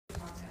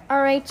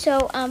Alright,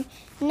 so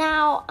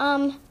now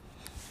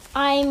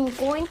I'm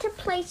going to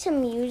play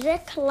some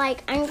music.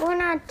 Like, I'm going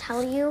to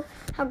tell you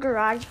how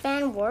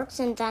GarageBand works,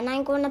 and then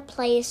I'm going to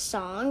play a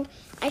song.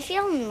 I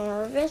feel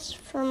nervous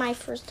for my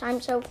first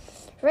time, so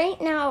right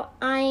now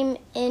I'm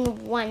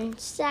in 1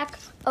 sec.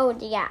 Oh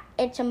yeah,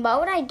 it's a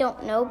mode I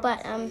don't know,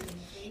 but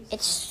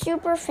it's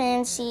super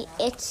fancy.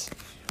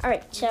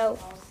 Alright, so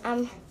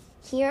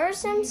here are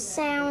some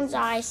sounds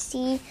I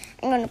see.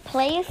 I'm going to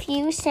play a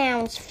few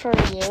sounds for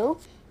you.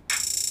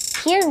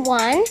 Here's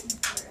one.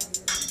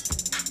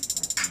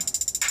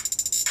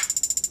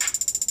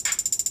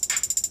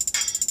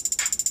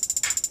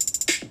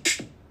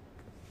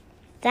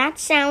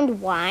 That's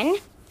sound 1.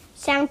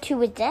 Sound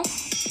 2 is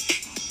this.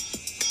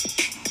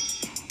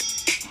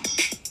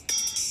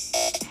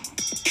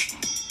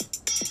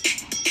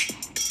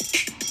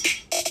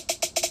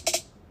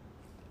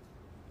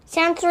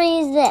 Sound 3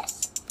 is this.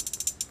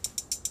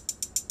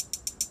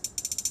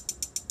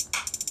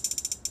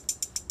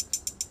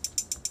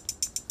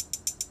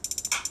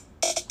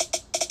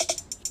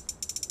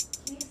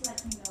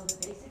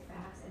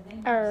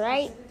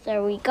 Alright,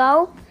 there we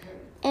go.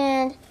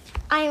 And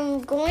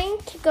I'm going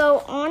to go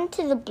on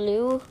to the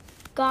blue,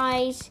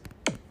 guys.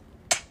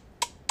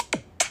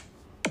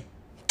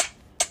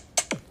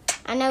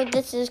 I know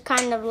this is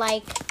kind of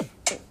like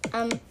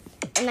a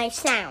nice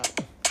sound.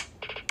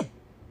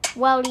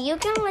 Well, you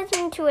can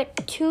listen to it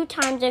 2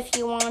 times if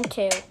you want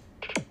to.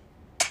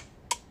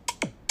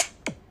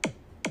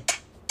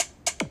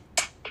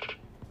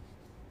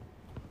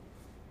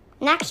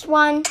 Next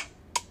one.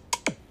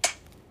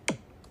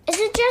 Is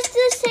it just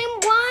the same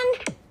one?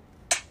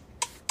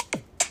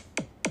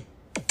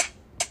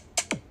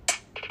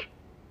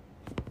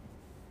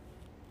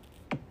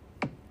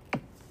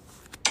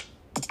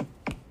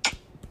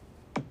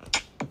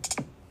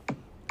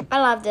 I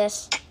love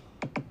this.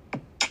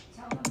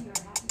 Tell them you're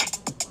happy to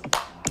report the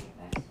side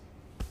effects.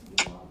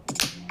 You all be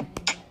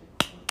demanding that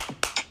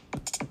report.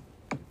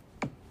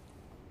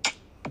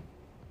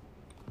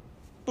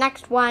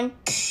 Next one.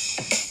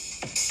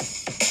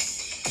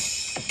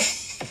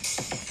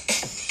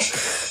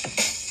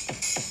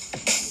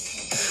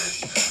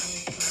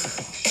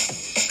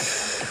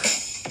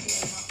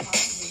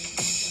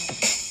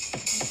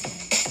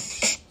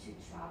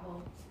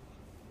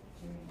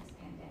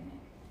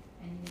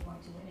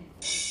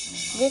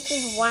 This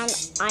is one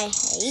I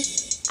hate.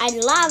 I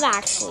love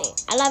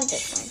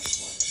this one.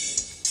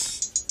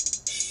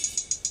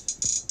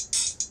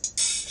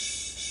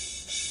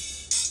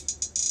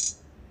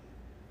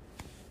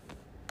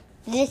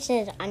 This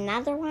is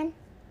another one.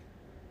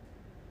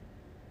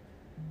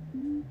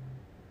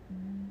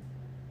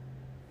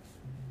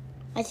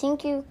 I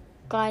think you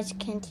guys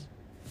can't.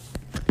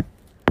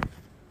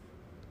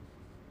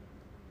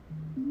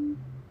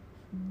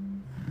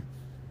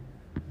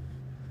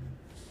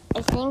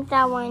 I think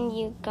that one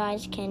you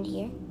guys can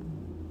hear.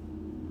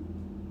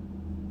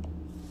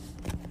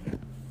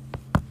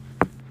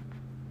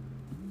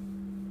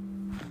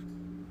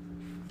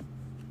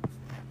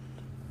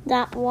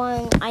 That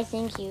one I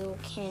think you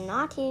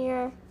cannot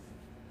hear.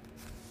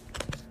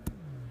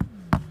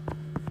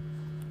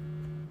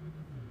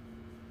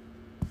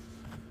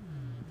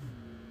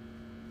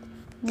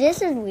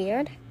 This is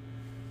weird.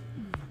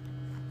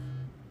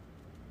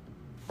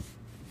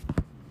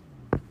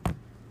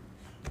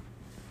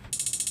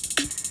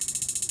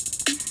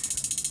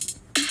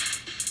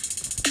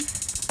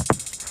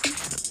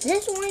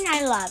 This one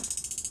I love.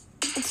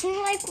 It seems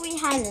like we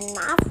had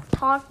enough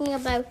talking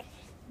about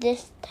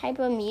this type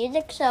of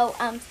music, so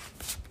I'm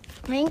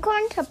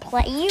going to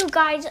play you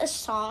guys a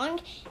song,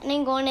 and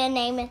I'm going to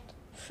name it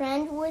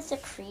 "Friend with a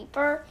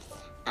Creeper."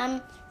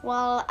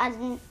 Well,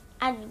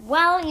 as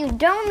well, you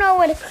don't know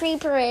what a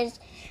creeper is.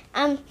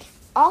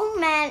 All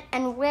men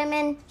and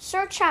women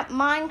search up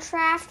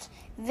Minecraft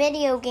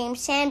video game,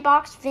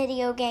 sandbox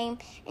video game,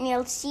 and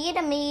you'll see it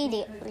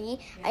immediately.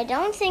 I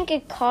don't think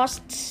it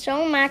costs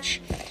so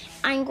much.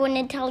 I'm going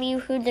to tell you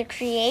who the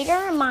creator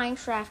of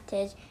Minecraft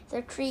is.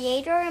 The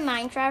creator of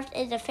Minecraft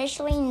is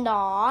officially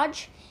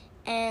Nodge,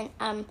 and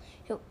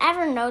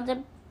whoever knows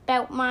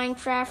about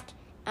Minecraft,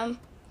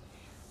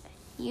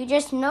 you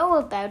just know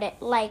about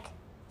it. Like,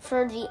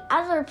 for the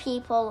other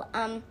people,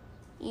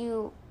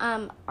 you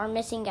are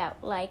missing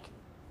out. Like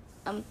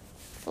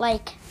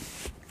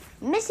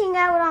missing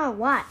out on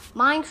what?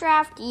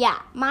 Minecraft? Yeah,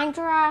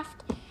 Minecraft.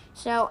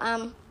 So,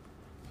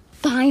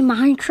 buy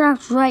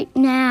Minecraft right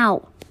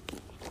now.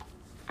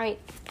 Alright,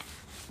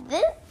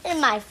 this is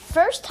my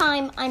first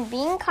time. I'm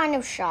being kind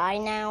of shy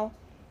now.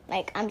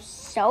 Like, I'm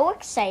so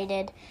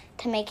excited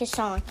to make a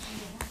song.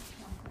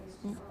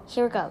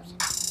 Here it goes.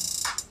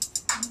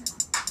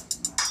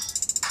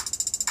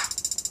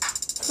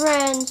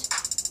 Friends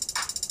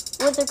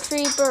with a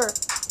creeper.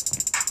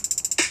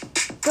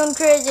 Going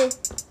crazy.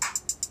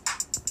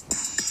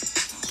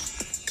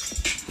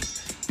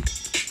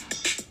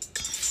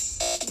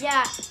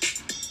 Yeah.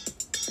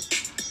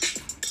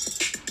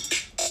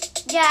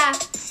 Yeah.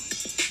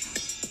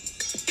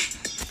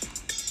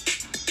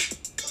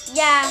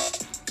 Yeah.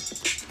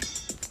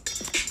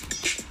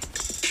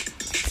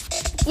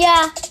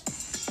 Yeah.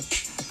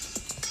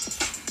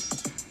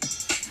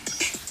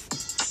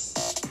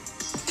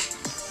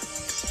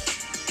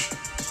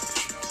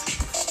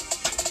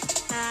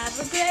 Have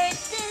a great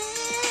day.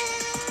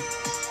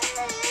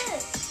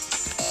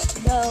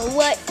 But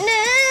what now?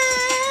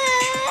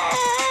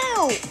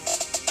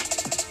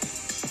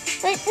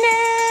 But now,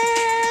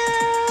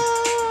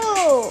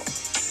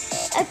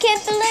 I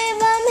can't believe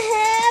I'm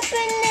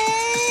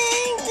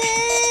happening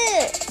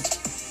this.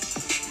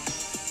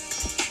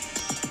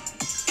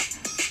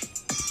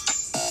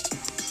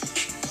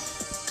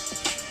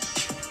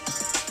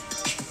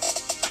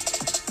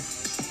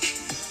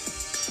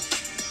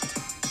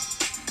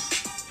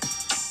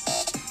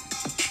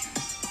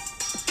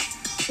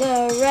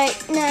 But right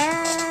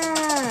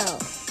now,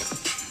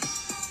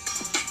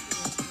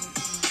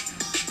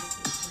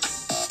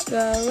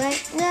 but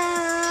right now,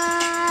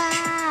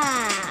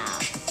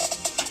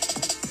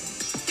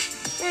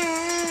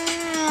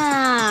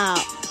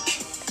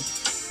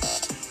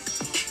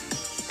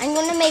 I'm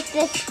gonna make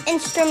this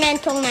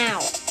instrumental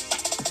now.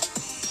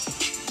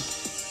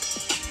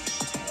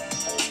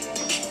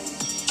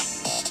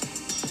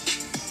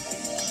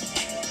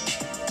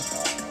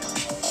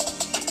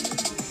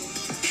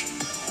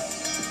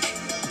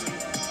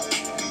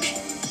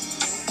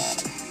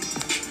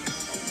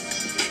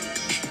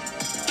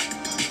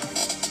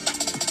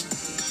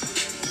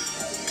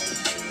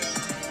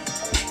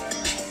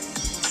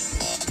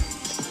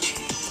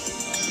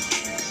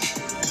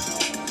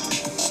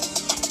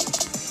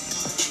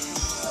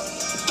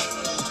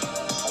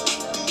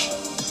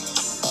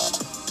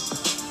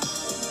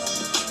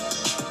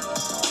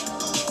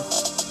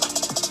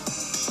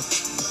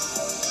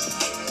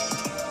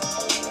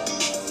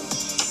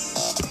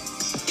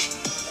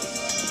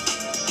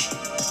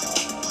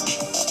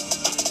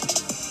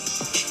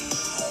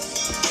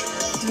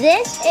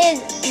 This is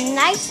a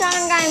nice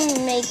song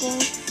I'm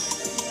making.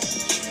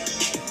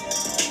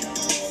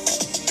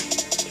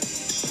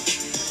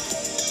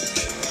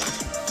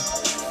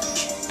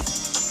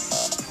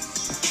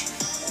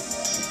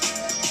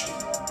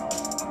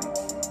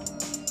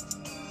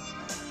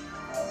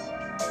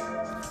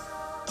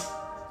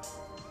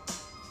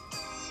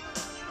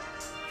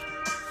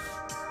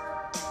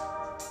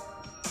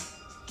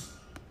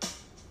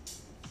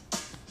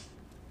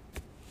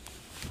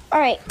 All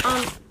right,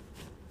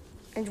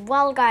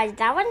 well, guys,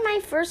 that was my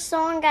first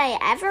song I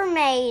ever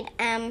made,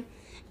 and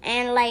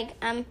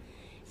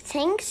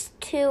thanks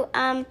to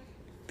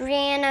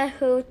Brianna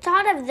who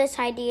thought of this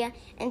idea,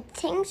 and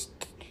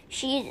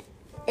she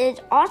is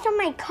also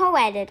my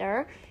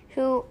co-editor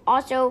who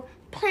also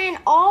planned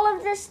all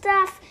of this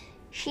stuff.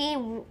 She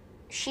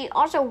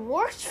also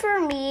works for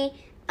me,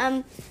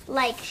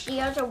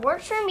 she also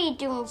works for me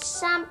doing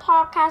some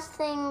podcast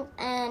things,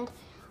 and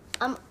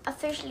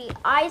officially,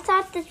 I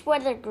thought this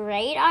was a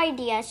great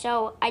idea,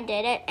 so I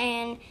did it,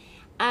 and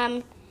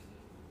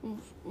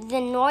the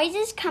noise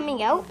is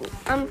coming out.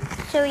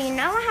 So you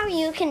know how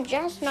you can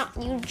just not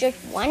use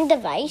just one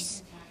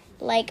device,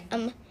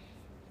 I'm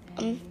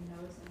using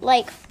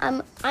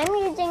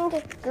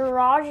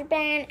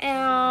GarageBand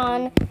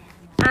on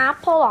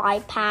Apple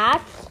iPad,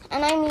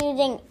 and I'm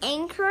using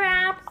Anchor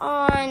app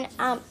on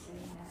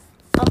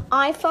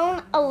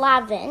iPhone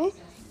 11.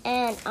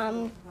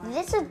 And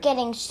this is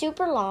getting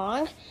super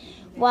long.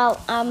 Well,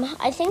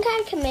 I think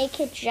I can make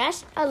it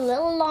just a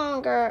little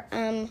longer.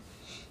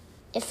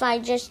 If I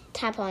just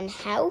tap on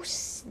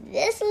house,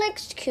 this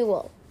looks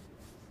cool.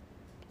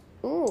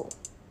 Ooh,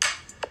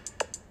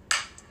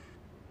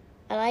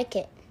 I like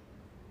it.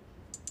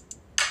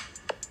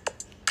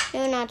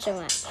 No, not so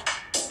much.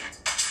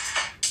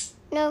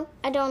 No,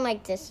 I don't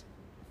like this.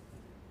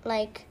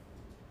 I'm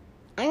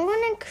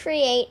gonna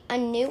create a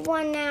new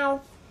one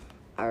now.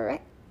 All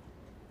right.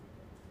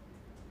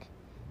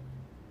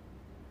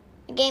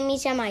 Gave me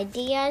some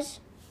ideas.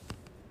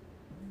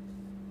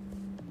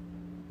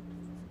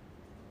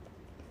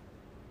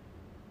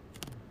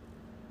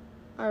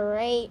 All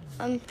right.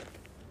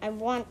 I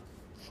want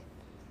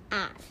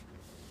add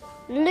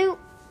loop.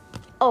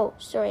 Oh,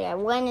 sorry. I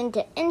went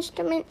into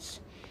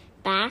instruments,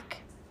 back,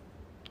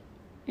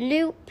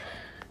 loop,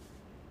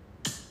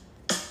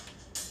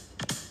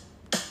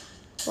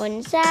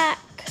 one sec.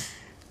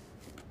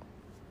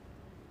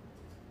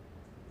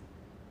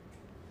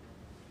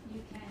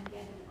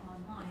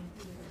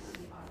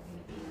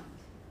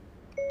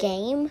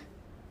 Game.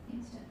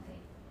 Instantly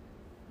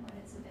when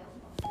it's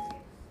available for you.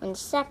 One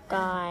sec,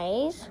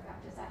 guys. Does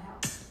that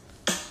help?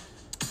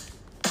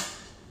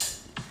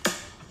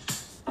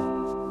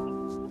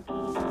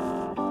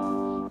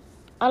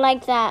 I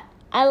like that.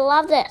 I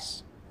love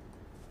this.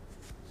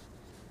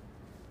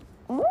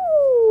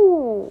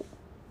 Ooh.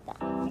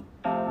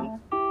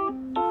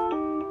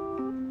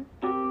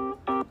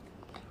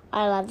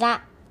 I love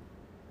that.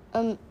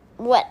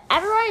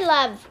 Whatever I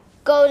love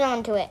goes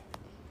onto it.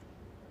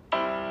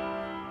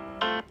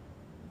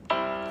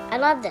 I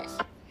love this.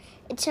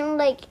 It sounds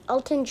like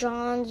Elton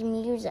John's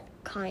music,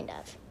 kind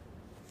of.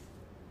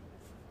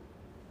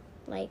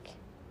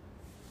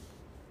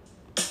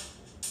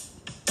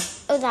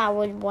 Oh, that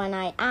was one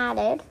I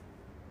added.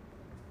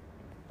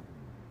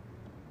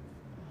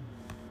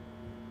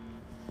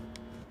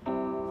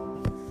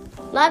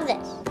 Love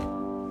this.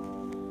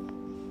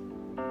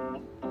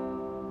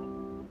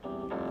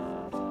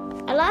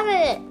 I love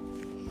it.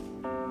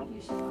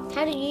 You should love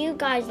How do you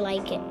guys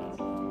like it?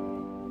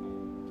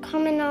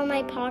 Comment on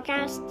my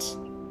podcasts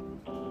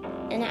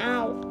and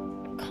I'll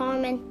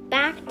comment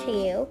back to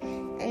you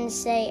and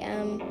say,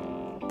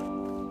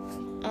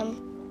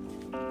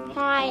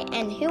 hi,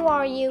 and who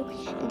are you?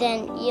 And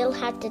then you'll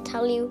have to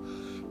tell you,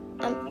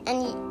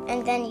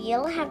 and then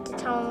you'll have to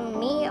tell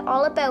me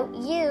all about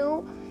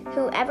you,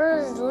 whoever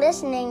is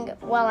listening.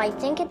 Well, I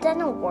think it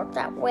doesn't work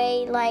that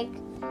way. Like,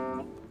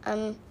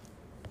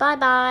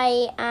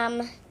 bye-bye.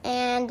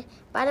 And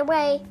by the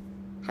way,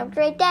 have a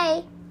great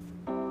day.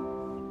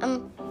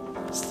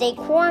 Stay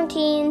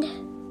quarantined.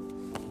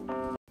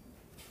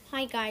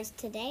 Hi guys,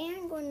 today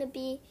I'm going to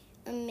be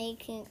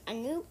making a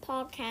new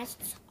podcast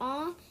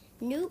on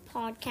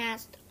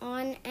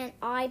an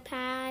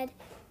iPad,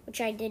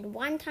 which I did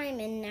one time,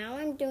 and now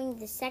I'm doing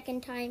the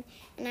second time,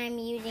 and I'm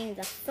using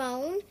the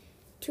phone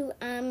to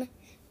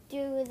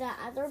do the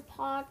other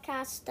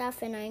podcast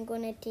stuff, and I'm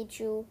going to teach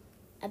you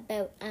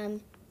about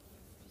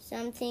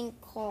something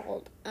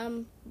called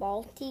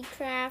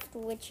Multicraft,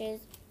 which is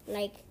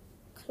like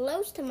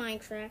close to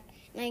Minecraft.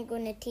 And I'm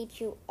going to teach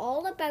you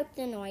all about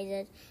the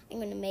noises. I'm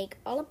going to make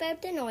all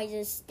about the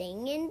noises,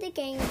 staying in the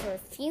game for a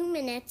few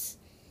minutes.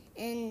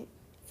 And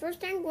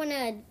first I'm going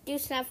to do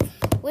stuff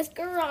with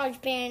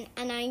GarageBand,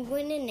 and I'm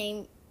going to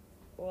name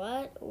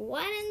what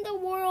in the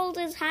world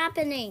is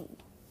happening?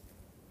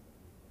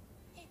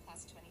 Hey,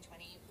 Class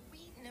 2020.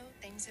 We know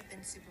things have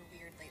been super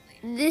weird lately.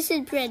 This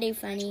is pretty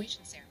funny.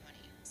 Graduation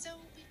ceremony. So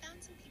we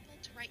found some people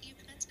to write you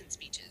commencement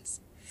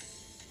speeches.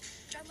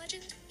 John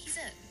Legend, he's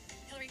in.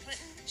 Hillary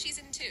Clinton, she's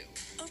in too.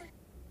 Over.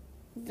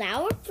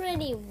 That was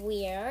pretty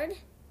weird.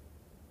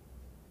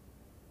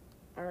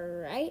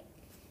 Alright.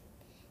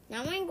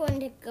 Now I'm going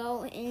to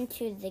go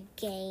into the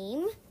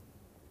game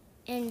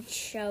and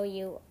show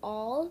you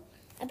all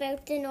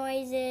about the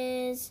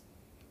noises.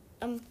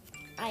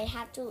 I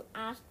have to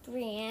ask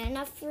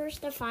Brianna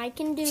first if I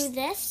can do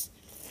this.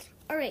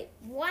 Alright,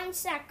 one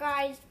sec,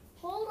 guys.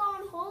 Hold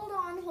on. I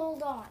don't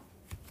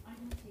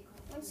take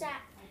off. One sec. I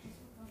just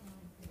look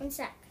online. One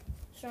sec.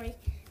 Sorry.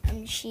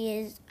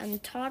 I'm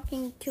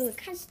talking to a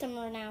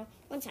customer now.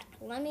 One sec.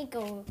 Let me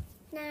go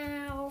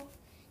now.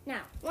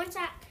 Now, one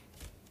sec.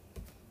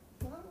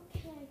 Well,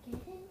 can I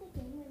get in the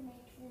game and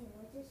make the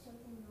noises so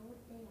they know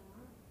what they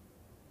are?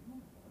 No,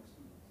 of course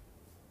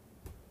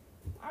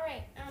not.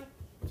 Alright,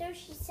 so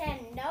she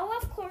said no,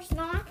 of course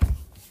not.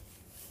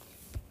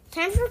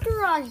 Time for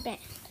GarageBand.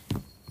 It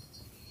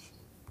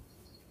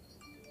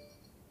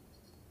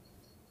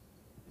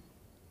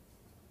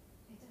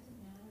doesn't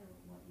matter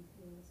what you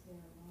feel is fair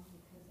or wrong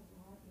because the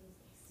law is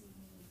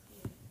exceedingly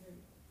clear.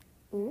 Period.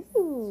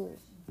 Ooh.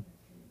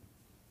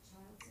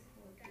 Child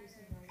support is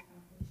a right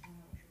of the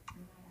child,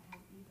 no matter how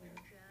evil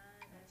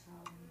that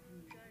child may be.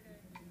 You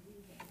can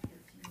believe that a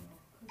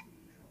 13-year-old could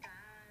be evil.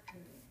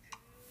 Period.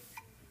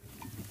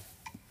 It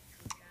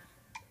has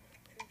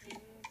nothing else to do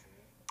with the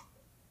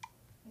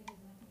child's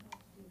mother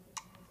unless she's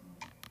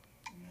gone.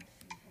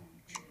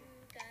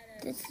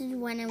 Period. This is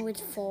when I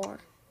was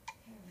 4.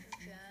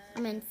 I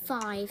meant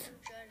 5.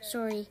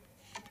 Sorry.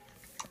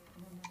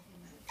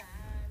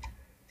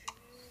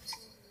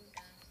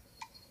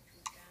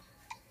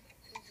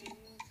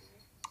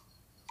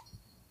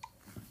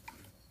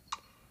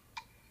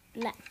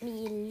 Let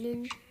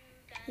me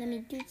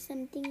do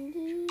something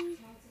new.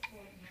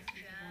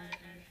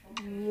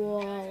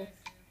 Whoa.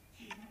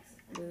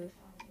 Do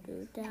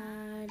da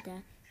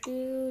da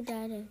do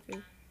da da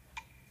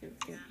do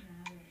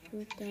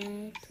da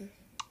da.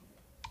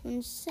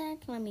 One sec,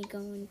 let me go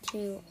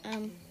into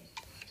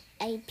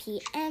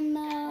APM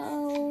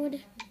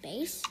mode.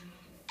 Bass.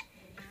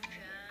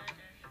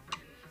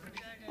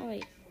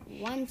 Alright,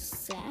 one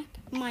sec.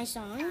 My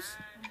songs.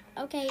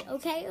 Okay.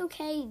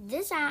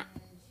 This app.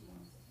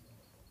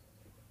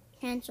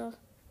 Cancel.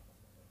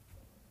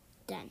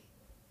 Done.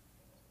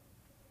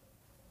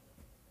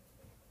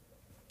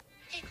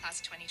 Hey, Class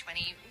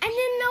 2020. I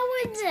didn't know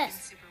what Things have been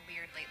this. super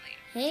weird lately.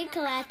 Hey,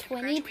 class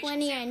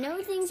 2020. I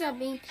know things have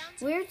been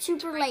weird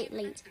super lately.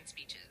 Commencement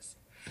speeches.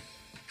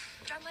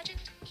 John Legend,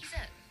 he's in.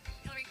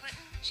 Hillary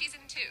Clinton, she's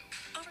in too.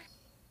 Over.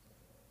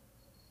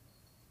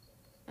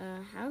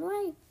 How do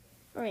I?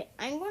 Alright,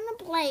 I'm gonna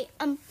play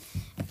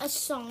a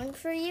song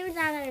for you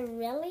that I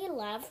really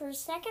love. For a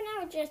second, I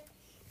was just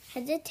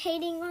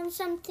hesitating on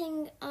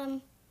something.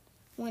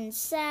 One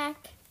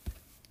sec.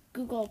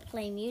 Google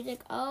Play Music.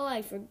 Oh,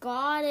 I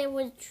forgot it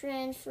was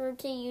transferred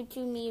to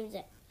YouTube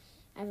Music.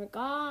 I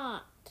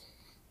forgot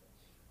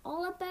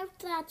all about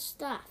that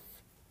stuff.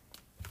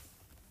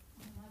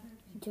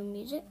 YouTube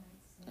Music.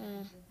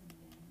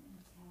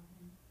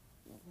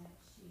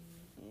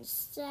 One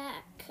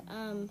sec.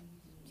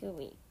 Here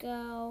we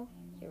go.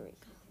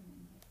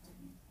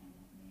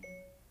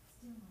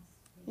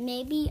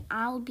 Maybe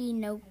I'll be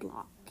no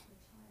block.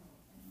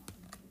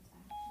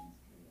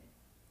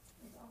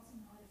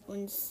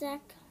 One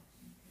sec.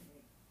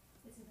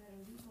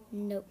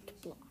 Note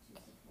block.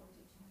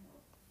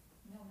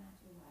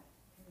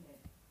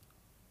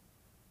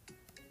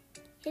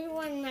 Here's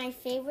one of my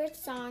favorite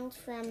songs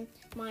from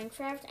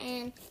Minecraft,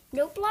 and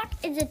note block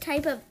is a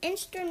type of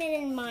instrument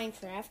in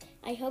Minecraft.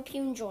 I hope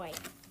you enjoy.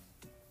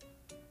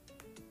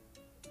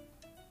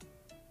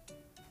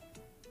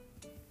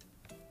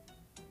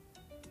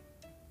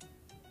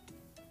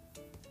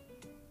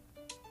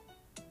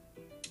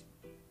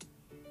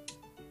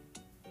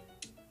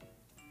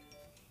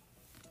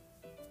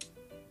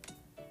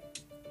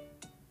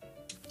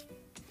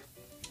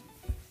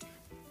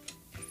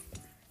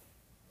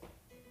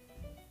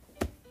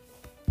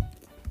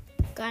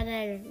 God,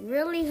 I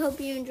really hope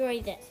you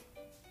enjoy this.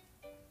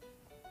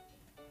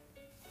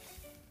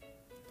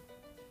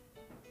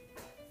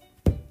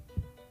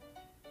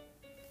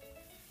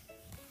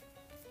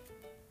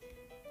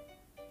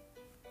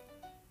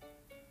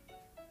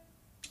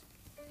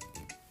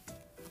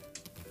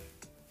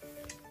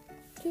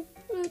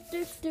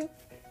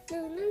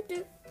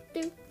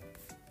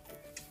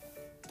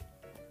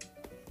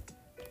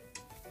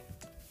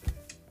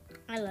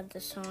 I love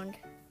this song.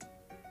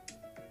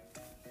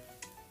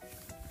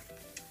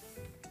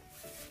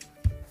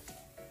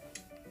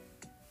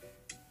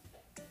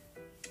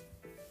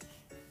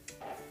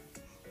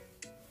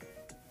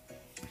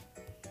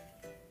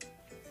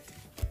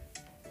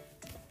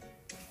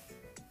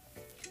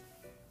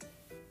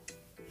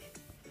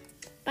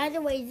 By the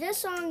way, this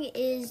song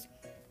is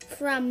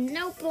from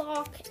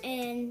Noteblock,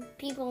 and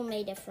people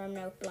made it from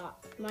Noteblock,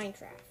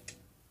 Minecraft.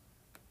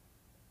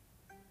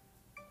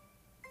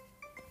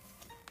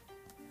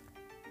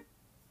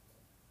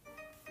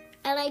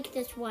 I like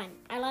this one.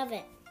 I love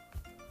it.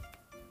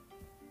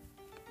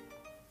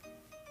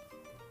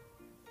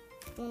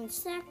 One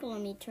sec, let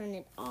me turn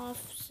it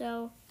off.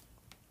 So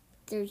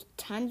there's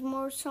tons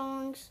more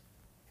songs.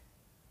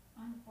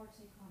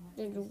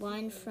 There's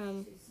one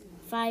from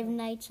Five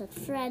Nights at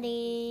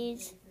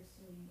Freddy's.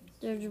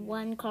 There's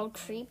one called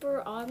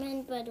Creeper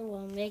Almond, but it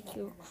will make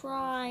you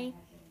cry.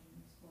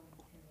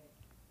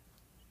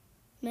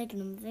 Making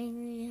them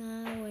angry,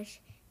 I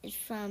wish. It's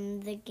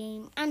from the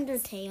game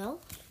Undertale.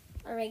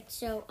 Alright,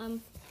 so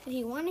if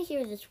you want to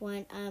hear this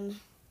one,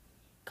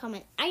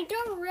 comment. I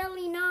don't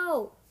really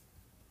know.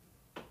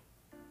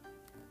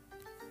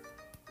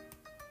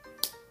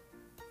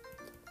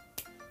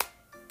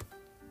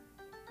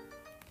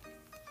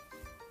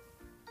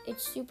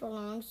 It's super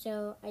long,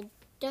 so I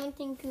don't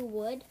think you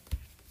would.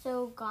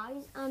 So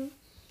guys, I'm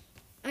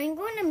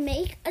going to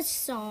make a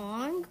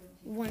song.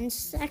 One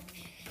sec,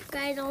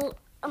 guys.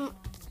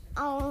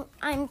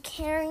 I'm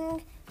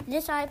carrying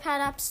this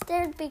iPad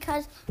upstairs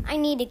because I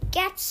need to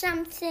get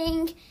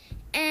something.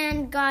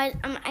 And guys,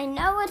 I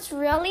know it's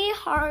really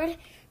hard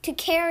to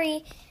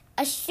carry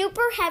a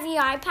super heavy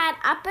iPad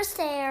up a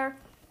stair,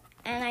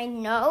 and I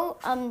know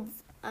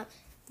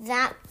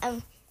that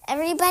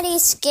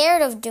everybody's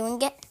scared of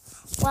doing it.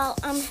 Well,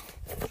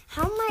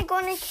 how am I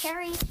going to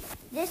carry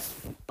this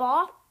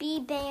Bobby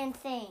band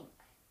thing?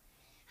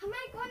 How am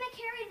I going to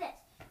carry this?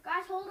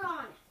 Guys, hold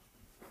on.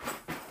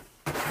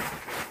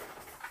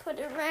 Put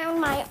it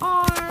around my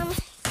arm.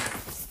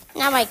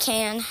 Now I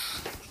can.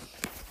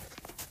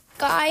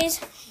 Guys,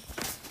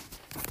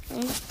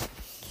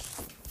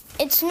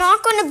 it's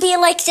not going to be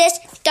like this.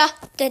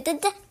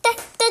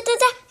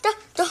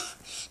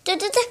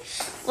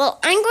 Well,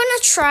 I'm going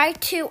to try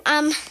to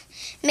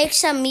make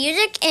some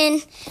music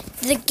in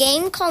the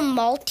game called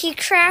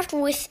Multicraft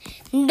with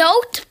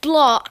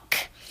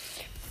Noteblock.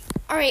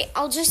 Alright,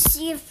 I'll just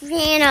see if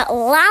Rihanna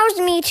allows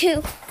me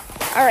to.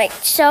 Alright,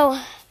 so.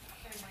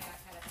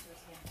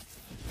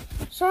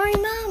 Sorry,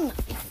 Mom.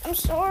 I'm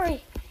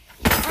sorry.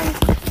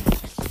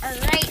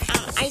 Alright,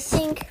 I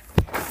think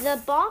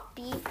the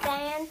Bobby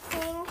band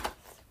thing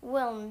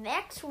will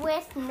mix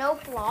with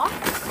Noteblock.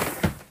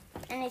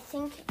 And I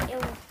think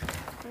it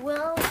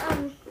will,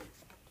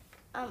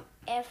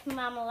 if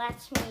Mama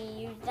lets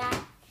me use that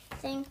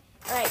thing.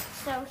 Alright,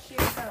 so here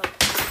goes.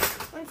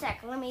 One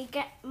sec, let me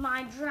get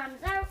my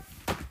drums out.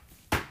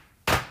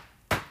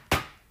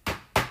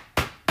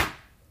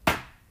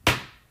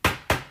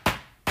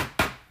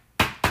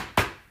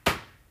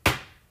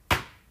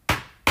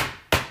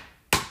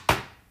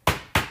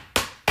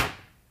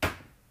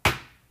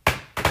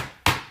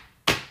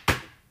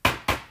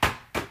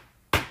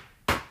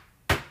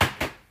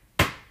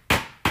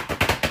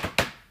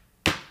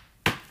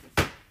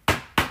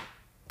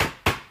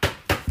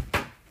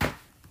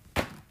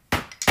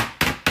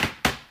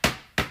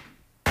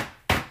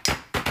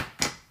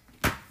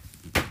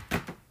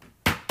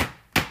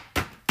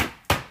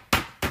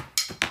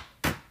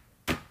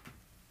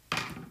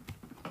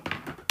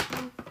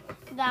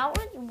 That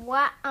was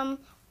what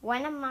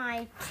one of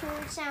my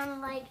tunes sounded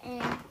like,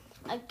 and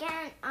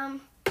again,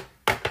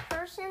 the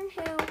person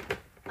who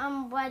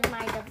was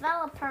my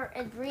developer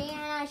is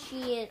Rihanna.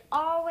 She is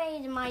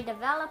always my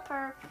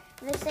developer.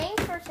 The same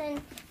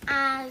person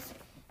as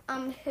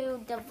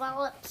who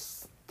developed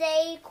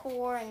Stay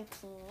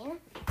Quarantine.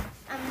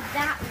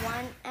 That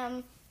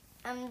one,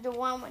 the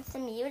one with the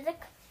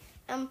music.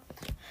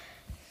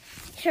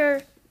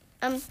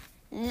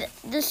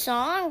 The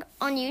song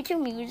on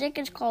YouTube Music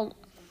is called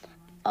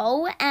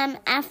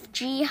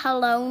OMFG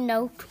Hello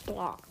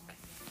Noteblock.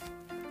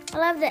 I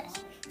love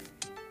this.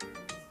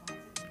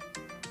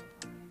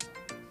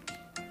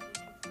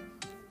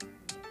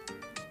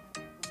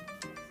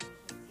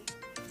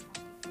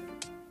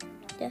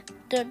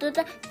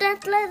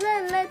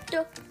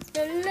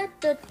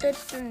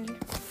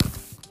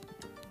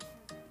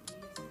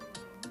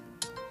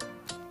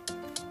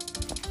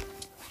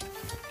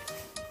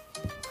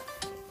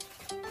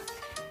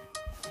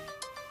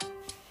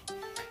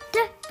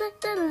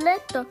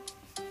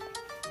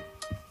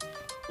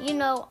 You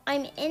know,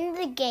 I'm in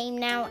the game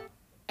now,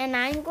 and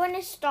I'm going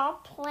to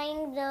stop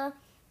playing the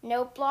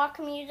note block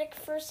music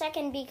for a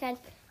second because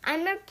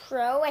I'm a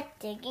pro at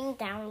digging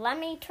down. Let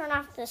me turn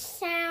off the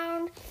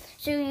sound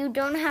so you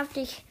don't have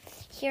to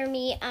hear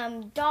me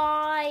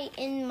die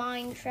in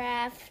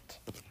Minecraft.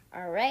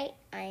 Alright,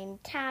 I'm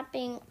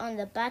tapping on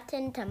the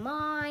button to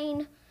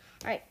mine.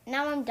 Alright,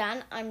 now I'm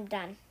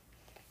done.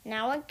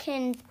 Now I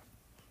can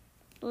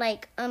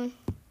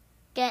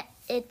get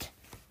it.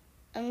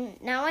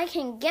 Now I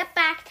can get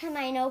back to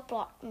my note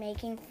block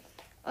making.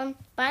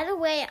 By the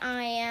way,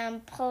 I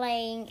am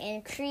playing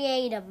in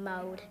creative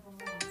mode.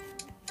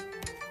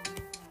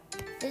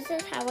 This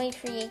is how I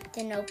create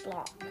the note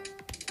block.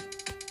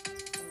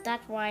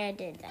 That's why I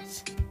did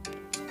this.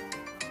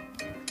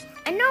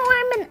 I know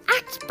I'm an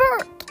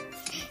expert.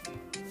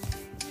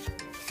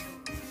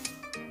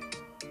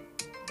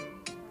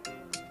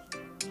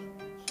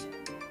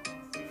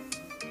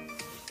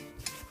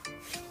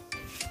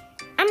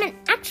 I'm an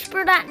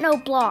expert at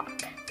note block.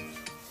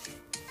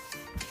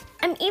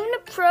 I'm even a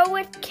pro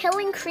at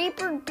killing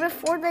creepers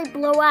before they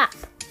blow up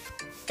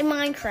in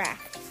Minecraft.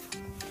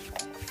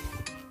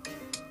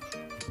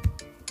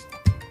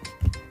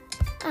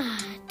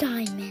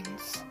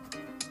 Diamonds.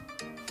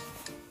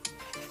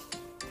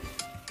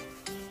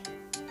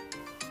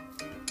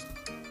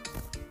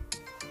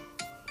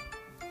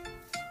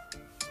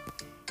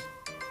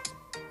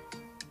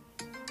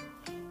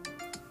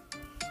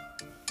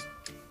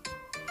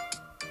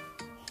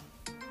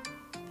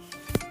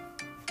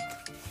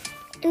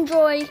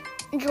 Enjoy.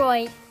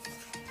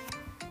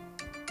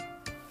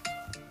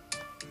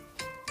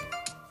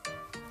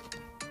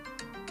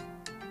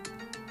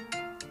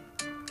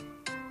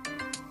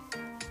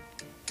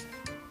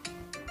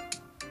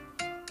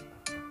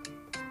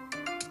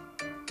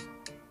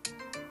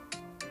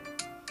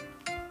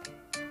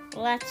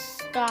 Let's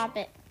stop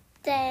it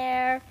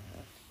there.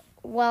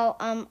 Well,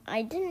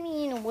 I didn't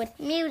mean with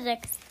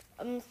music.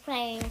 I'm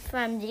playing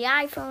from the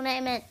iPhone. I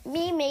meant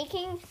me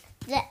making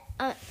the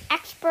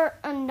expert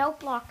on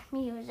note block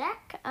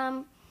music.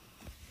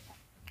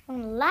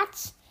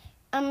 Let's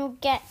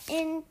get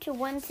into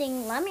one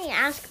thing. Let me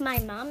ask my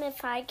mom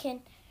if I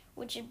can,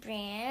 which is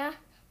Brianna.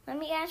 Let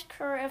me ask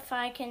her if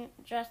I can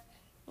just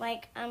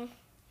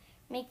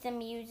make the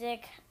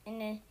music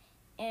in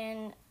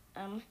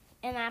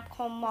an app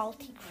called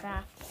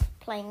Multicraft,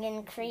 playing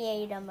in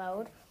creative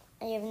mode.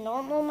 I have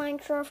normal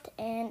Minecraft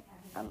and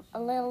a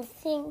little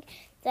thing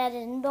that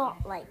is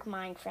not like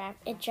Minecraft.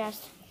 It's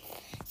just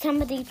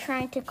somebody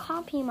trying to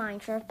copy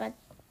Minecraft, but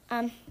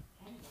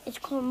it's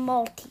called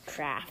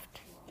Multicraft.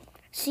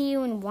 See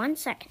you in 1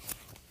 second.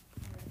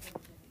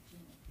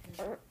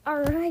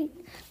 Alright,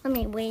 let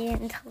me wait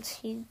until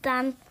she's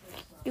done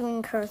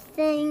doing her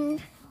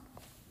thing.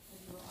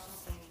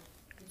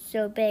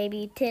 So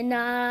baby,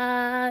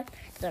 tonight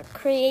the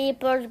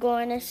creeper's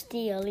gonna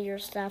steal your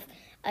stuff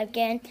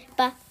again.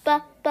 But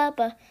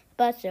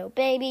so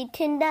baby,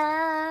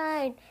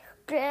 tonight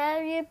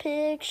grab your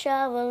pick,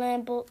 shovel,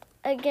 and bolt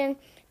again.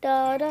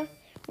 Da-da.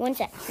 1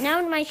 sec.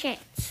 Now my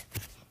chance.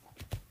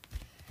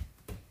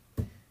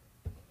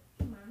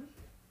 Mom,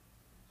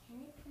 can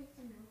I play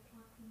the note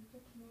block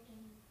music in the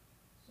game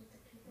so the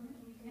people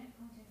can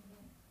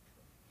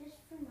just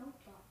for note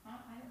block? I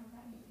don't know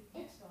that music.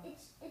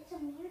 It's a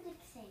music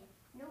thing.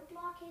 Note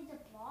block is a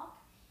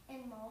block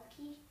in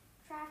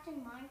Multicraft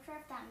and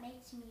Minecraft that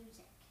makes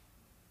music.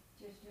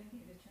 Just turn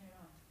it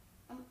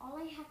on. All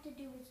I have to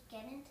do is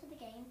get into the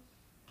game,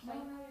 No,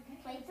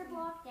 you can't. place the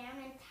block down,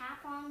 and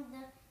tap on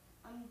the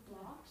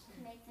blocks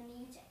to make the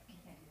music. You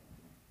can't do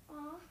that.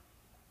 Aw.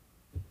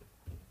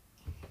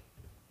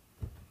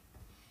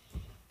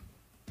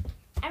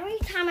 Every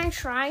time I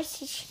try,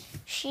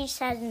 she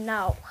says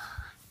no.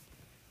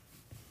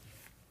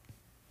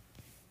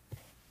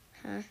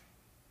 I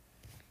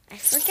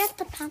forget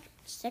the password.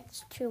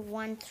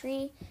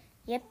 6213.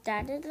 Yep,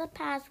 that is the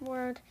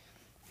password.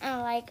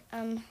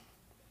 And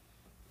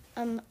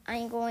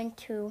I'm going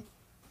to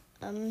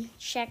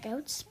check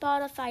out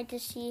Spotify to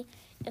see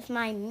if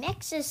my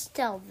mix is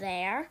still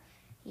there.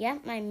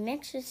 Yep, my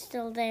mix is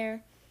still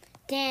there.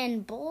 Dan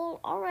Bull.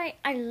 All right,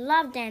 I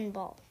love Dan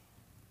Bull.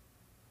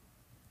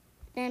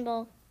 Dan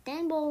Bull,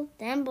 Dan Bull,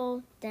 Dan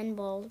Bull, Dan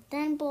Bull,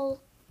 Dan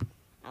Bull.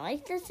 I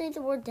like to say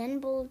the word Dan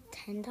Bull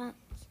 10 times.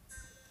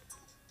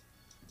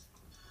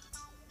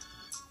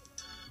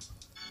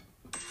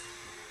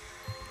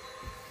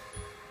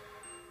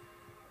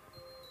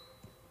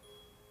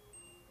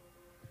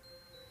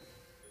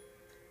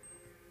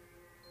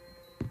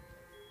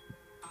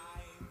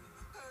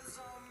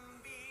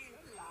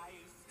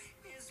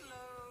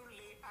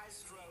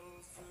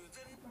 Through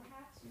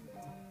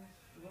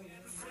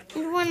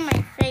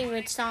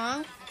favorite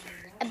song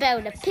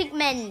about a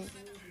pigman.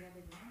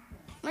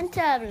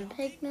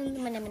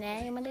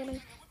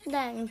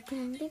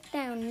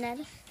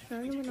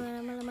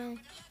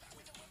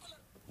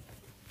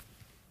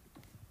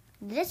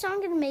 This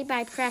song is made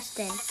by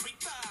Preston.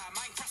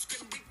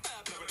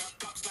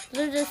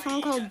 There's a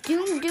song called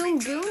Doom, Doom,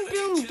 Doom,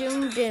 Doom,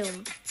 Doom,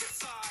 Doom.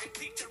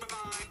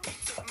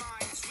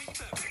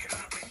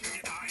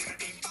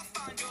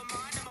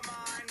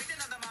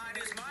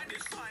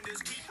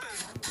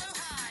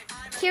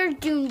 Here's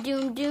Doom,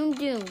 Doom, Doom,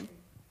 Doom.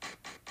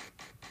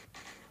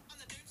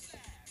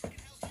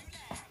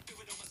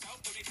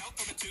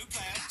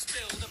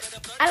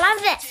 I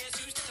love this.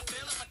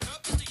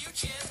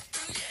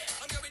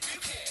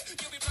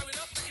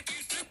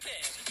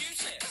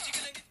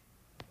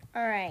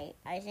 Alright,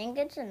 I think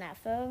it's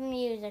enough of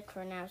music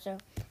for now, so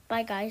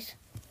bye guys.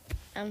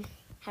 Have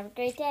a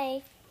great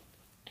day.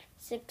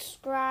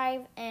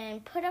 Subscribe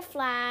and put a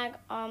flag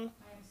on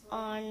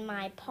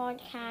my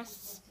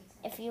podcasts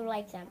if you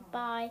like them.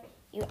 Bye.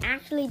 You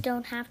actually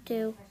don't have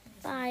to.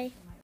 Bye.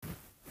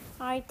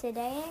 Hi,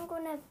 today I'm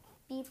going to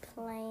be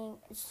playing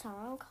a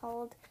song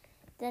called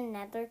The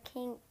Nether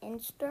King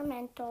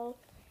Instrumental.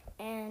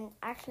 And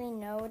actually,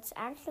 no, it's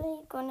actually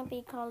going to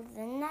be called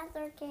The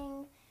Nether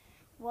King.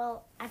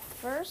 Well, at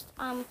first,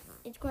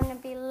 it's going to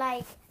be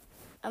like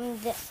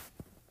this.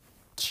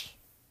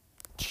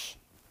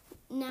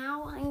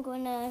 Now I'm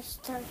going to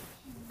start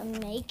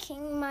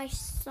making my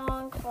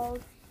song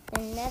called The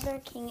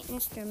Nether King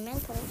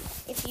Instrumental.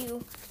 If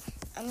you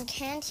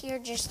can't hear,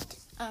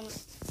 just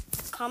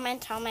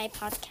comment on my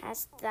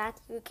podcast that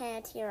you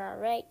can't hear,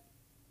 alright?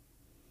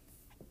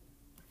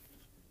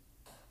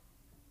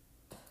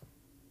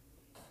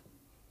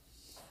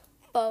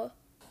 Ba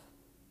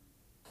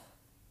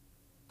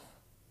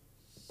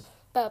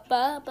ba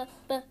ba ba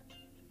ba.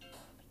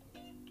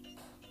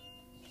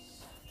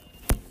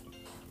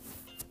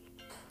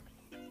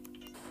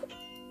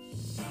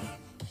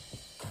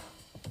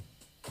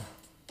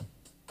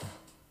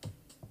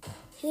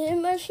 Hear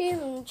my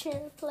shilling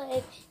chill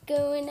play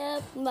going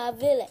up my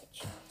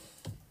village.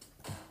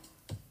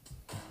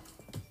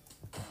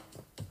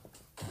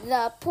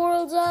 The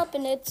portal's up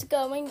and it's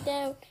going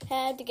down.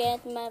 Had to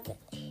get my village.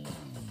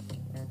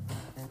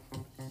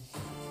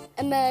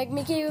 A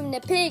magma cube and the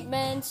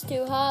pigman's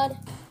too hard.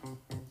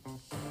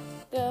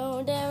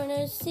 Go down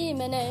and see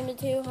my name is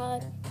too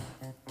hard.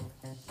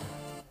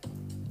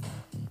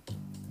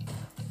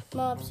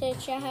 Mob said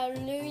you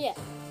hallelujah.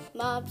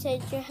 Mob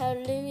said you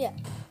hallelujah.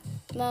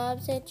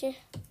 Mob said you.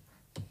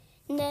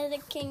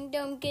 Nether King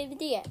don't give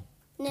it yet.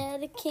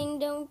 Nether King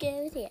don't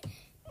give it yet.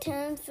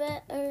 Time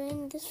fat or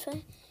in this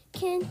fight.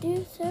 Can't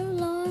do so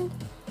long.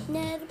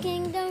 Nether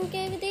King don't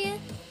give it yet.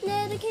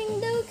 Nether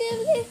King don't give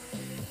it yet.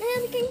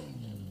 Nether King.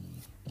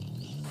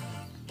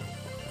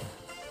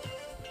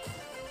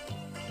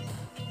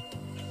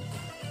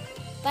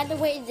 By the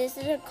way, this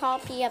is a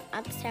copy of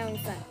Uptown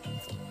Funk.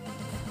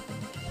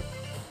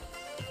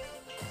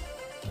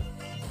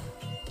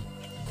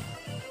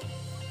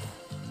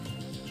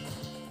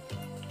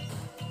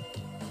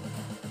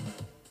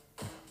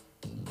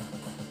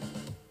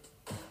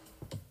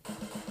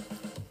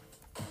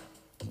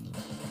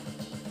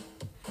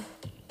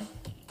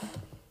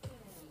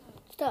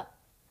 Stop.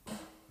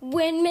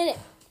 Wait a minute.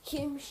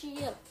 Kim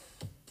Shield.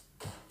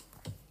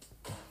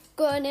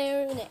 Go on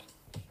there in it.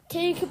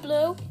 Take a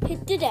blow,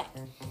 hit the deck.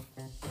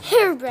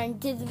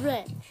 Hairbrand to the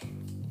range.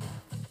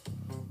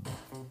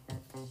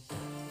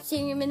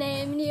 Singing my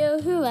name and you know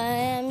who I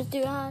am is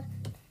too hard.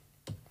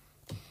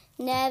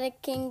 Nether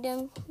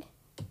Kingdom.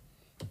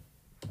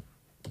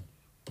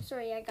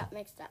 Sorry, I got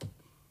mixed up.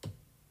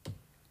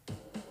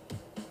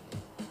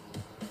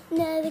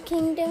 Nether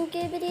Kingdom,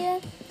 give it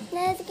here.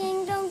 Nether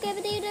Kingdom, give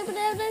it here.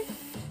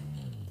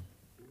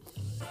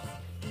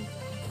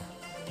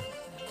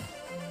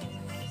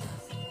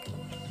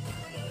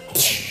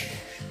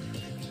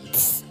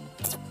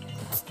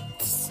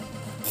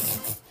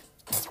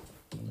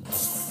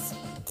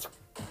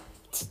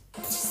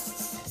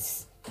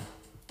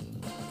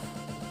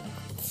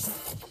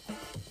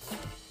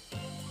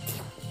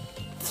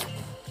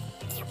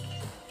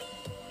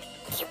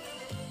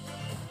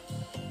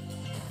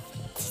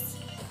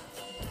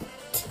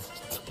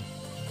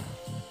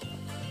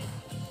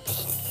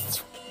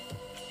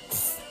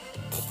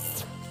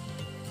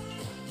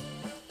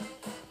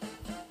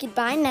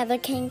 Goodbye, Nether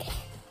King. Is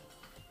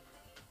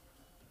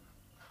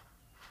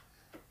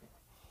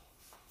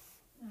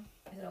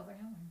it over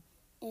now?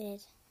 It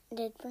is. It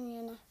did bring you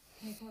enough.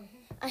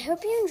 I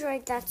hope you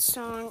enjoyed that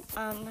song.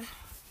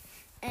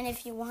 And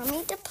if you want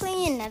me to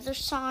play another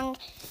song,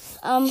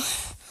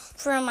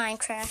 for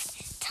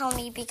Minecraft, tell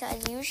me,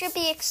 because you should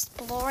be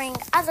exploring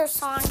other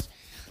songs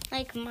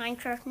like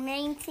Minecraft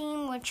main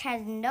theme, which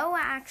has no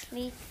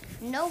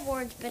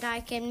words, but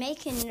I can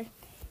make an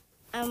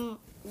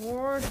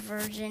word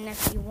version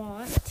if you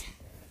want.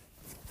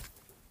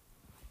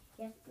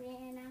 Yes,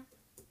 Brianna?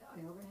 Are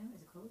you over now?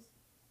 Is it closed?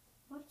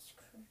 What's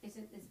Is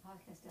the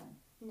podcast done?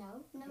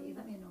 No. Okay, you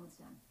let me know it's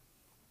done.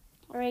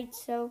 Alright,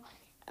 so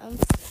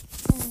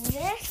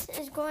this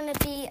is going to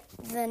be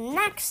the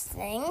next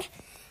thing.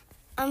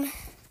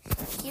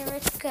 Here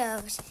it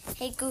goes.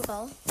 Hey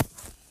Google,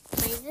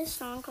 play this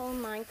song called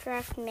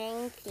Minecraft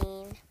main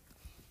theme.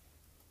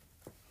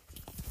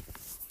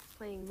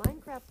 Playing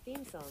Minecraft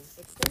theme song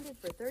extended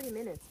for 30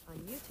 minutes on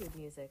YouTube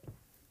Music.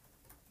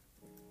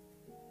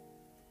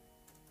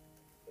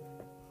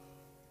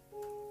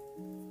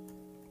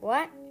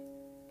 What?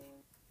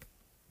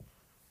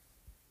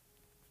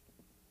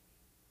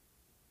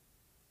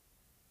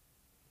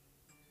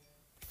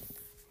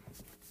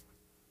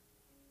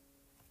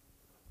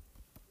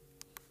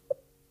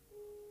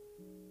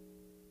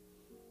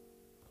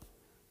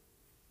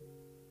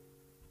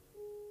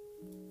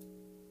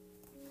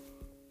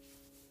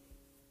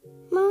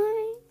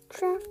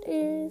 Minecraft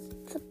is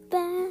the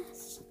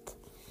best.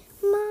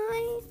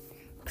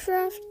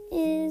 Minecraft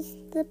is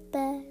the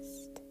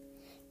best.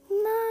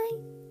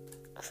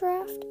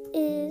 Minecraft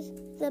is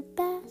the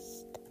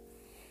best.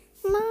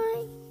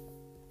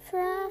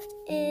 Minecraft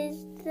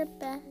is the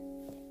best.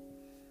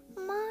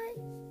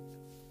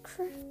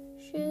 Minecraft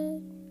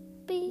should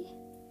be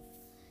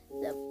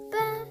the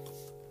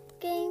best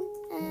game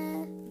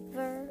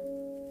ever.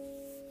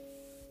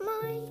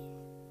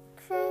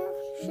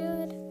 Minecraft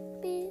should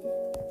be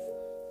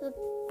the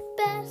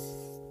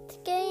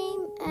best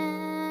game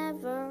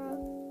ever.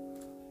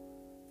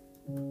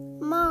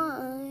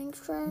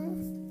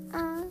 Minecraft.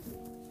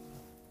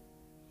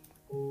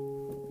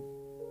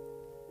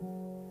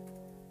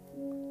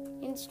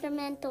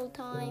 Instrumental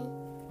time.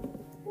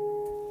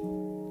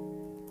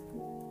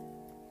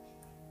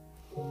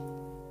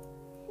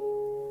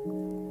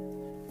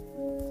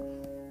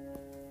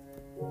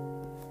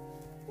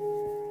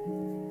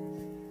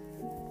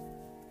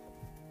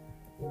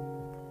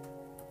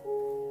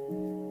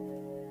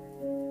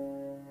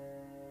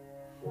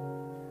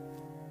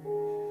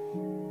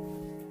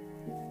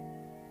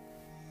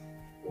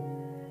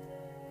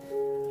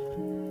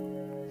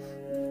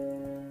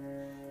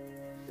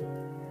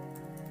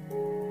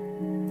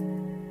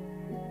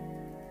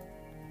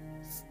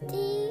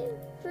 Steve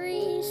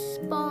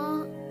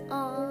respawns.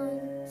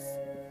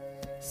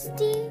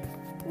 Steve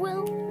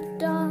will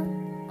die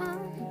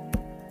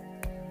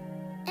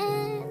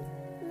in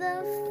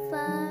the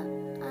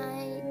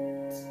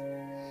fight.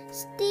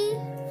 Steve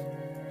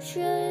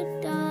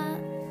should die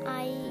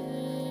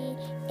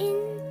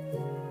in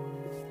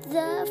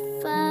the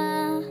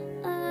fight.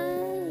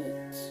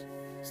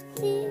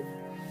 Steve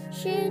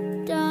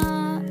should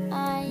die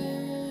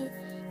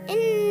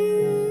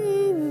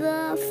in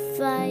the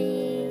fight.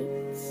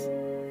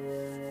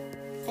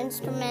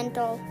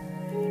 Instrumental.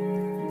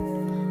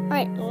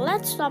 Alright,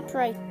 let's stop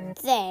right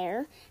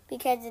there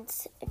because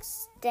it's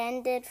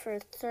extended for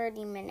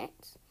 30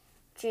 minutes,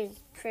 which is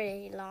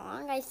pretty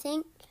long, I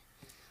think.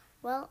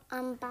 Well,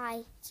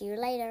 bye. See you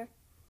later.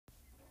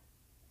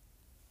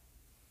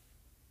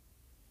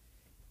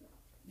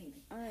 Maybe.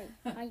 Alright,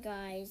 hi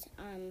guys.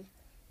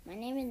 My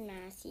name is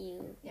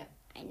Matthew. Yeah.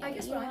 I know I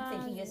guess you what I'm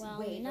thinking all is, well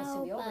wait, this will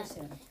know, be over but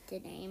soon.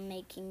 today I'm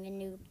making a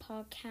new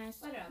podcast.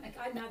 I don't know. Like,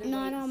 I'd rather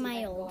Not wait and on see my if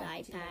I can go old off to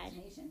iPad.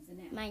 vaccinations and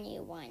then My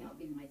new one. that would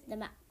be my thing.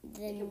 The If we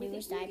think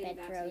newest we're getting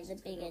iPad Pro, the vaccinations for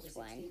over biggest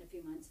 16 one. In a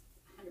few months,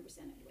 100%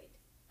 I'd wait.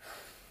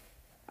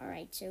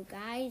 Alright, so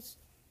guys,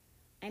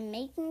 I'm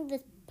making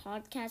this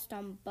podcast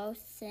on both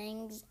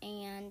things,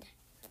 and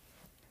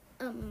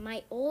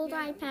my old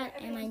Yeah, iPad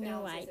and my everyone new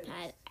balances theirs.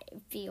 iPad, I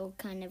feel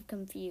kind of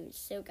confused.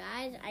 So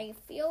guys, I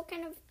feel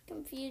kind of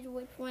confused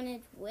which one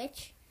is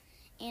which,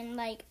 and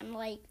I'm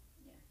like,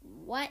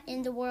 what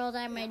in the world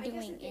am I Yeah, I guess the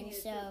doing? thing And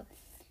is so that-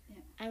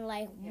 I'm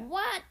like, Yeah.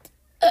 what?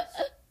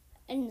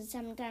 And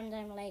sometimes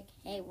I'm like,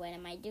 hey, what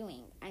am I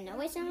doing? I know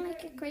I sound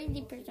like a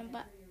crazy person,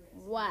 but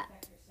what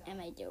am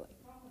I doing?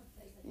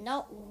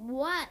 Not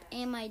what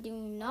am I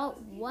doing? Not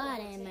what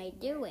am I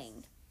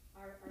doing?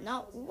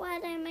 Not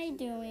what am I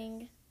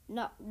doing?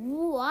 Not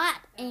what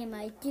am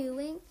I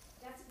doing?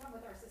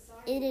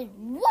 It is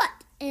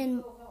what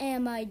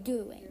am I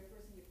doing?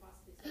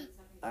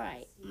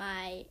 Alright,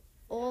 my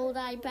old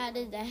iPad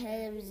is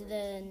ahead of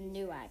the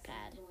new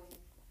iPad.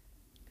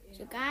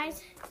 So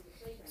guys,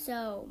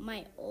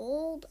 my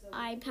old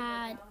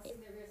iPad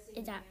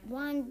is at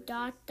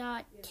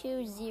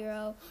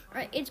 1.20.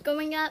 Alright, it's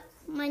going up.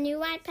 My new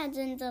iPad's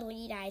in the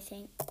lead, I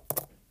think.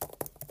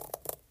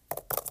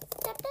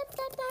 Tap, tap,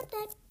 tap, tap,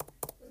 tap.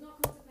 It's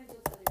not consequential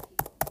to other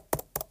people.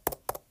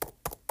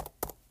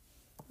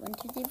 1,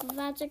 2, 3, 4,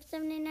 5, 6,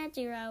 7, 8, 9,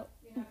 0. You're not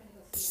going to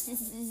go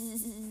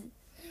see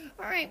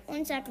Alright,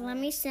 1 second. Let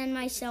me send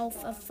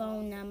myself a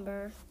phone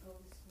number.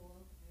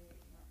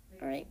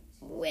 Alright,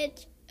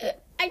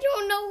 I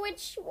don't know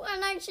which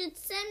one I should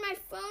send my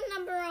phone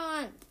number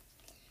on.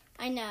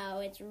 I know,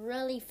 it's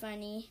really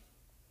funny.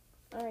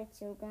 Alright,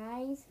 so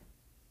guys,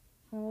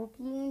 hope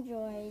you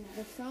enjoyed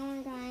the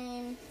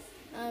song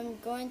I'm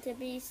going to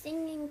be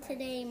singing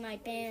today. My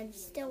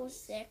band's still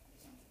sick.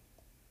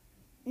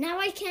 Now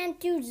I can't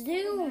do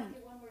Zoom. One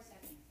more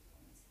second.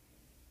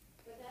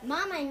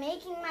 Mom, I'm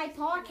making my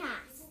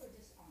podcast.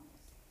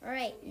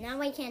 Alright, now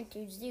I can't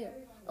do Zoom.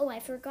 Oh, I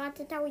forgot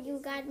to tell you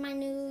guys my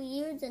new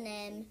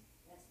username.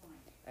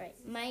 Alright,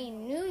 my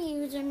new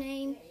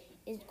username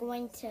is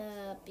going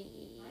to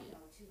be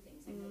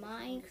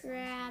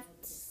Minecraft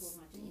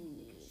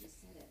Steve.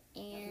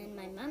 And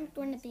my mom's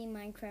going to be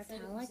Minecraft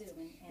Alex.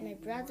 And my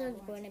brother's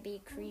going to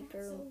be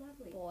Creeper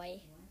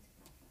Boy.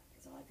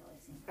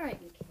 Alright,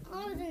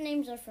 all of the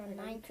names are from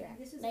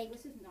Minecraft. Like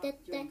da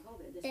da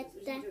da da da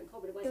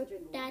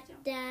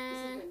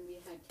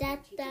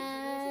da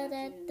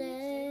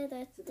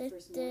da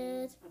da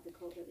da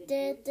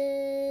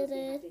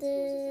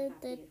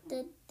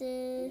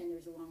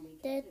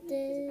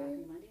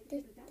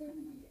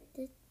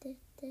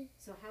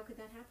So how could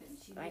that happen?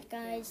 Alright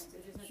guys,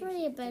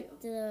 sorry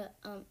about the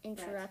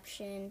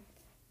interruption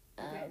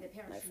of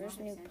my first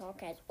new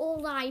podcast.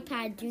 Old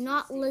iPad, do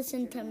not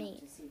listen to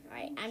me.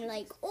 Alright, I'm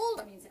like,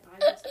 old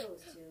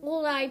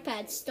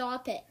iPad,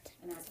 stop it.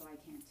 And that's why I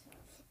can't.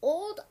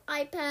 Old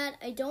iPad,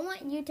 I don't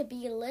want you to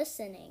be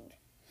listening.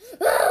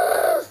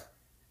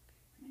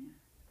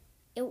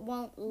 It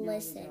won't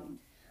listen.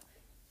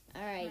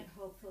 Alright,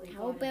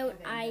 how about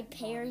I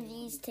pair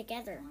these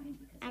together?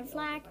 Add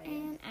flag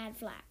and add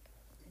flag.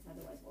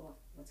 Otherwise, well,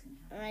 what's going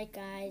to happen? Alright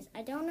guys,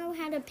 I don't know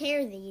how to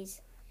pair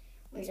these.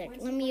 One sec,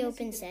 let me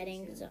open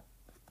settings.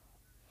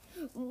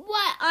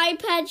 What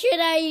iPad should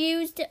I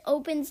use to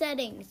open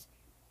settings?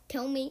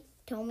 Tell me.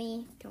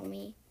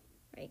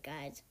 Alright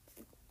guys,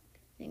 I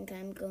think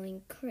I'm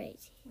going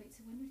crazy. Wait,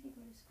 so when would he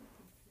go to school?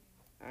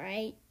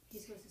 Alright, He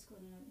goes to school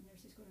in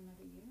nursery school in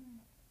another year?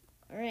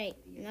 alright,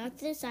 not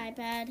this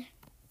iPad.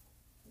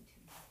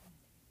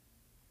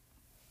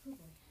 Oh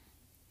boy.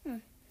 Hmm.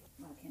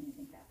 Well, I can't even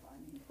think that far. I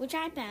mean, Which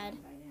iPad?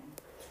 by then,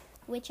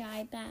 Which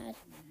iPad? imagine.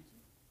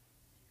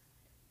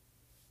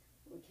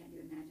 Well, can you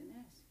imagine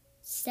this?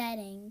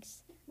 Settings.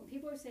 When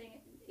people were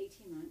saying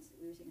 18 months,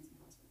 we were saying it's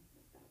impossible.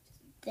 That was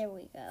just me. There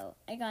we go.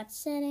 I got We kept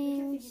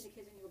thinking settings. the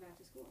kids when you go back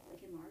to school.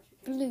 Like in March, we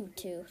kept thinking the kids go back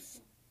to Bluetooth.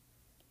 school.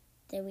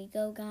 There we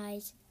go,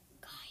 guys.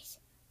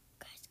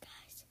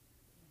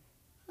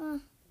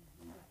 But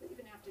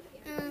even after the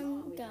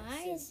interview, we got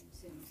guys,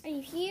 soon. Are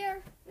you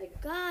here? Like,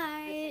 I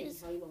Guys. couldn't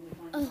tell you when we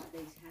wanted they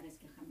had us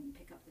come and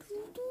pick up the stuff.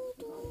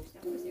 All your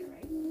stuff was there,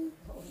 right? Oh,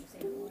 you're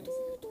saying we wanted to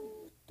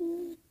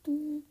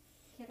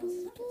Kid else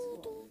is not at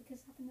school because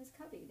stuff in this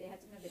cubby. They had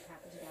some of the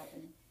package it up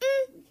and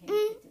we came and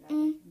picked it up. No,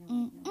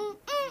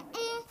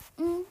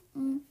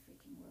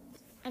 freaking world.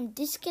 I'm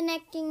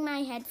disconnecting my I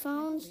can't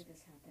headphones. believe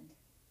this happened.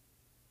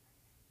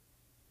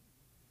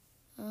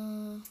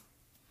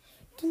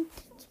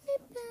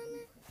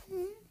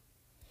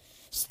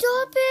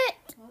 Stop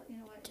it! Well, you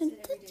know what? Every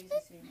day is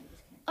the same. I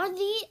just can't. Are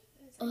these?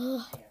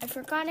 Oh, I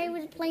forgot I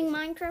was playing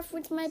Minecraft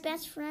with my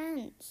best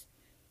friends.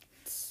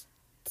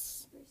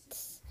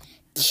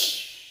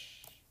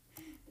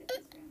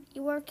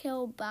 You were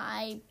killed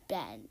by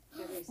Ben.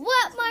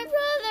 What, my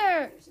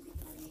brother?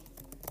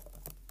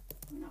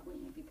 We're not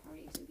waiting to be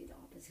parties. It would be the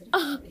opposite of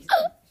Oh. parties.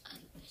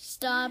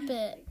 Stop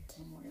it.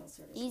 Memorial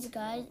service. These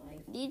guys,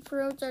 these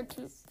pros are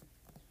too.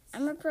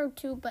 I'm a pro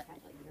too, but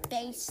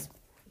base.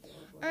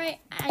 Alright,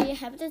 I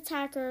have the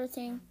attacker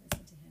thing.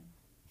 Listen to him.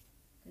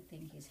 Good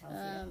thing he's healthy.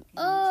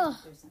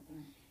 There's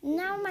something.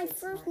 Now my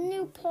first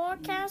new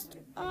podcast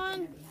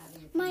on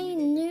my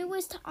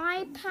newest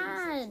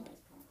iPad.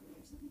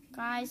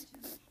 Guys.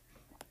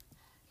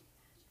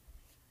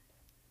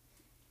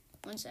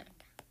 One sec.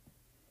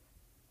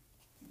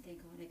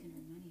 Thank God I can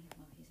earn money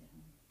while he's at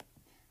home.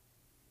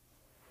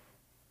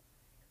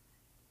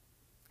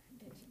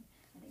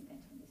 I think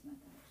Benjamin is not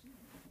that actually.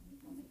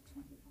 We'll make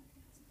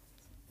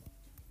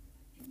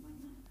 25,000 in 1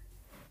 month,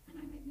 and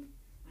I might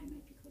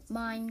be close to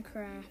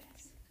Minecraft.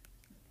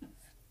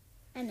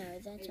 I know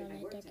that's all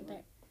I talk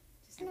about.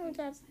 I know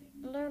that's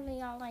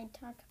literally all I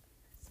talk about.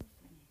 So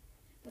funny.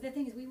 But the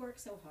thing is, we work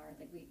so hard.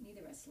 Like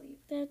neither of us sleep.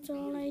 That's We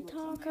all I work so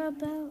talk hard all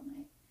night, about. all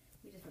night.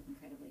 We just work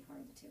incredibly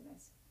hard, the two of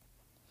us.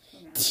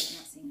 We're not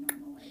seeing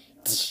normal life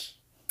at all.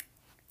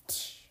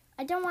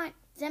 I don't want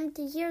them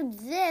to hear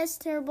this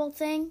terrible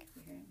thing.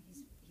 You hear him?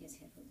 He has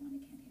headphones on. He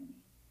can't hear me.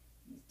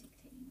 He's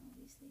dictating all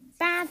these things.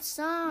 Bad My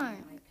song.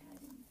 iPad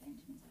and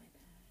Benjamin's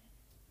iPad.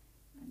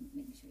 I'm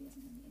making sure he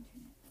doesn't on the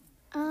internet.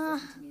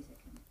 Listen to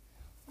music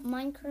and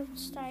Minecraft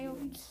style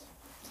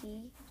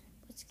key.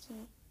 What's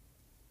key?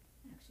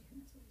 actually, who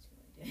knows what he's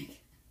really doing?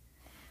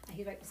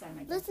 He's right beside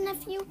my desk. Listen now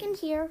if you watching. can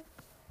hear. Okay,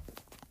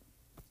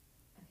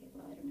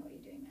 well, I don't know what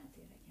you're doing,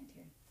 Matthew. I can't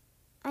hear.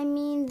 I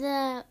mean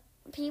the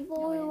people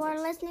No, who are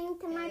it's- listening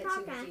to my Yeah,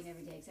 2:15 podcast.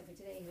 every day, except for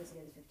today. He was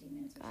here the 15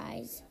 minutes. which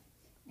Guys.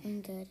 I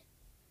I'm good.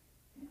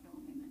 don't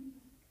want my money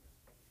back.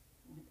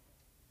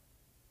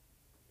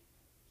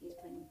 He's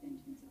playing with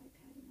Benjamin's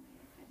iPad and my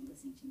iPad and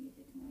listening to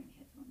music and wearing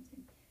headphones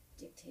and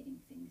dictating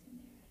things in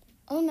there.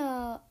 Oh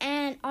no,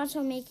 and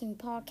also making I'm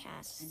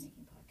podcasts.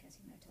 making podcasts.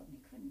 I told him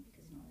he couldn't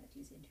because he's not allowed to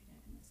use the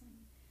internet unless I'm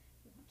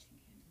watching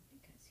him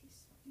because he's,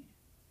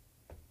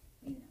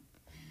 you know.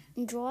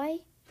 Enjoy. Oh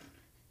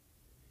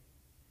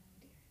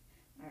dear.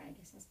 All right, I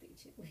guess I'll speak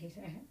to you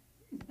later.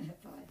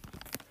 Bye.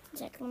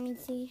 Check, let me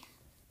see.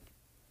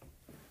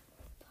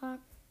 Pod.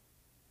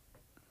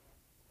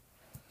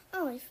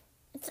 Oh, it's.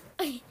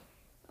 Oh.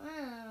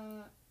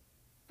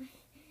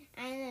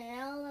 I don't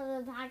know.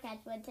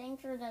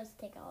 sure does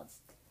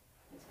tickles.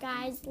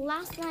 Guys,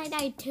 last night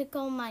I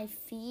tickled my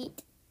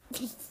feet.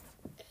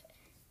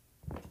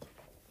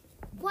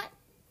 What?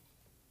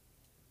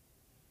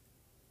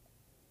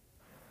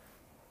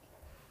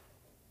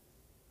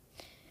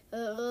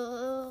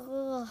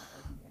 Nah,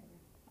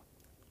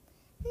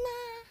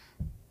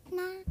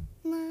 nah,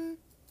 nah,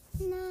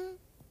 nah,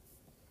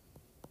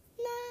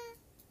 nah,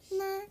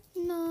 nah,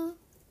 no,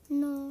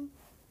 no.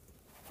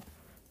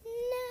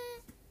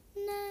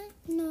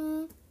 No,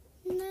 no,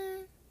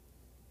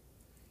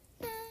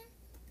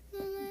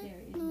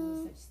 There is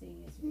no such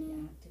thing as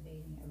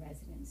reactivating a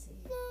residency,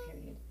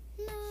 period.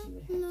 She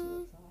would have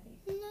to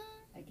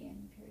apply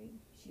again, period.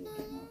 She would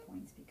get more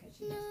points because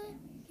she has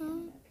family in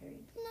Canada,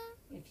 period.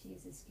 If she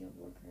is a skilled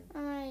worker,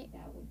 Alright,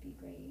 that would be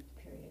great,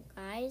 period.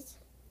 guys,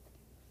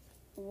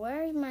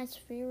 where's my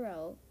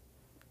Sphero?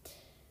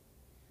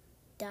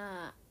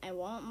 Duh, I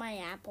want my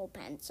Apple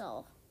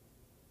Pencil.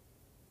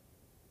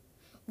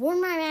 Where's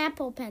my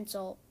Apple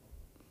Pencil?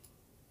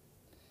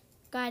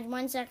 Guys,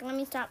 1 second, let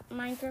me stop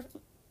Minecraft.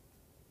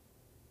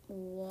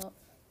 What?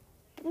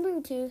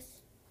 Bluetooth.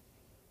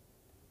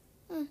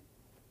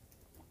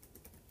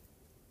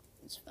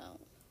 His phone.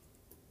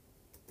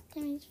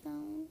 Timmy's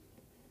phone.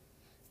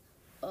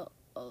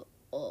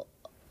 Oh.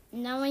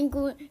 Now I'm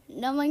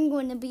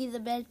going to be the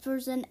best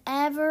person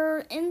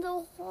ever in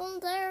the whole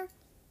there.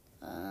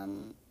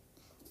 I'm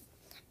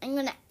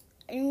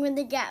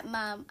gonna get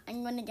mom.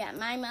 I'm gonna get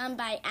my mom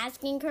by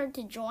asking her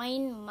to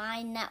join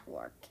my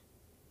network.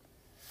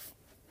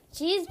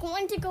 She's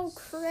going to go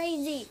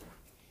crazy.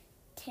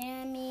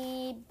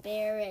 Tammy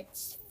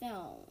Barrett's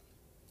phone.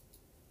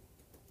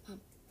 Mom,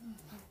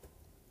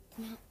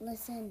 do not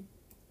listen.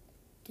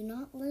 Do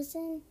not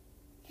listen.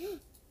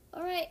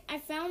 Alright, I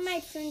found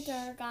my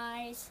printer,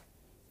 guys.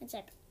 It's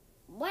like,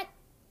 what?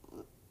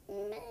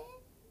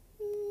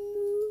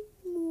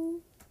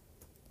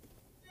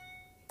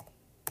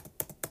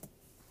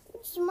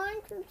 It's a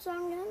Minecraft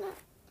song, isn't it?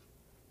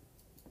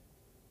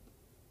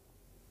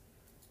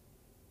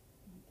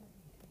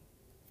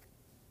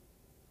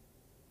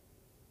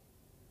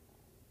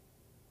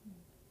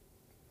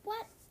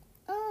 What?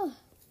 Oh,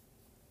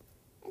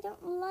 I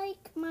don't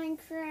like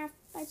Minecraft.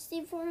 I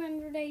see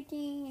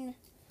 418.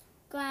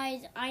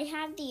 Guys, I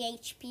have the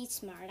HP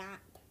Smart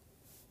app,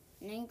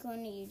 and I'm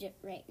going to use it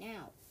right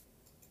now.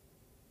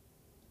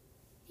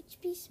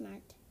 HP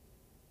Smart.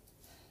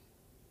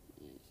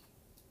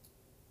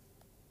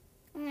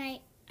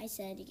 Alright, I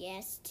said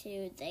yes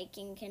to they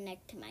can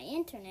connect to my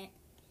internet.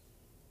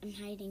 I'm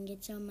hiding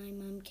it so my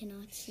mom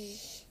cannot see.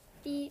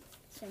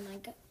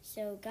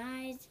 So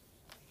guys,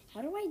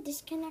 how do I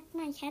disconnect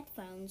my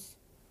headphones?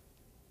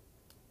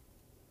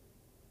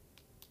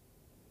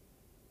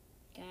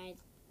 Guys,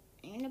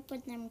 I'm going to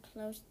put them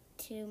close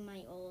to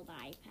my old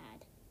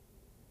iPad.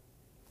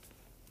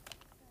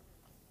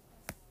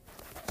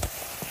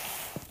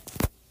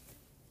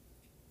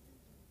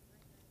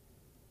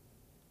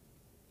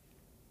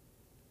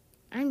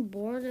 I'm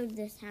bored of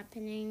this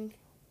happening.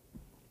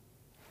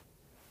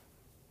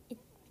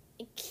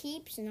 It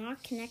keeps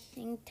not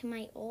connecting to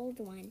my old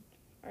one.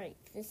 Alright,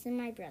 this is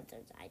my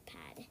brother's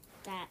iPad.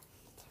 That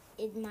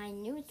is my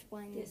newest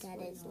one This that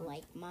would is not.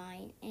 like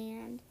mine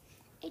and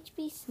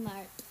HP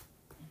Smart.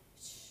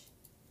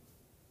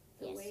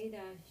 The Yes. way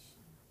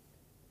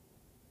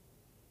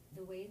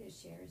the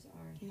shares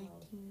are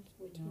held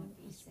would not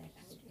be set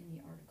out in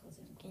the articles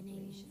of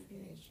incorporation,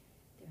 period.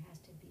 There has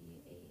to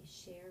be a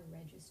share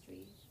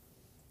registry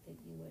that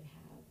you would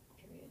have,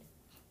 period.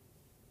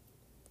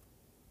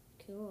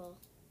 Cool.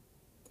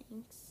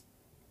 Thanks,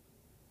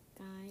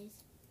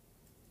 guys.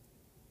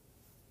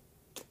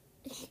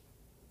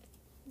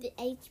 The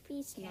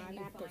HP Smart Can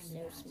you app is find so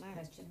that? smart.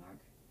 Question mark.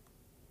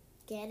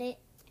 Get it?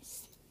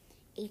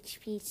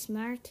 HP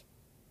Smart.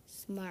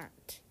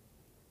 Smart.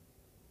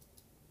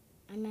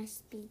 I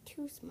must be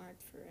too smart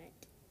for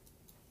it.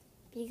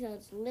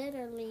 Because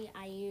literally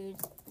I use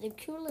the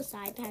coolest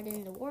iPad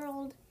in the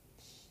world.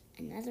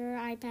 Another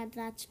iPad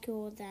that's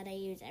cool that I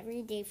use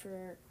every day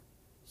for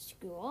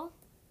school.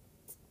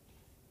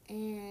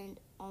 And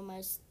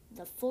almost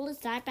the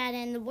fullest iPad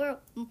in the world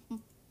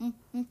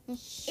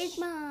is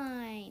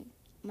mine.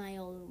 My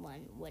old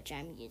one, which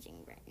I'm using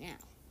right now.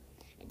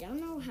 I don't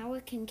know how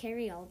it can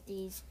carry all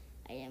these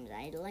items.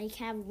 I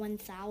have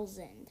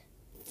 1,000.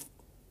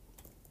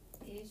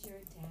 Is your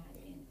dad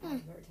in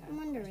Alberta? I'm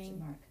wondering. Question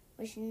mark.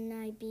 Why shouldn't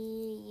I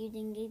be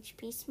using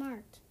HP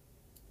Smart?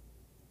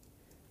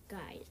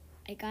 Guys,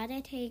 I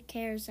gotta take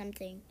care of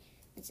something.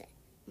 I said,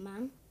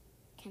 Mom,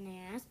 can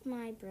I ask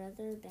my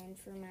brother Ben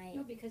for my...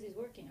 No, because he's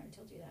working. I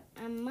told you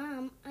that.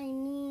 Mom, I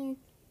mean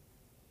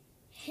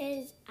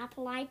his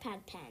Apple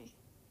iPad pen.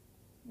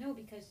 No,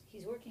 because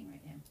he's working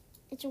right now.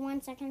 It's a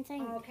 1 second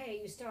thing. Okay,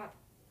 you stop.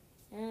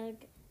 Ugh,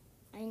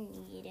 I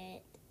need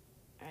it.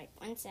 Alright,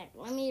 1 sec.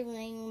 Let me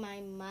ring my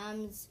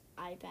mom's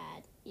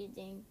iPad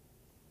using...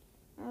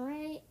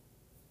 Alright,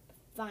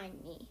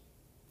 find me.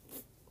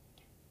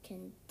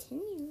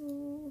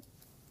 Continue.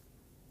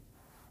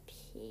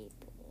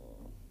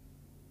 People.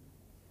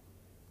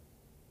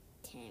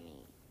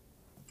 Tammy.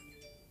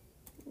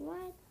 What?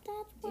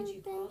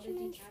 call the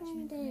arrangements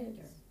from detachment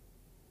commander,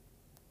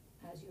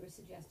 this. as you were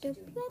suggested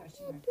doing,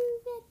 question mark.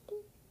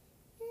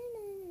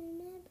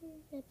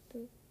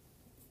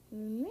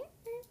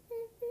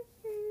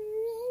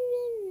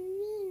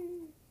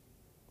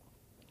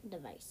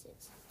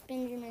 Devices.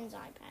 Benjamin's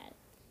iPad.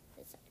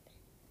 This iPad.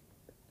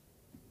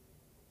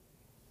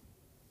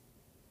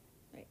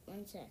 Wait,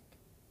 one sec.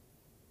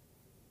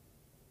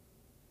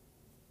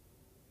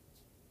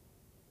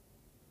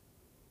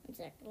 One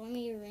sec. Let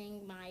me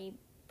ring my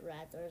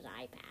brother's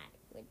iPad,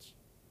 which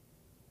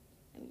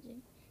I'm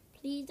using.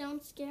 Please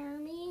don't scare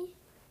me.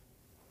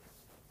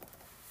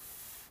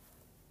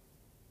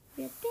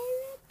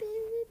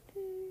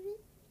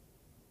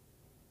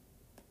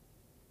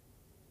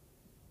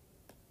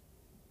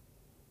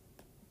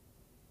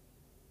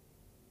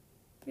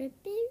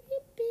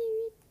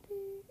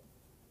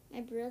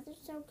 My brother's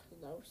so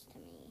close to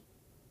me.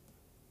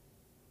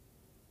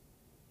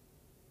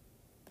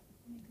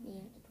 Oh my God, I Yeah.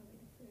 have to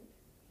put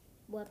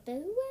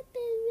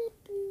away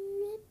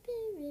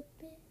the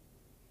fruit.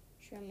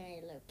 Show my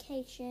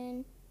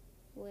location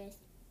with.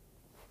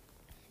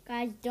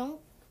 Guys,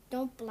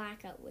 don't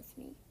black out with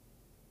me.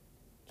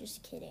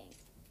 Just kidding.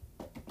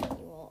 You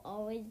will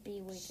always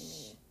be with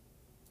me.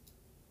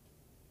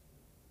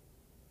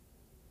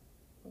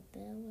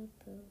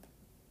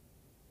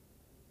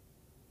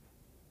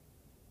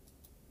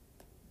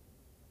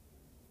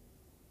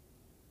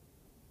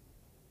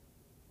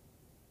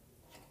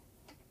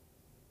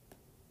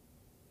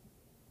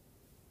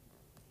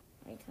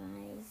 Right,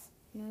 guys,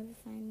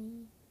 notify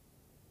me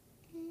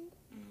and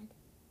add.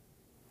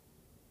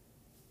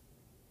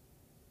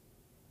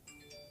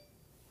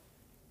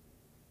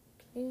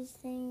 Please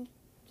sing,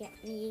 get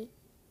me,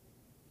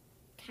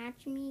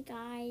 catch me,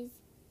 guys.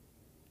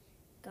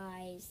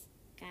 Guys.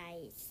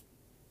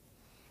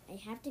 I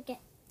have to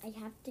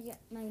get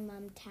my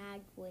mom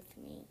tagged with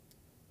me.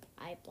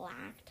 I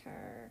blacked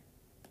her.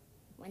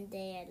 One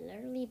day I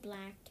literally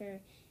blacked her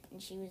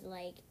and she was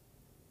like,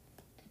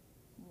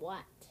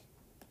 what?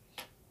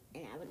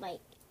 And I was like,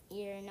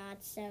 you're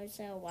not so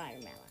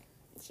watermelon.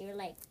 And she was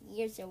like,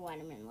 you're so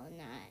watermelon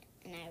not.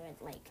 And I was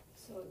like,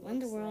 So it what in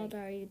the looks world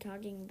like are you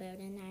talking about?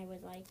 And I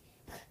was like,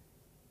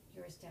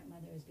 your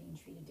stepmother is being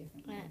treated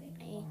differently than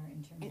I- you are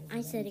in terms and of I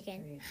the said rent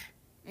again, period.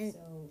 and So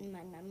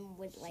my mom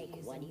was like, she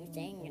is what are the you one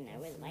saying? that And I the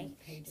was like, food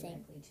paid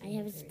saying, directly to I her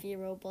have a period.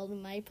 zero ball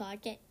in my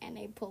pocket, and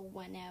I pull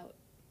one out.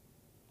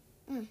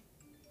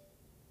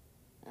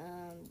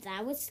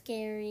 That was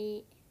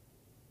scary.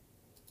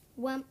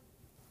 Wump.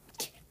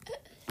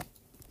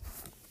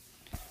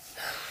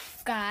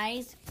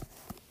 Guys,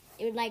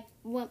 it was like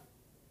wump.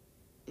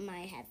 My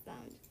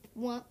headphones.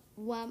 Wump,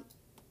 wump,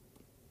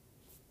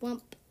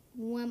 wump,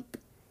 wump,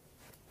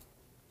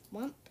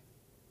 wump.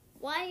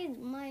 Why is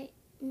my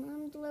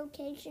mom's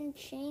location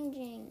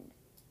changing?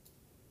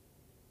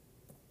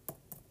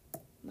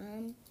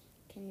 Mom,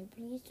 can you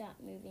please stop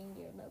moving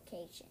your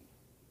location?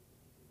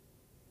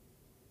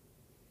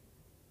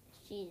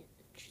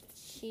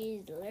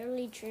 She's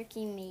literally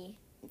tricking me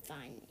and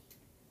find me.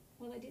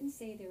 Well, I didn't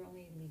say they're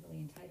only legally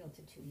entitled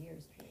to 2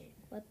 years period.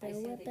 What I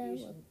said that the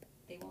usually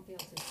they won't be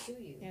able to sue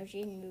you No,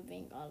 she's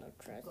moving all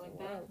across going the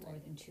back world. more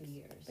than 2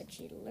 years. But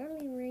she's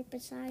literally right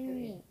beside me.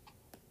 Period.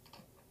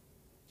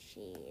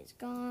 She is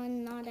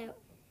gone, not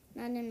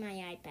in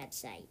my iPad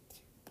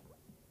site.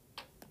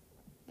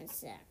 One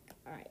sec.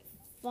 Alright.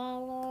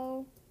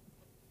 Follow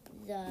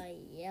the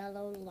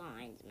yellow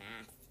lines,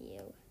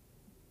 Matthew.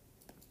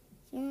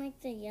 Seems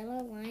like the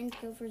yellow lines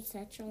go for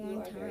such a You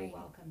long are very time.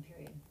 welcome,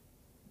 period.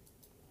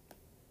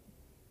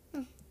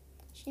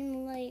 Seems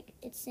like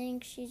it's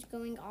saying she's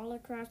going all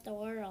across the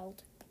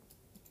world.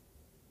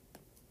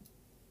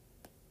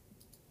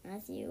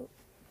 Matthew.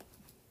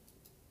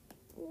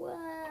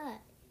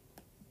 What?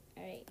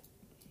 Alright.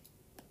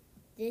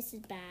 This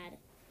is bad.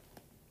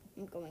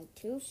 I'm going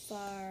too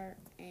far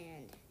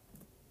and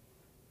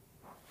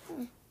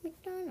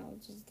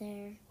McDonald's is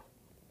there.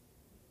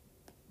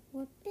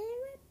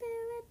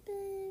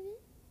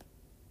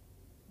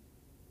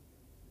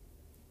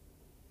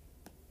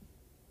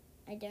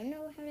 I don't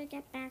know how to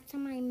get back to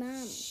my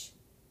mom.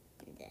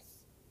 This.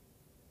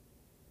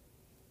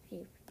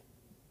 Here.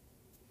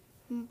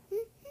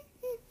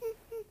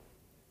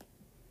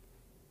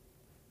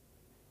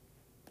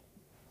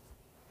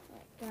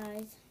 Alright,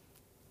 guys.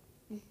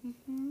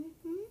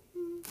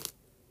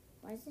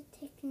 Why is it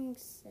taking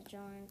such a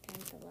long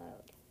time to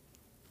load?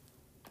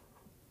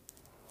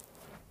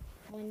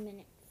 1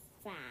 minute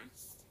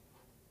fast.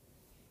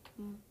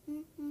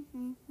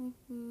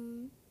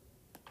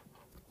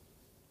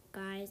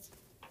 Guys,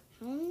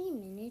 how many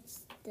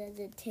minutes does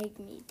it take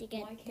me to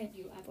get Why to can't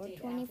you update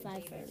 425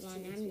 affidavits 2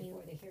 Fairlawn weeks Avenue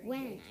before the hearing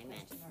when date? I'm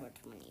at Question mark.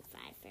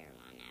 425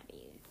 Fairlawn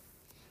Avenue?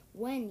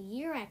 When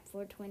you're at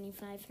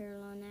 425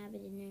 Fairlawn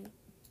Avenue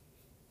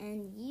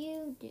and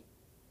you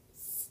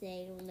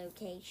say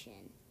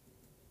location.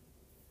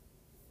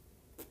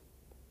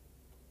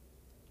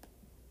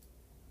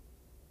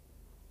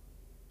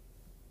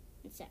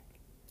 One sec.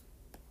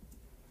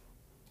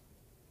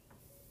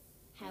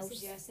 I House.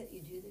 suggest that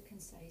you do the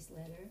concise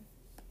letter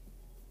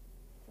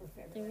for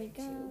There we February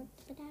 2. go.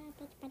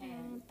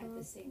 And at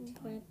the same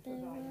time,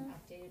 provide an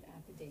updated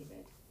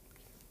affidavit.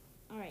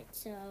 Alright,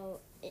 so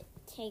it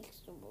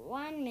takes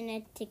 1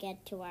 minute to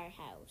get to our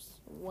house.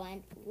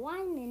 One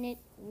minute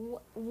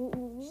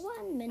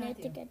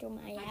Matthew, to get to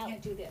my I house.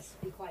 can't do this.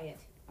 Be quiet.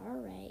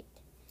 Alright.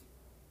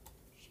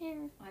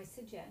 Share. I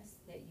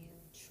suggest that you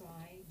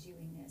try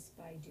doing this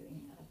by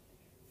doing a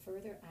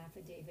further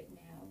affidavit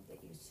now, that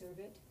you serve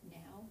it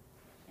now,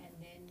 and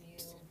then you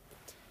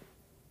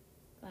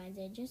Guys,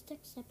 I just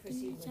accepted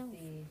proceed myself. with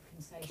the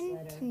concise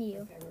Continue.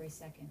 letter for February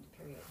 2nd,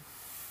 period.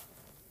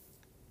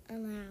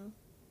 Allow.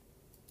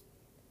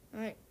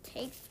 Alright,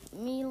 takes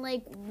me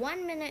like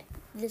 1 minute.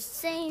 The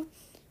same.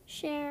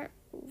 Share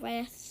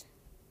with.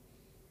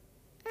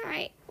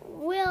 Alright,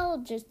 we'll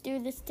just do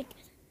this together.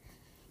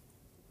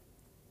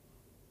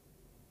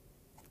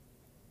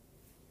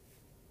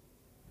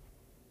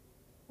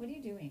 What are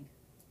you doing?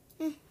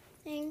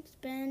 Thanks,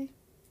 Ben.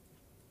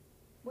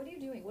 What are you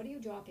doing? What are you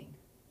dropping?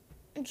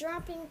 I'm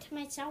dropping to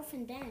myself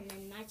and Ben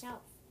and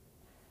myself.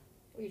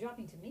 Well, you're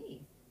dropping to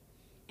me.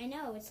 I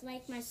know, it's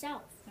like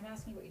myself. I'm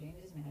asking you what you're doing.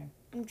 It doesn't matter.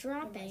 I'm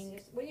dropping.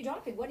 What are you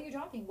dropping? What are you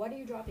dropping? What are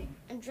you dropping?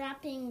 I'm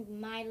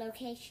dropping my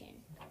location.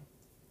 Okay.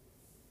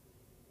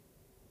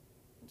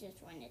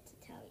 Just wanted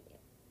to tell you.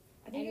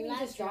 I think you I can love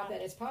just drop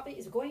dropping. it.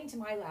 It's going into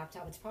my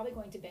laptop. It's probably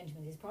going to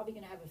Benjamin. He's probably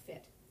going to have a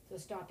fit. So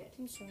stop it.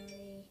 I'm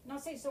sorry.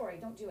 Not say sorry.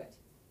 Don't do it.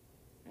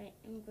 Alright,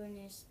 I'm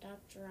gonna stop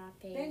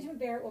dropping. Benjamin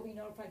Barrett will be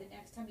notified the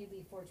next time you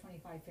leave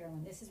 425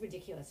 Fairlawn. This is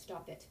ridiculous.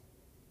 Stop it.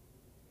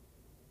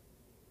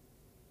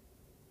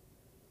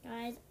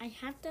 Guys, I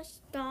have to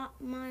stop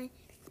my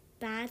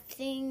bad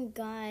thing,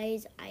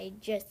 guys. I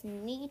just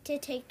need to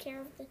take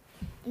care of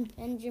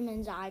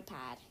Benjamin's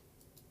iPad.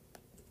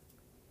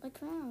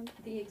 Look around.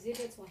 The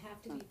exhibits will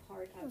have to be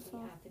part of the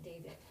Beautiful.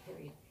 affidavit,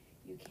 period.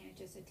 You can't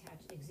just attach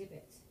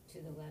exhibits to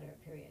the letter,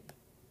 period.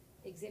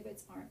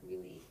 Exhibits aren't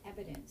really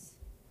evidence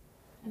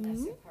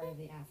unless they're part of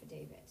the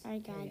affidavit.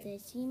 Alright, guys,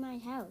 period. I see my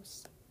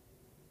house.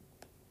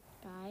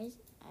 Guys,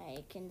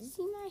 I can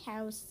see my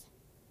house.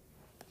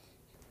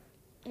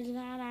 Is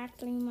that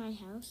actually my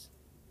house?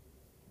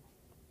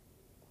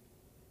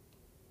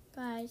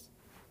 Guys,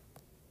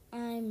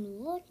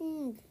 I'm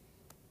looking.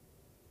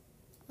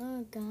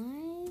 Oh,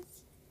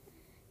 guys.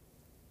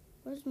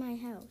 Where's my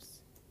house?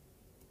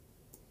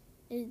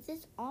 Is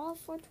this all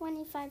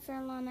 425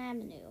 Fairlawn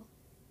Avenue?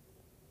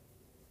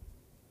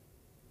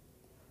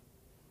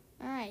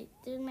 Alright,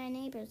 there's my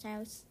neighbor's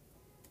house.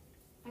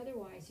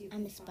 Otherwise, you I'm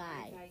can a spy.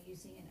 try by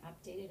using an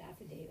updated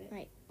affidavit.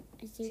 Right.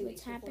 I see 2 what's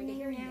weeks before the happening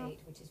hearing now. date,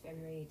 which is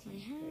February 18th. My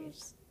period.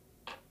 house,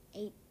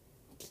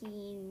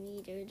 18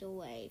 meters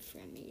away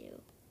from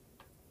you.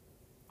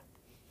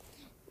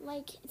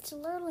 Like, it's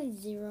literally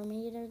 0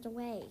 meters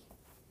away.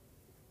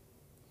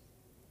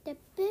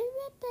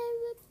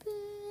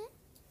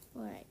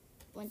 Alright,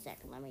 1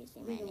 second, let me see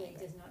my Legally, neighbor. it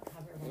does not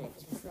cover all of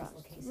It's the dismissal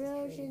cross cases,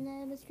 roads period.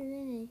 and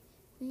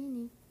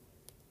Abascrini.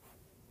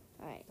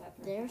 Alright, But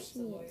there perhaps she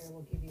the lawyer is.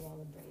 will give you all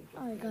a break. if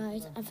Alright, you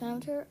guys, are I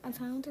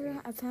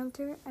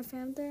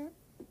found her.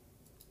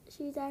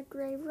 She's at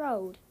Gray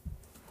Road.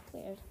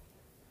 Weird.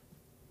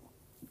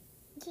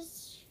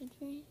 Just should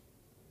we?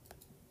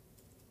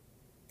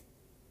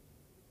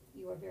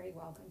 You are very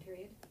welcome,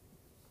 period.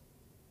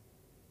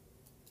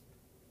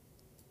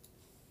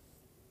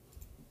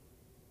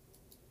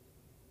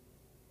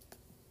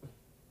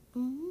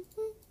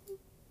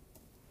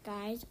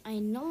 Guys, I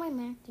know I'm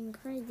acting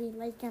crazy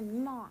like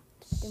I'm not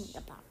doing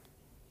about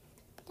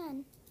it.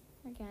 Done.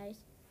 Alright, guys.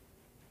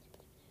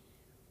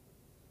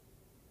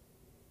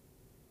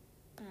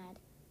 Add.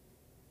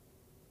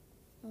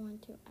 I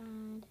want to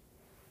add.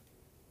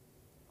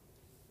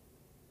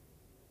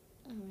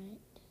 Alright.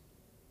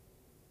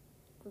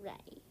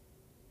 Gray.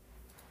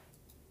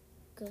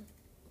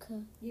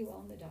 You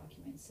own the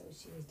documents, so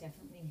she is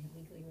definitely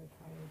legally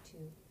required to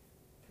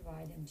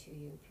provide them to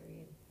you,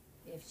 period.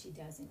 If she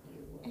doesn't,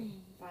 you will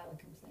file a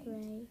complaint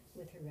Gray.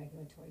 with her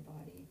regulatory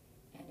body,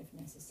 and if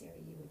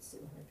necessary, you would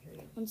sue her,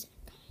 period. 1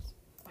 second, guys.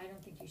 I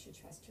don't think you should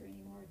trust her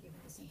anymore, given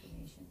this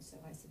information, so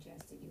I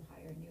suggest that you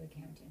hire a new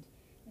accountant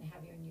and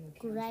have your new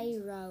Gray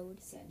accountant Road.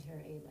 send her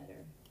a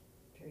letter,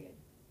 period.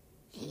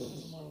 She will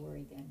be more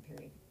worried then,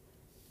 period.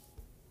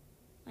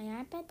 My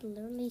iPad's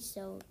literally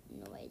so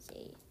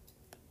noisy.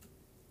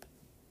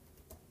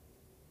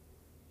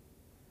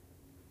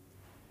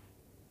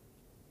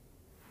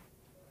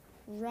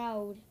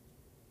 Road.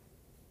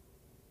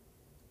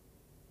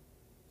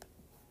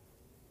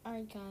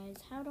 Alright guys,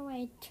 how do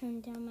I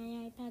turn down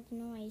my iPad's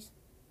noise?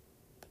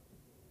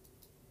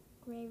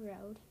 Gray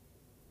Road.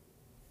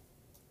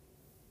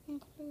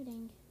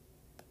 Including.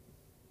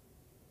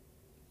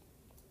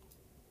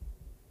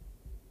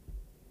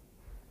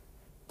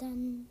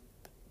 Done.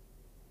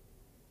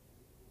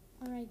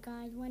 Alright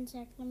guys, 1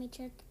 sec, let me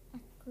check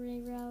Gray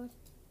Road.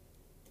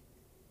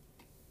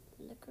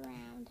 Look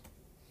around.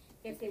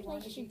 If they This place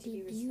wanted you should to be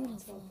be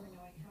responsible beautiful. for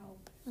knowing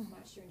how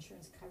much your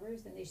insurance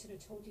covers, then they should have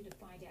told you to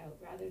find out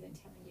rather than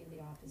telling you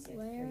the opposite,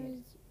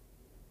 period.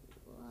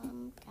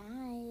 Where's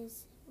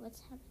guys, what's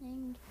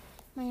happening?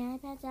 My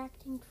iPad's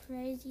acting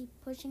crazy,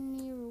 pushing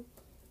me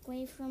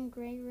away from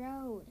Gray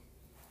Road.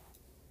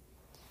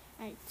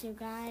 Alright, so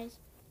guys,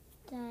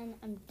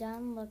 I'm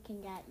done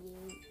looking at you.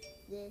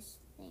 This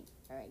thing.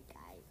 Alright,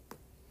 guys.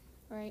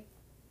 Alright.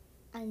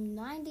 I'm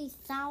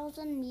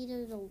 90,000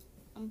 meters away.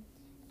 I'm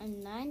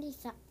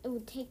 90,000. It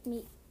would take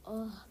me.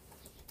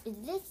 Is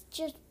this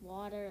just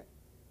water?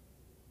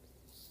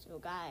 So,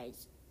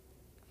 guys,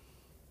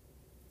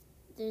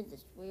 there's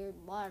this weird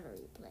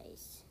watery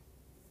place.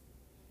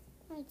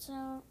 Right,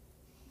 so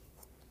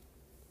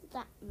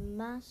that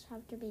must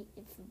have to be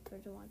if a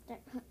person wants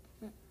that.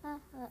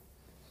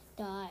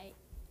 Die.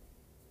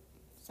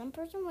 Some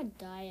person would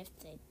die if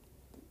they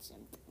did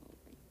something like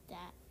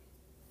that.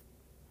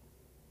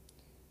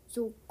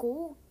 So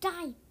go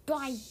die.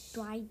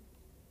 Alright,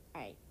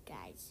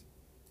 guys.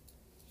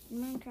 In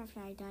Minecraft,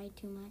 I die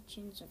too much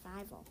in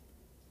survival.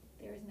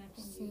 There is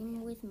nothing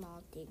Same with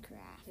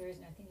multi-craft. There is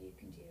nothing you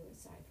can do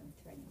aside from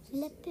threatening to sue.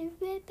 And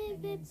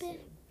then sue,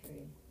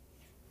 period.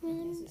 If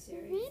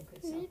necessary, you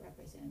could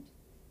self-represent.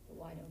 But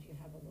why don't you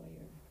have a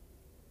lawyer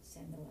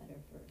send the letter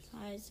first?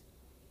 Guys,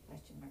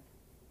 Question mark.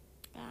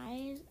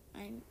 guys,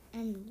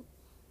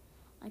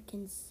 I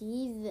can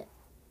see the.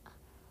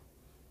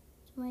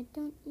 Why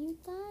don't you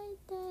die?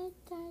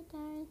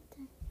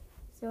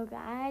 So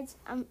guys,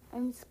 I'm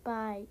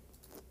spy.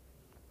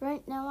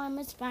 Right now I'm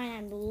a spy.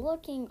 I'm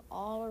looking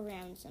all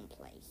around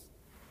someplace.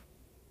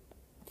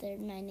 There's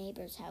my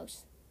neighbor's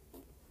house.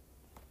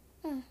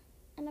 I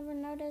never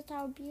noticed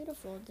how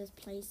beautiful this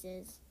place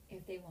is.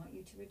 If they want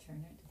you to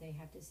return it, they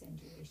have to send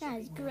you a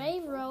Guys, shipping Gray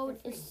label Road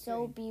for free, is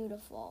so period.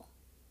 beautiful.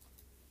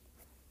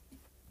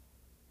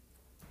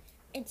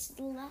 It's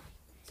like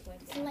It's going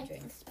It's down, like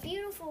drink. this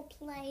beautiful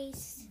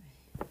place,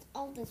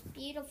 all this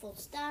beautiful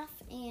stuff,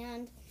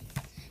 and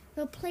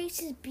the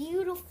place is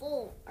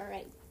beautiful.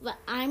 Alright, but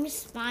I'm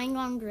spying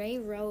on Gray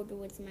Road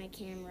with my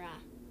camera.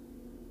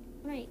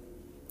 Right,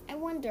 I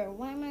wonder,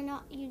 why am I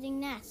not using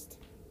Nest?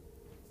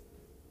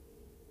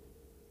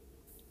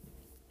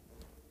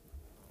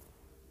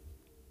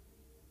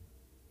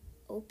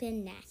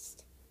 Open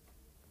Nest.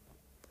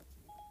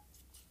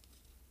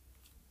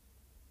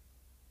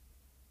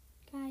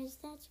 Guys,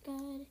 that's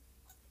good.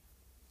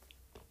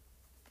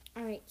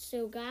 Alright,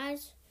 so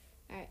guys,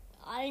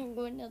 I'm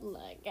going to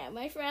look at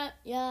my front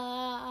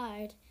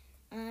yard.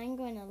 I'm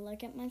going to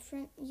look at my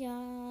front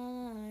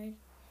yard.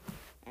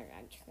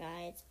 Alright,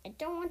 guys, I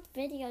don't want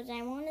videos.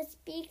 I want to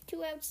speak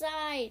to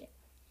outside.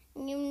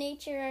 New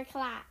nature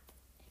clap.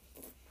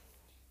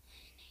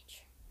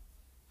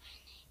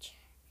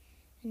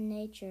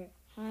 Nature.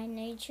 Hi,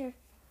 nature.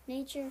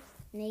 Nature,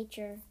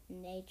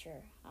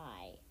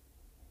 hi.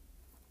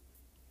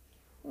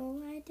 Well,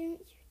 why don't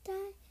you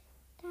die?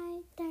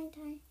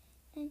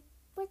 And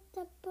what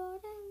the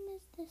bottom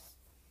is this?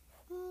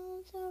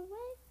 All the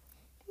way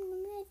from the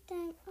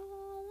midtime,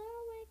 all the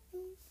way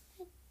from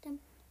the midtime.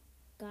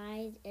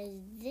 Guys, is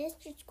this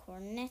just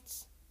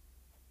coordinates?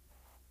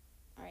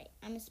 Alright,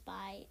 I'm a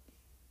spy.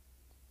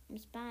 I'm a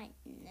spy.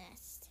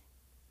 Nest.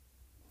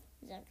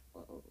 Is that...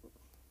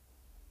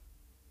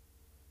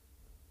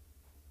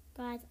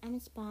 Guys, I'm a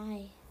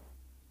spy.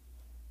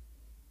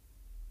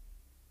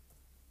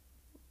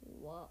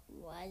 What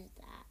was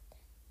that?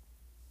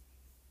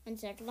 1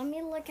 sec. Let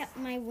me look at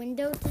my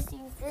window to see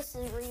if this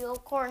is real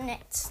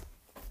coordinates.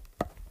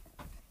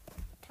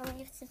 Tell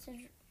me if this is...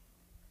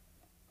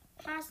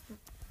 Has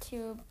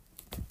to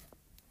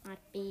not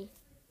be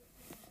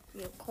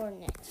real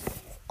coordinates.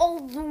 All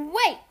the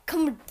way!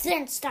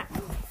 Condensed that.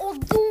 All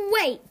the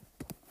way!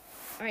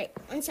 Alright,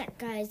 1 sec,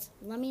 guys.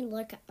 Let me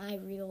look at my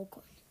real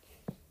coordinates.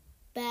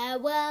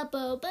 Back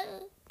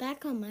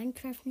on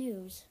Minecraft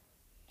news.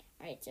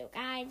 Alright, so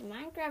guys,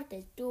 Minecraft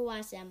is too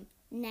awesome.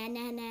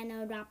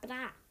 No, drop it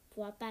up.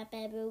 Real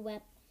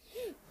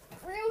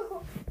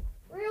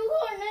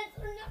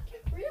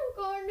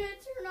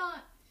coordinates or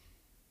not?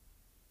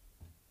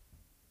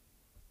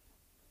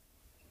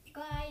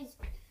 Guys,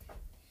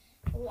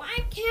 why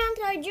can't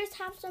I just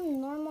have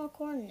some normal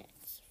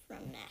coordinates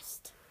from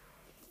Nest?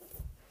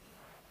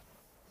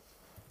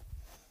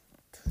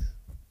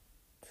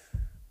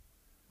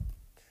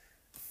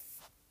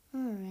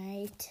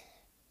 Alright.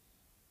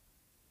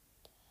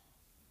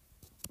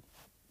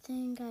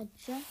 Think I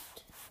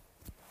just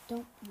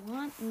don't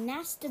want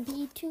Nest to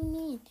be too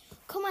mean.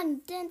 Come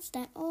on, dance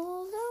time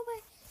all the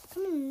way.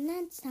 Come on,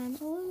 dance time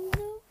all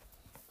the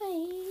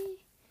way.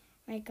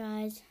 Right,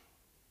 guys.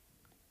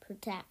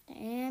 Protect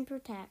and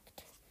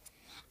protect.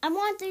 I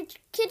want the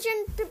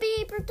kitchen to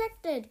be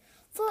protected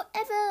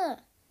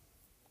forever.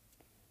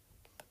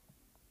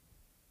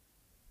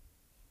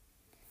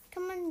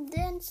 Come on,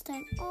 dance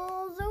time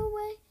all the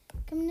way.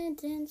 Come on,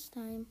 dance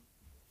time.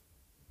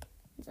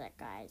 What's that,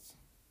 guys?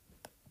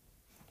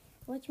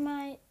 What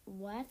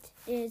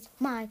is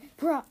my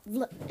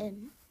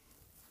problem?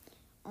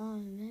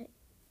 Alright.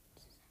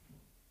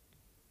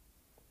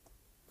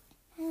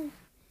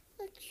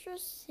 Extra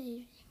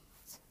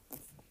savings.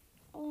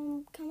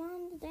 Come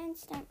on,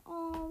 dance time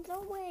all the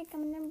way.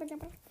 Come on,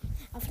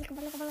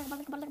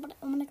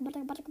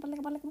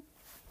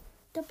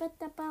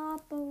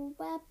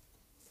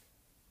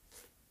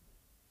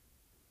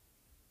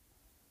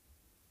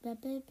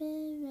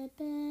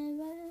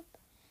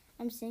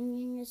 I'm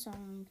singing a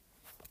song.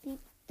 Beep.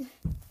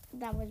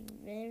 That was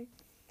very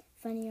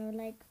funny. Or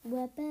like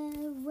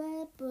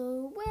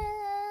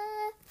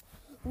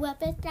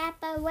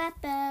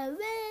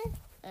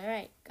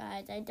Alright,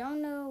 guys, I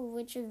don't know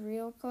which is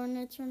real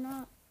coordinates or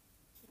not.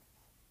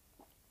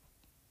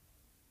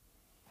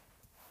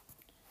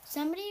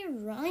 Somebody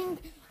running.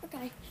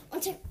 Okay,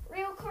 one sec.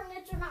 Real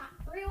coordinates or not?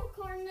 Real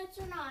coordinates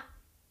or not?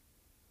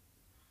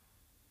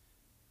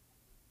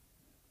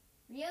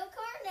 Real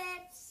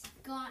coordinates.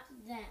 Got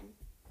them.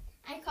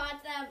 I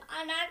caught them.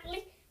 I'm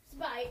actually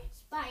spy.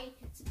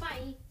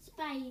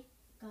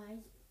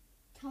 Guys,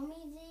 tell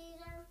me these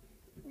are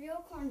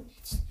real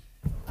coordinates.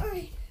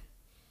 Alright.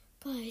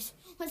 Guys,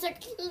 one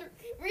sec.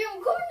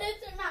 Real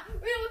coordinates or not?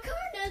 Real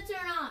coordinates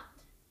or not?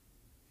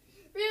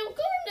 Real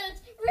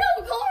coordinates.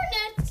 Real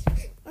coordinates.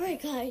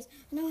 Alright, guys.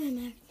 I know I'm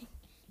acting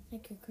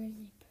like a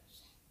crazy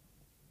person.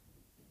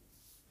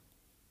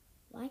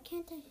 Why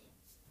can't I?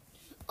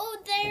 Oh,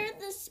 there's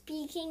the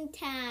speaking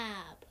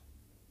tab.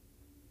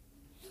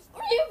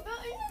 Real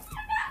coordinates.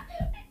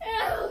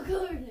 Real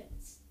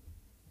coordinates.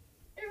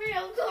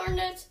 Real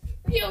coordinates.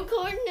 Real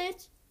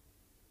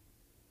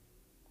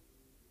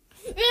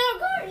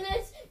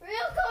coordinates.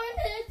 Real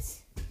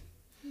coordinates.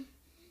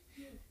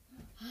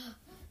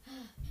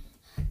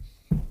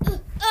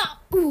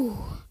 Ooh.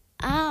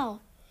 Ow.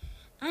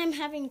 I'm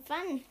having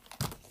fun.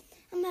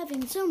 I'm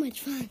having so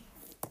much fun.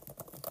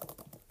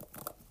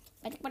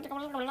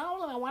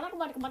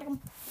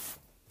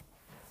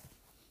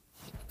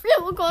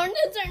 Real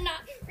coordinates or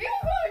not? Real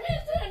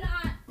coordinates or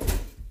not?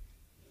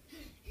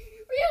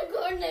 Real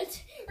coordinates.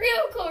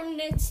 Real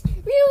coordinates.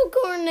 Real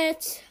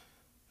coordinates.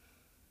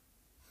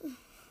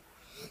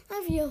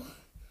 I feel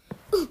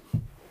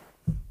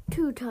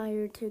too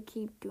tired to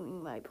keep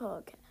doing my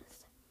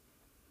podcast.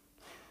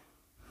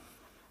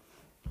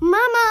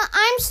 Mama,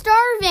 I'm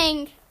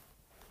starving.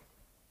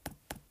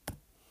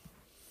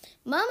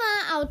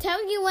 Mama, I'll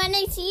tell you when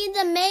I see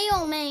the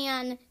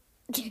mailman.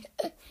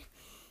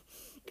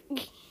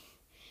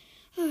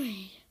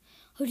 Alright,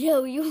 I'll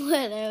tell you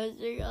when I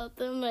see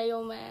the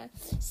mailman.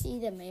 See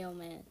the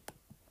mailman.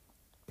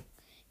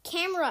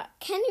 Camera,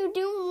 can you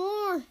do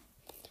more?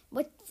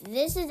 But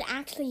this is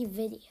actually a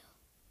video.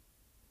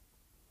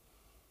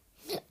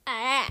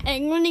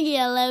 I'm going to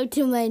yell out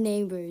to my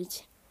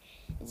neighbors.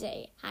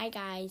 Say, hi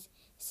guys,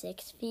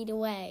 6 feet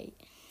away.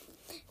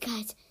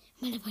 Guys,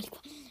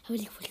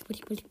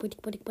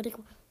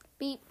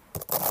 beep.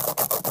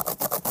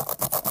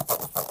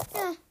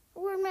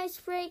 Where's my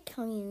spray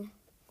clean?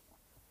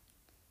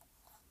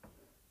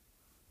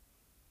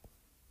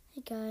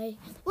 Hey guys,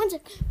 one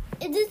sec.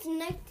 Is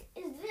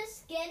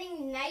this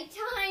getting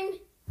nighttime?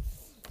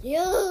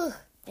 Yeah.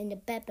 And the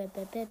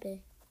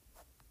pepe.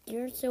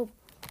 You're so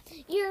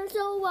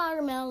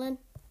watermelon.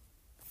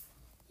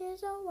 You're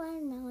so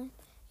watermelon.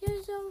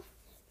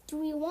 Do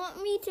we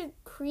want me to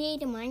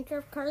create a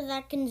Minecraft car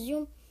that can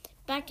zoom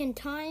back in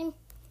time?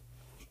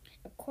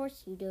 Of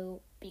course you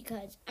do,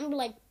 because I'm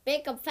like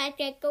big up fat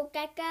go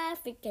caca,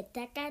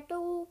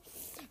 do.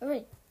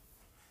 Alright.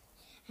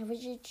 I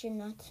wish it should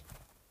not.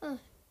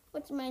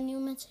 What's my new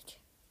message?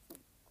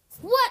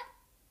 What?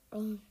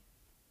 Oh no.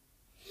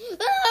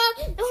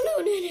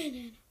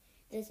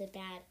 This is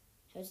bad.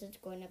 House is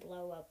going to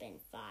blow up in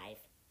 5,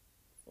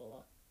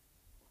 4,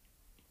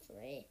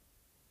 3,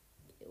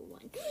 2,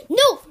 1.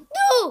 No!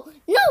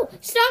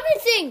 Stop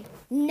it thing!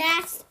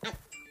 Nast.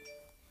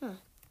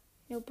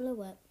 No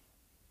blow up.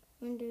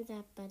 Wonder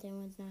that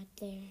button was not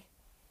there.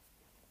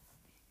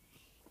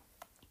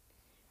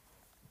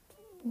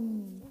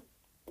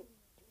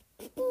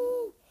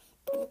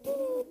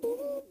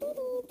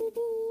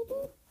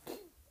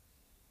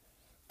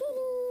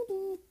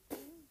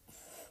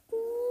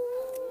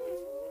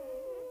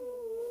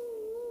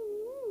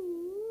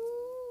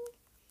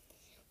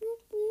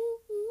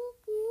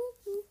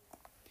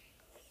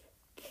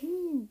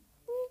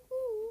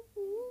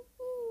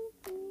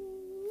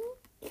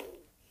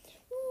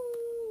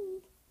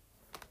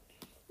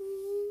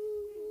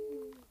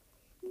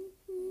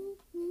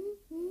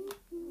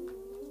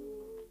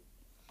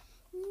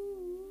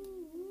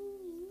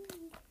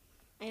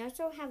 I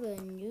also have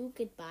a new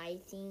goodbye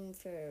theme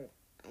for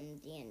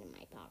the end of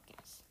my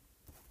podcast.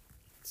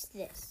 It's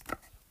this.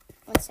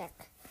 One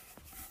sec.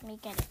 Let me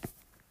get it.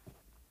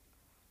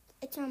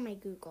 It's on my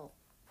Google.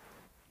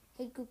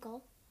 Hey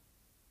Google.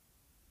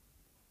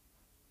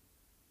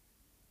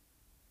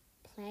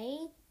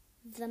 Play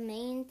the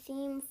main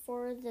theme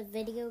for the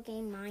video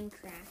game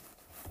Minecraft.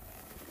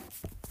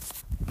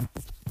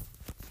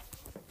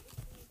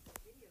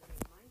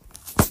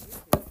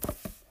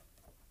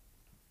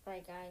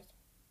 Alright guys.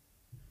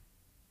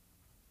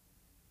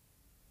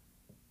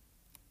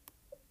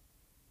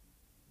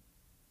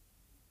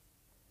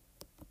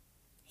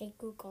 Hey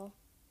Google,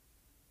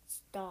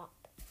 stop.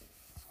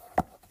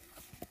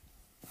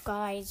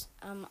 Guys,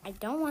 I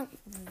don't want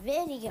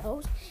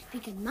videos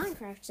because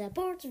Minecraft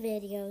supports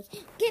videos.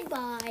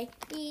 Goodbye.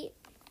 Beep.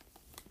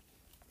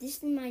 This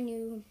is my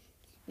new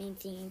main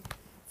theme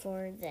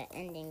for the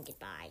ending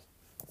goodbye.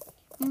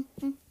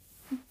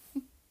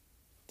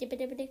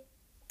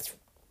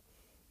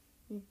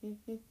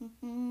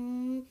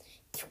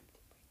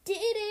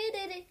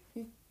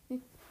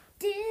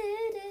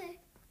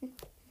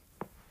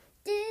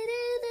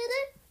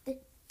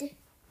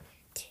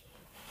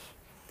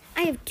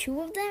 I have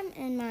 2 of them,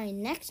 and my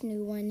next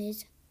new one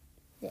is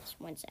this.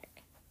 One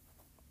sec.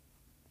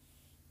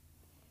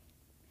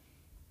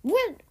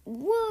 What?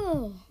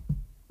 Whoa!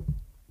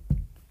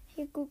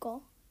 Hey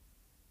Google.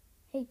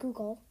 Hey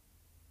Google.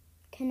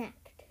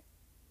 Connect.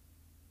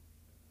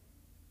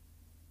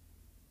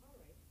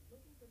 Alright,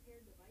 looking for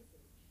paired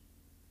devices.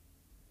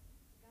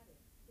 Got it.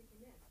 To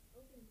connect,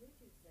 open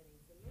Bluetooth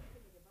settings and look for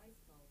the device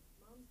called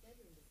Mom's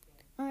Bedroom Display.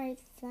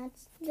 Alright,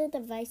 that's the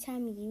device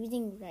I'm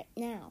using right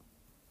now.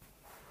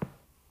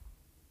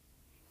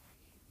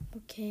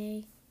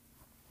 Okay.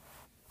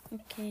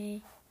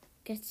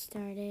 Get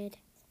started.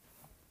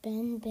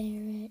 Ben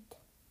Barrett.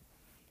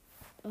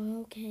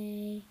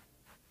 Okay.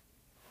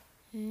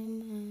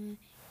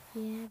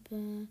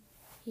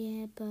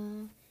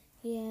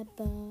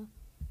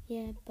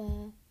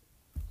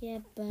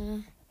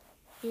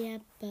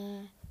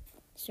 Yabba.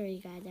 Sorry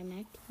guys, I'm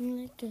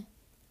acting like a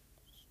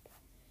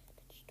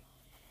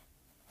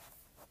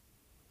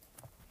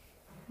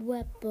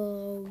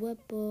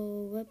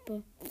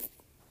Weppo.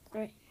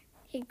 Alright.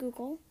 Hey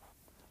Google.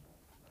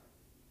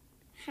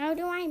 How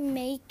do I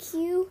make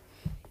you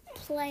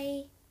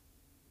play?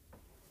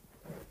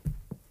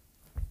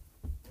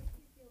 Makes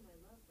You Feel My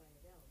Love by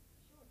Adele.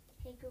 Sure.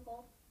 Hey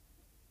Google.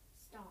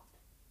 Stop.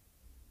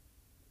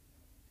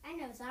 I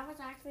know, that was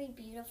actually a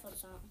beautiful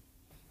song.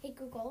 Hey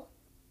Google.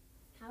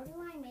 How do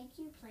I make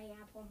you play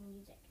Apple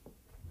Music?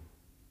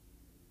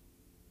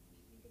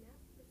 You can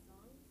ask for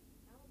songs,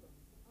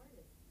 albums,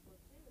 artists, or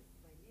playlists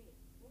by name,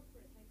 or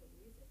for a type of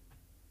music.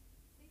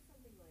 Say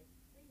something like,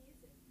 play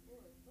music,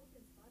 or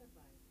open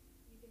Spotify.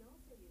 You can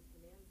also use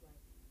commands like,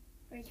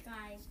 Alright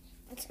guys,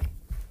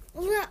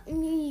 let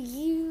me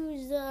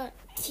use the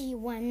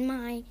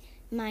T1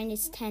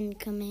 minus 10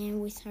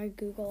 command with our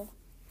Google.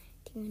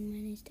 T1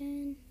 minus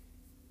 10.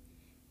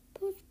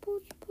 Push.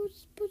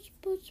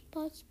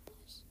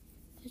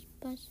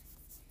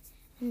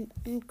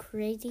 I'm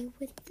crazy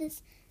with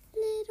this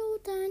little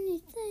tiny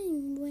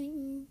thing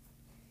waiting.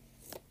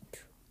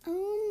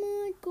 Oh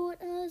my god,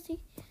 I see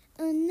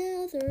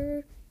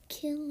another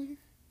killer.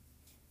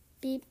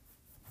 Beep.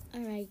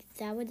 Alright,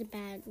 that was a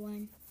bad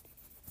one.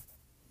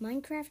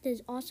 Minecraft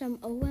is awesome.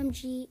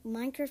 OMG.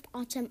 Minecraft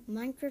awesome.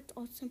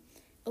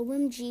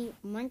 OMG.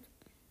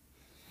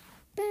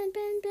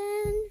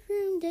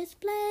 Bedroom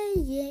display.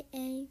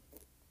 Yay.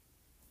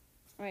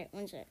 Alright,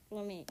 one sec.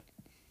 Let me.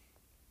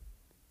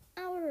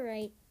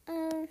 Alright.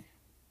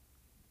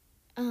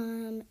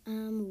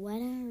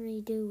 What are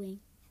we doing?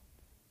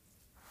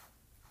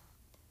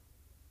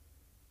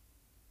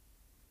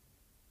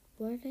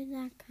 Where did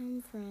that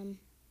come from?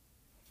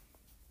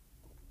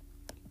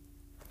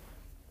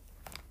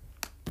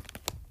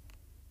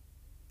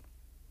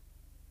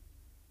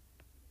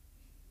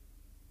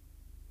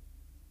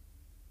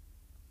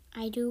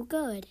 I do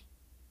good.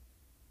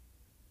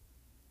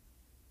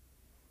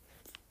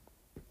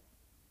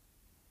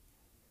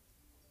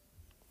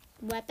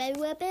 Web.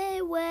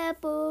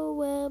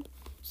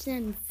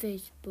 Send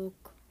Facebook.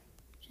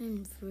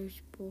 Send.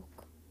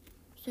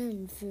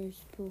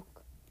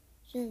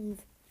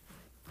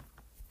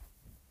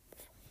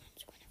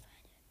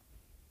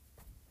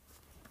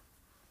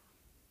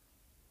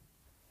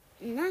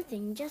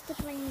 Nothing, just a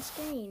plain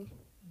screen.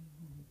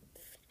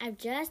 I'm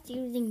just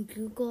using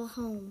Google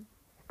Home.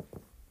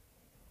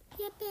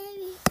 Yeah,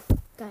 baby.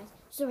 Guys,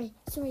 sorry,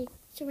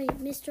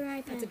 Mr.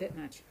 iPad. That's a bit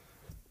much.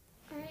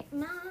 Alright,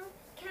 Mom,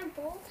 can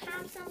both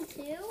have some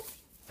too? You're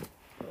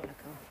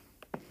welcome.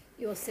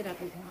 You'll sit up,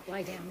 you can't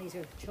lie down. These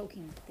are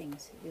choking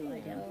things. You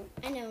lie down.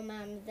 I know,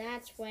 Mom.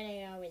 That's what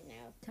I always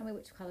know. Tell me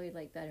which color you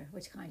like better.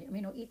 Which kind? I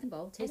mean, no, eat them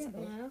both. I Taste them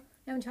don't both. know.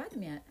 I haven't tried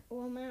them yet.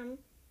 Well, Mom.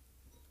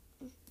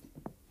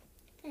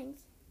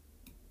 Thanks.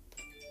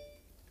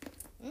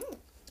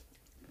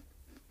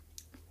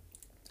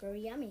 Very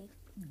yummy.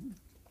 Mm-hmm.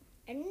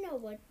 I don't know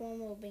which one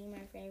will be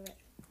my favorite.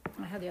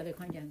 I have the other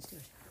kind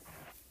downstairs.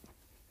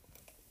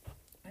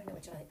 I don't know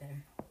which I like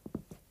better.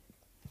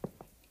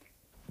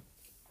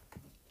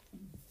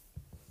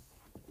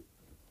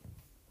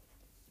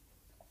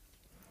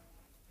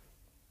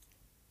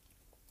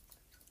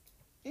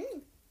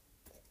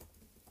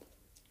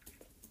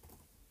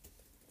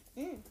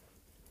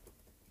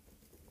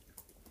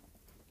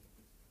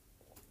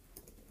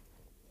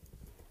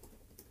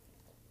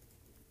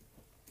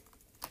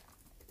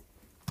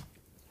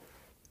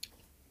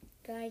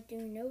 Guys, do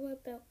you know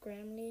about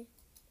Grammy?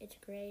 It's a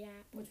great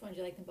app. Which one do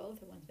you like them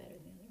both, or one's better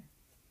than the other?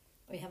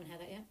 Oh, you haven't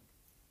had that yet?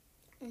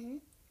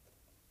 You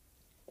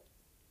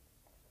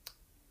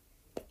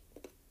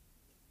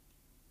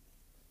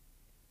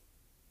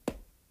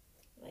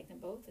Like them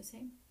both the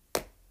same?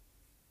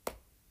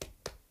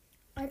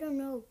 I don't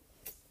know.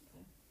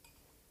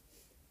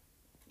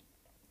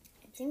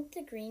 I think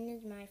the green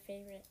is my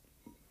favorite.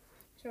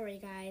 Sorry,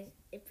 guys.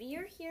 If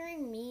you're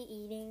hearing me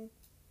eating,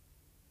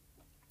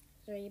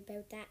 sorry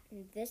about that.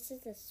 And this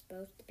is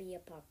supposed to be a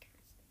podcast.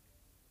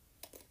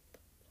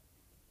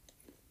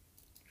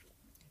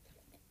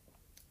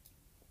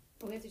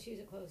 Oh, we have to choose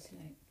a clothes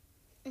tonight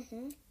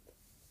Mm-hmm.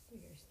 for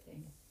your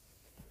thing.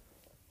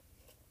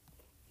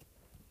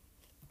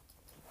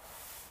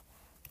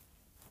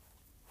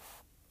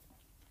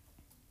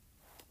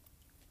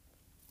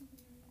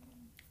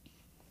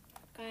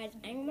 Guys,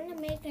 I'm going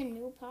to make a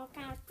new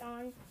podcast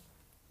on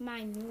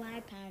my new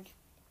iPad.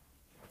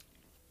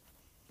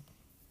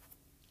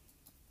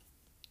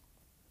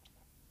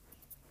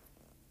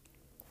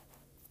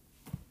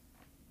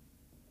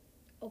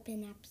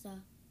 Open App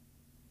Store.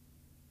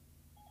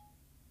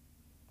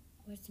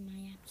 Where's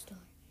my App Store?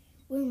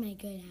 Where's my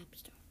good App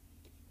Store?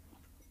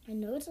 I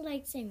know it's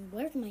like saying,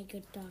 where's my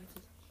good doggy?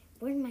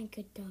 Where's my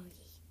good doggy?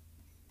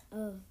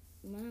 Oh,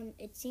 Mom,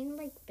 it seemed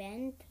like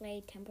Ben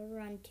played Temple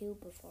Run 2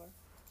 before.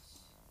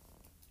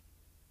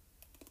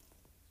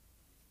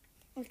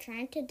 I'm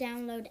trying to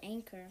download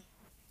Anchor.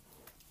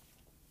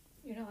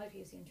 You're not allowed to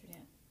use the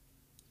internet.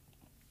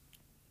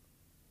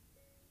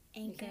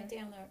 You Anchor. can't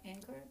download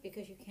Anchor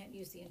because you can't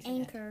use the internet.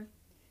 Anchor.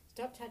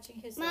 Stop touching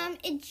his Mom,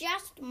 it's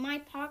just my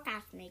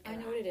podcast maker. I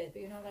know what it is,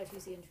 but you're not allowed to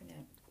use the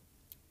internet.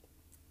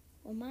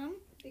 Well, Mom,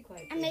 Be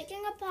quiet, I'm please. making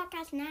a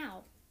podcast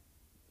now.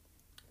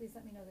 Please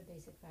let me know the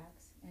basic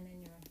facts, and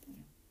then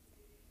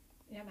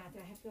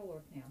Matthew, I have to go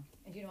work now.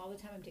 And you know, all the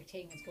time I'm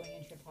dictating what's going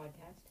into your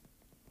podcast.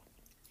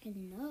 I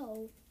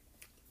know.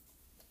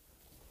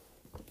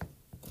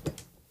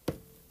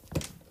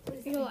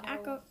 Please You know, let me know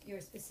echo your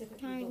specific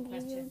Time legal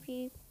question.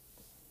 you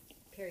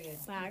Period.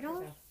 Battle?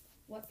 Paragraph.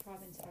 What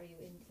province are you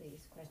in,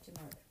 please? Question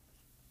mark.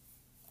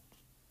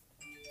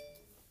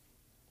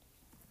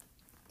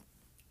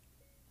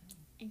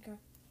 Anchor.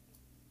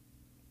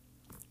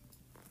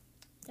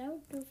 That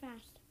would go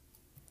fast.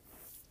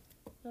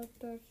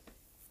 Doctors.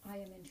 I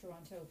am in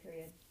Toronto,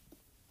 period.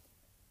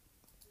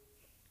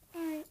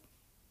 Alright.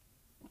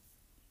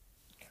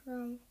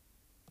 Toronto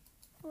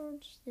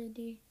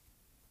City.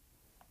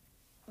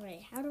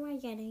 Wait, how do I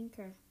get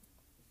Anchor?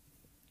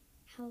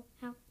 How?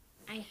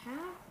 I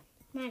have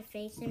my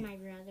face in my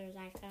brother's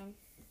iPhone.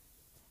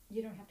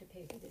 You don't have to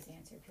pay for this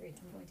answer, period.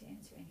 I'm going to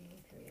answer anyway,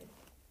 period.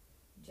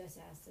 Just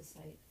ask the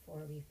site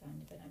for a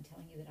refund, but I'm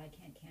telling you that I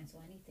can't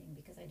cancel anything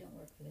because I don't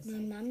work for the My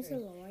site. mom's a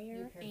period. lawyer,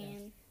 New paragraph.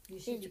 and You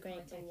should she's be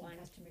great for contacting one.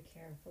 customer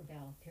care for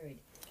Bell, period.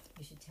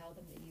 You should tell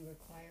them that you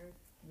require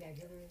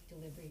regular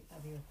delivery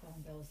of your phone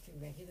bills through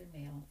regular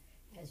mail,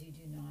 as you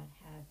do not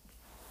have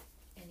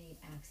any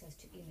access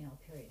to email,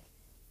 period.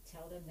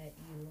 Tell them that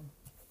you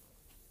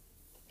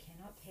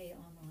cannot pay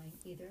online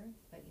either,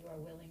 but you are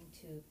willing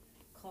to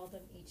call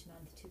them each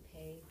month to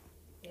pay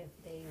if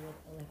they will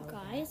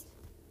allow Guys,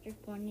 that. just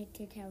wanted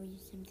to tell you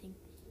something.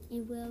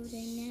 You will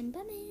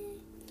remember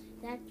me.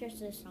 That's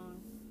just a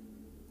song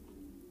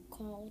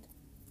called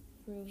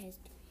Through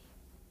History.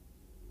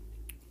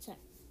 So,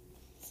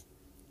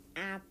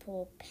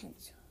 Apple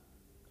Pencil.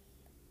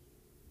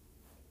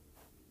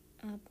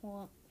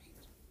 Apple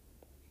Pencil.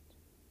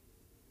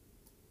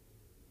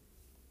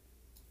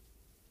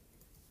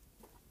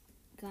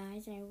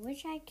 Guys, I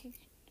wish I could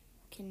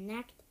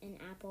connect an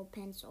Apple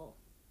Pencil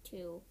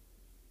to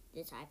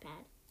this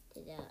iPad, to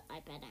the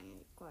iPad I'm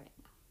recording.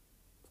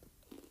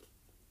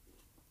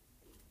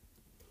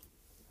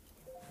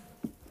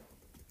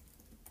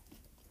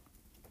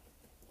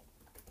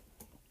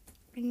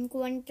 I'm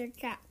going to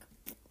check.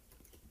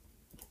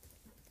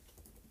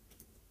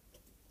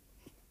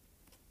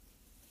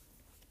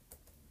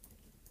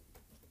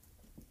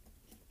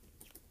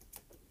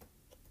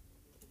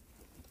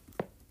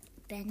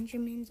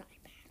 Benjamin's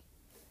iPad.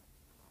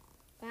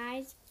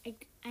 Guys,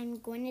 I'm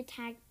going to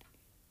tag.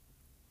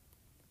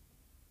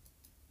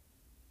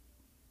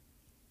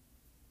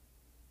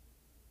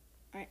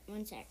 Alright,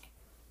 one sec.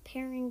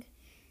 Pairing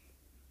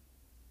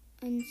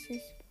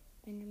unsus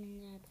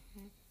Benjamin's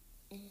iPad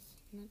is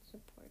not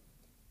supported.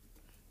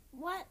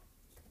 What?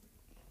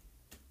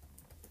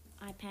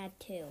 iPad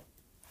 2.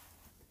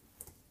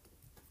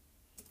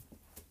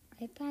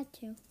 iPad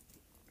 2.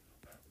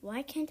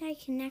 Why can't I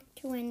connect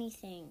to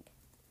anything?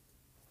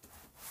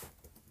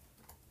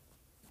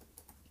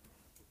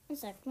 One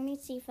sec, let me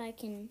see if I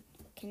can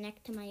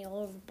connect to my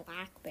old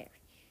BlackBerry.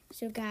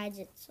 So guys,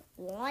 it's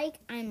like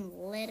I'm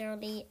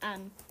literally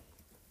an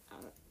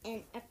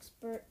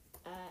expert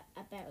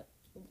about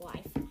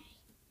Wi-Fi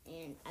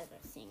and other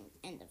things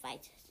and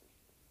devices.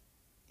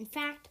 In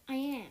fact, I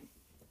am.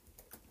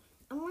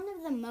 I'm one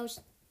of the most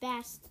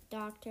best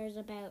doctors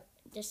about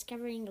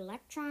discovering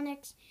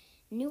electronics,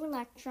 new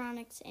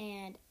electronics,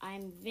 and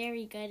I'm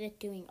very good at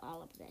doing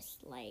all of this.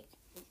 Like,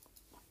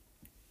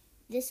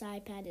 this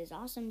iPad is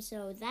awesome,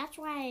 so that's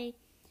why I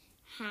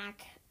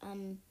hack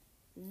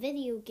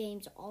video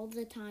games all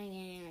the time,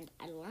 and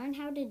I learned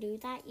how to do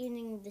that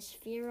using the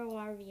Sphero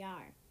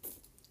RVR.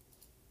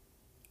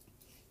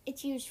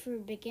 It's used for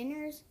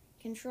beginners,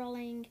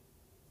 controlling,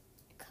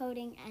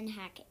 coding, and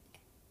hacking.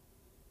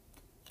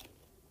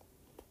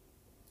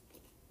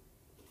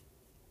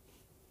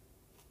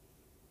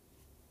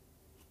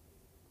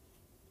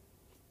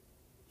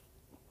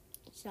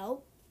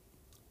 So,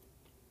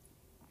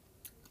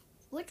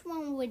 which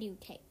one would you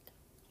take?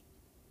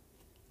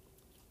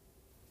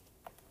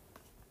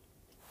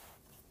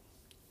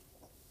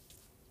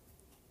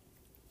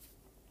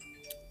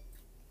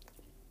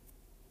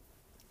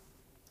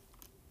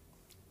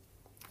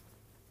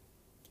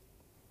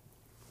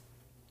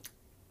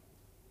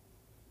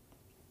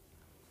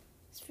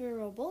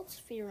 Sphero Bolt,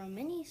 Sphero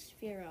Mini,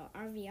 Sphero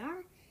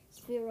RVR,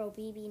 Sphero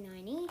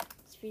BB9E,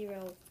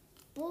 Sphero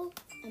Bolt,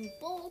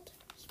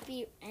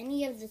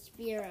 any of the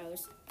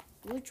Spheros.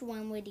 Which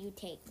one would you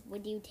take?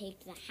 Would you take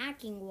the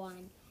hacking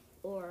one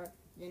or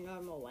the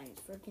normal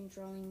ones for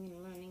controlling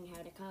and learning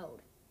how to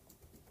code?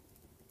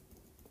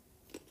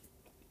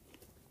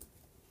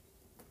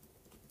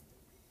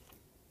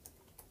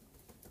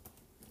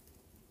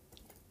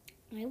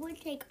 I would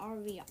take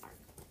RVR.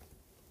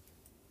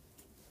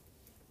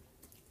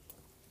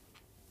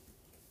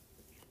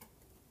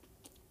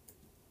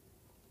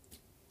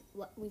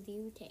 What would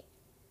you take?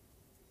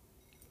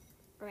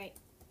 Alright.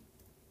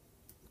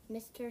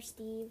 Mr.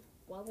 Steve,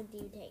 what would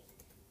you take?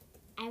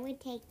 I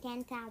would take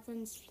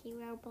 10,000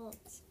 Sphero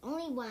Bolts.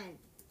 Only one.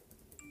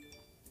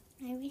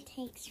 I would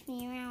take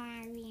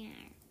Sphero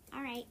RVR.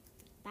 Alright.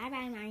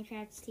 Bye-bye,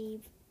 Minecraft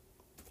Steve.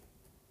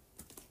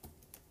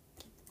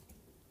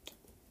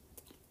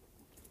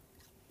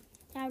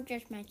 That was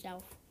just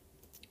myself.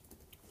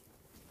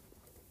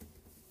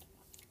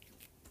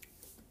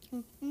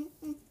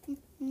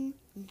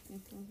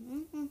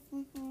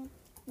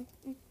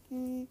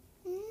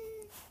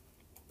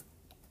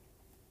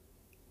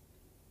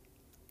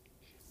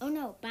 Oh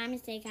no, by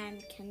mistake I'm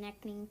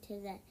connecting to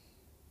the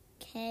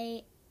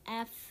KE.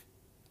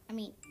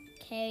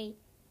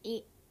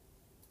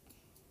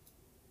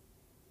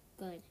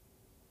 Good.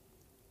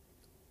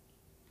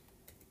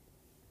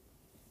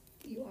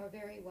 You are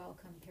very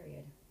welcome,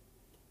 period.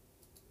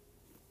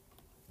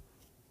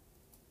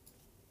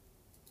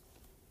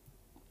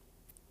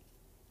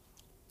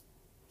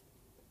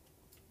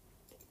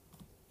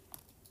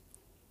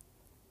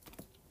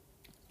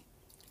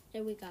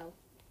 There we go.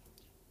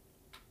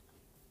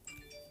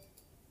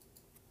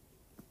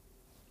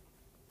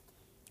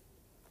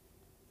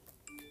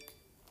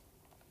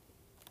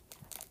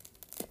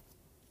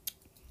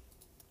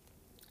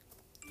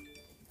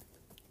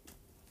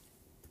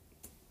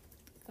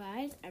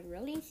 Guys, I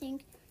really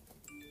think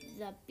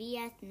the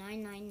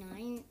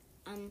BS999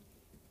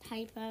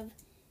 type of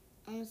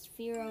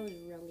Sphero is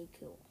really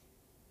cool.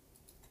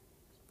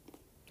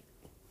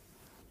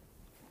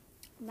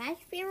 My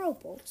Sphero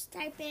Bolts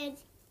type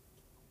is,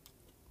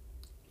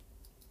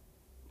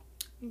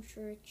 I'm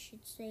sure it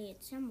should say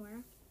it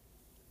somewhere.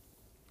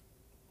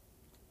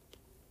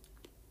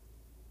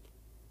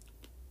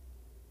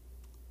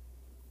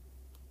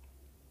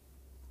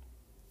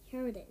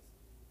 Here it is.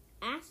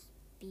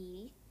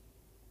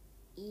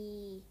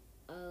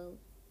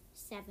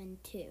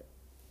 SBE072.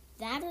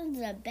 That is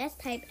the best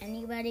type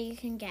anybody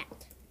can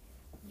get.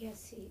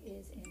 Yes, he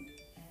is in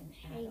an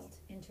Hey, adult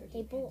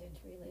Bolt. interdependent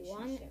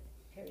relationship,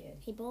 period.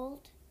 Hey,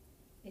 Bolt.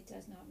 It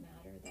does not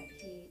matter that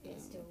he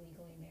is still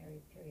legally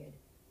married, period.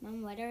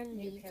 Mom, what are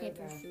New these type of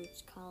paragraph.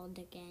 fruits called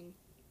again?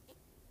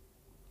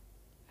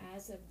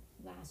 As of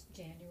last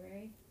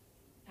January,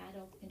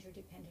 adult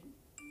interdependent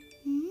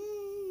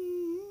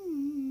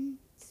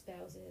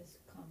spouses,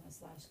 common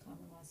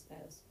law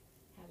spouse,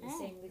 have the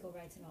same legal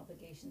rights and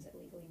obligations that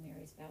legally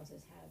married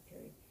spouses have,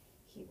 period.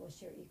 He will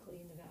share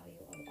equally in the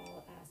value of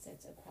all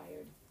assets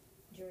acquired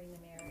during the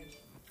marriage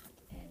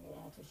and will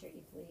also share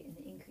equally in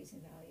the increase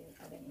in value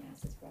of any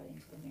assets brought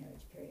into the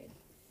marriage, period.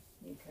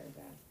 New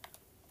paragraph.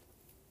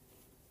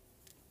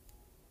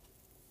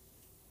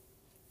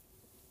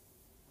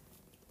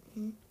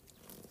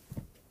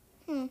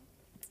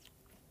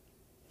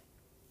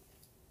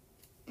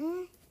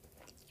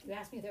 You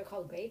asked me if they're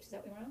called grapes. Is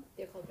that what you want to know?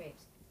 They're called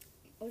grapes.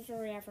 Oh,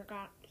 sorry, I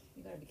forgot.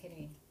 You gotta be kidding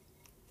me.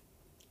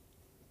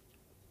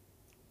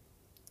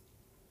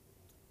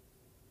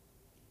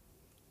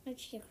 My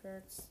cheek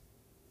hurts.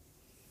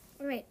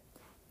 Alright.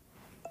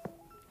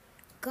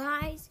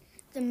 Guys,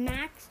 the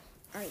max...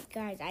 Alright,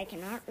 guys, I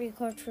cannot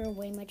record for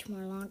way much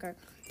more longer.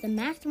 The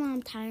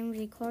maximum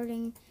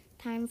recording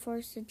time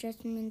for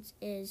adjustments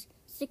is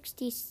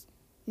 60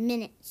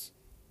 minutes.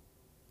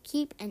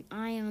 Keep an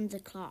eye on the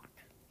clock.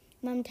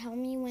 Mom, tell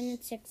me when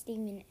it's 60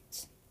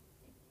 minutes.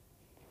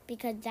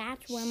 Because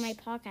that's when my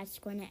podcast is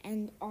going to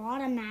end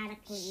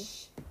automatically.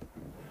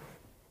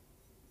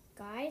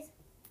 Guys,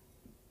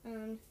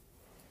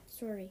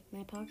 sorry,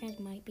 my podcast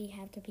might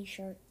have to be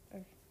short.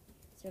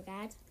 So,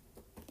 guys,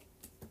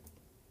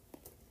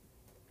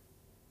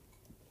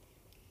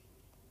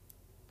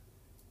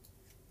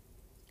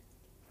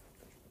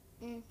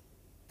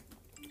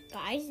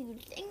 you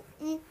think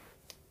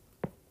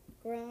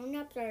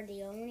grown-ups are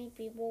the only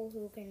people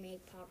who can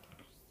make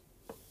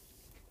podcasts?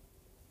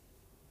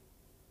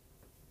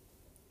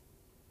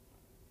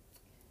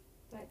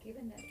 But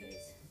given that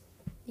his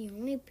The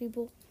only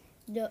people,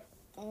 the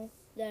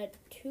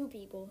two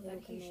people who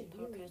But can he make should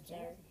really podcasts get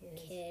are his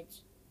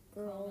kids,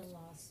 girls, common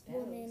law spouse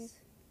women,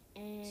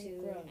 and to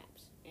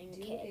grown-ups, and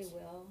do kids. a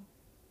will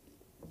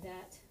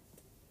that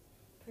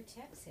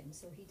protects him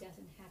so he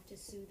doesn't have to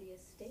sue the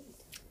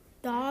estate.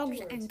 Dogs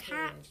Afterwards, and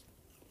period. cats.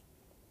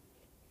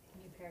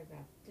 New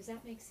paragraph. Does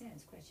that make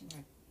sense? Question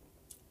mark.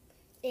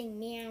 Saying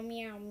meow,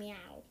 meow,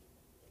 meow.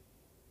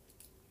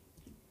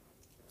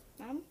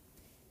 Mom,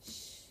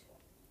 Shh.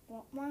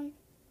 want one?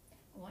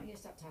 I want you to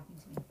stop talking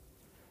to me.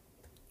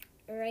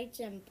 Alright,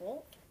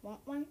 simple. Want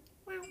one?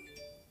 Wow.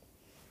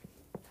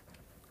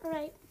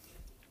 Alright.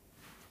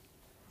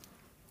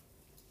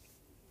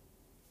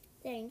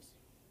 Thanks.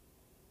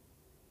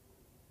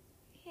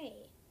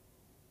 Hey.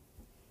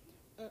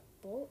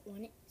 Bolt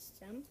wanted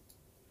some.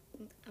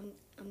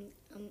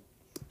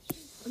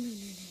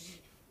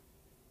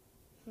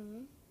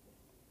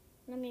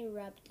 Let me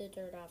rub the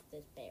dirt off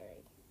this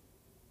berry.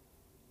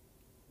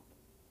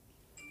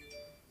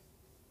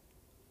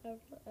 Well,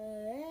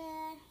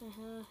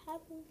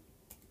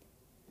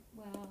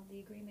 the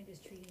agreement is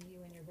treating you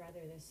and your brother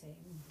the same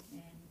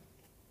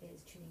and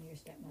is treating your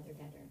stepmother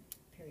better.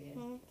 Period.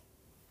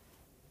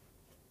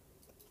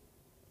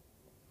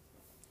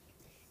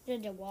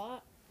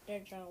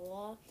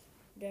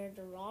 There's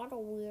a lot of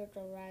weird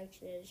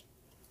devices.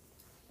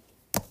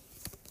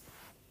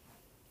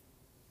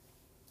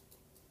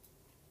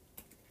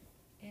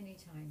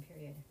 Anytime,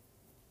 period.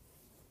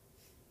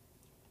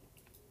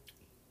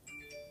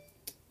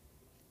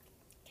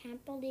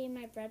 Can't believe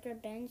my brother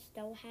Ben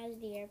still has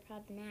the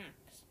AirPod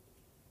Max.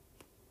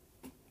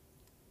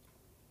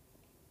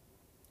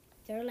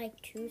 They're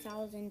like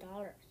 $2,000.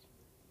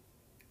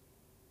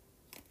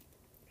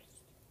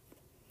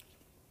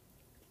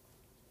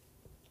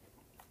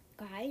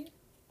 Guys,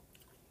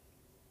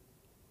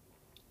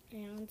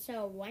 and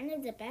so one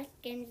of the best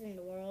games in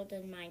the world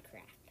is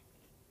Minecraft.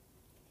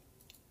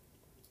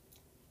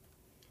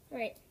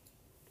 Alright.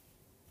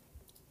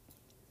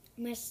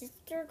 My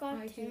sister got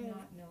I do 10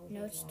 not know the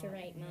notes to law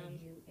write, in Mom.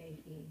 the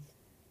UAE,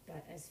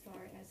 but as far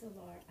as the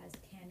law as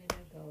Canada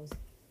goes,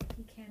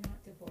 he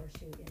cannot divorce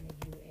you in the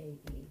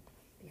UAE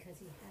because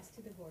he has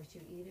to divorce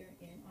you either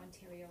in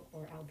Ontario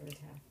or Alberta.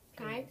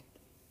 Guys, period.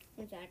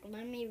 one sec,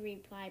 let me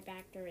reply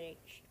back to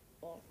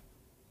Rachel.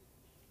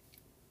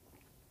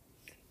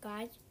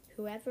 Guys,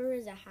 whoever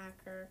is a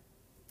hacker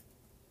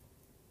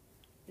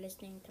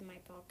listening to my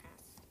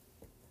podcast,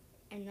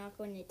 I'm not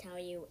going to tell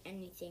you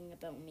anything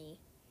about me.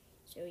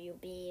 So you'll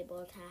be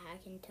able to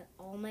hack into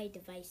all my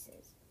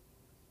devices.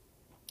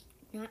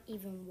 Not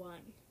even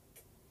one.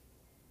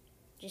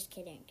 Just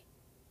kidding.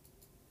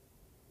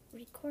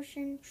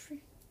 Recursion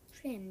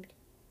trimmed.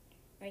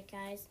 Right,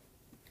 guys?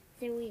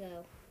 There we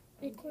go.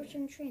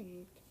 Recursion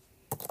trimmed.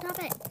 Stop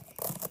it!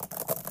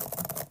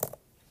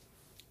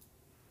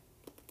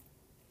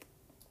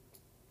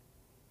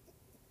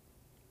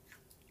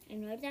 I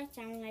know that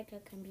sounds like a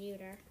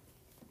computer.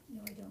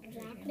 No, I don't. period.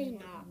 Exactly I only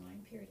work not.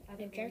 online, period. Other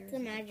They're just lawyers the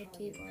will magic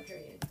call you, keyboard.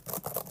 period.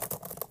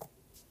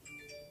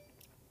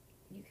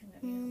 You can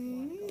let me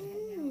know if you want to go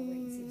ahead now. I'll wait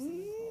and see if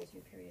someone calls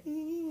you, period.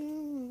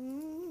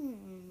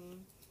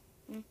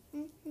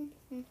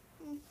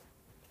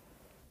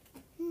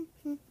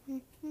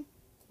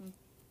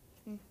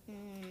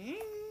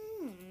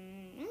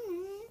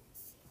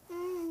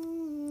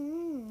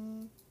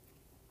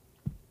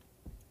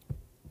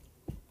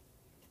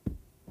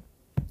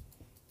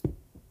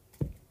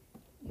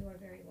 You are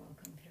very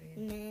welcome, period.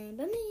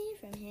 Remember me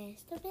from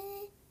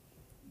history.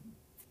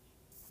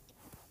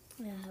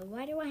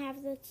 Why do I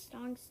have this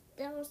song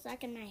still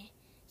stuck in my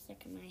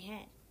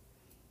head?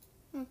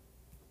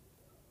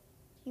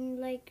 Seems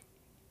like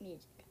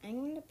music. I'm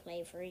going to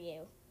play for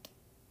you.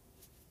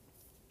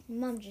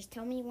 Mom, just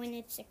tell me when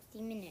it's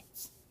 60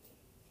 minutes.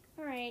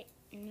 Alright.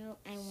 No,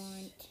 I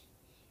want...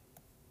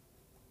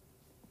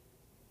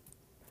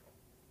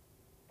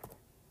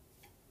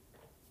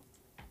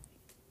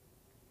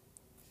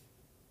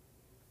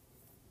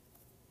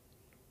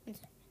 One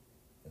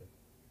second.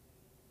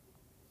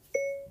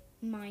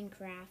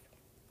 Minecraft.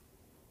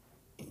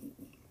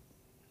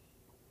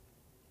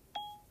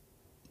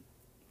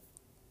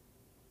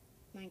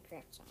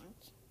 Minecraft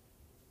songs.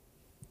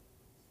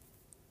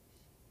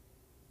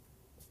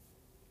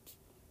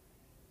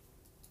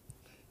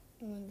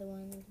 And the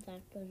one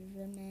that goes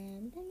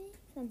remember me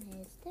from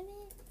history.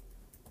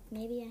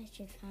 Maybe I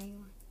should find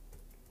one.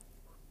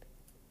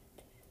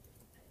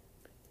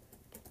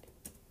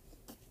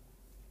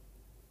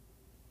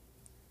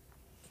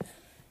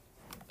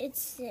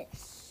 It's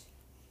this.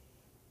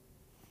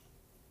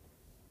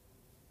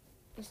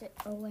 Is it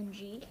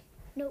OMG?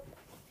 Nope.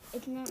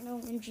 It's not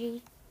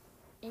OMG.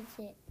 It's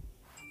it.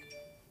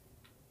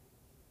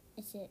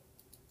 It's it.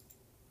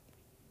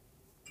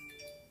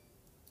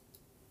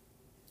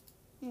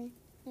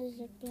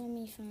 Let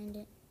me find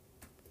it.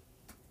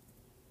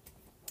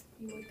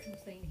 You would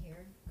complain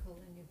here, colon,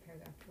 new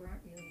paragraph. We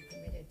aren't really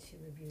permitted to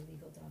review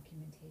legal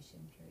documentation,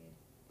 period.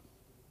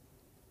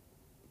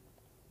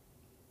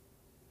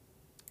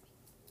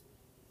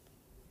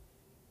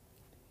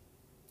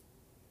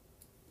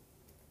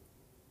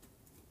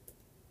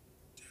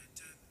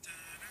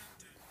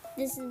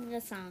 This is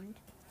the sound.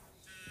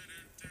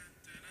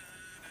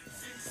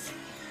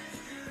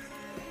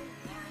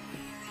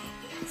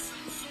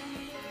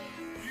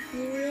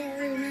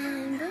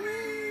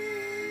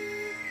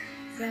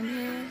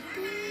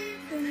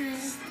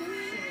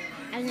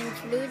 I've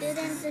included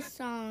in the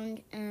song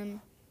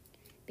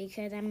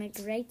because I'm a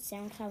great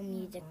SoundCloud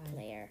music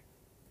player.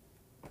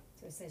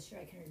 So it says, sure,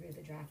 I can review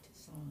the draft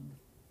song.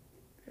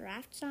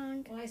 Draft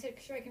song? Well, I said,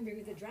 sure, I can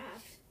review the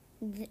draft.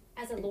 Th-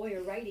 As a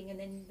lawyer writing, and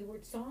then the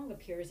word song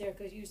appears there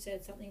because you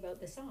said something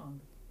about the song.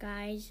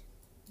 Guys,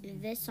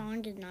 this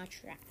song is not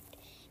draft.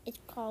 It's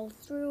called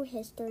Through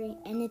History,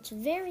 and it's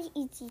very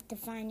easy to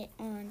find it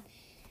on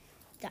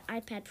the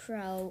iPad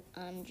Pro.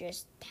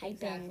 Just type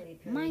Exactly,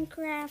 in period.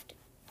 Minecraft,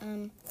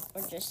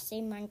 or just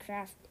say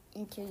Minecraft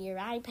into your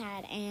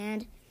iPad,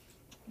 and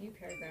New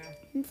paragraph.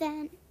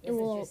 then it This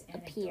will is just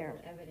appear.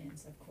 anecdotal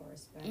evidence, of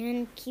course, but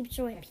And keep a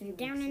swiping few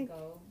down, weeks and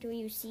ago, do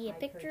you see a I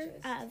picture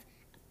purchased of a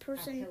a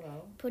person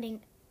pillow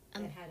putting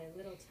that had a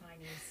little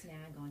tiny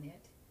snag on it,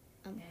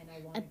 Um, and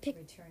I wanted to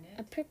return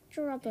a it.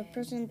 picture of a And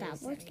person they that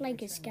sent looks me the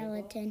like a return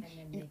skeleton label, and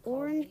then in they called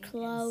orange me and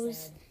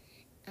clothes,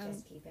 said,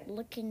 just keep it.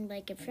 looking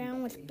like a And frown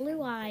you with got the blue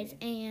refund eyes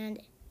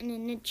period. and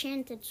an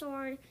enchanted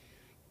sword,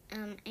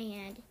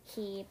 and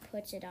he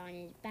puts it on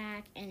his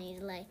back, and he's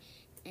like,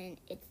 and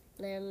it's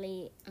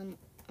literally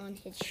on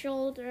his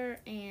shoulder,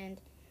 and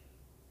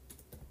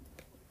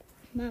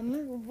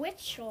Mom, which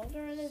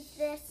shoulder is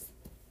this?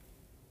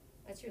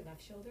 That's your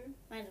left shoulder?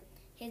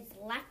 His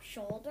left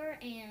shoulder,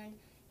 and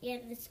he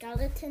had the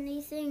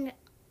skeleton-y thing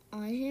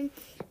on him,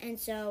 and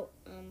so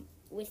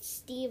with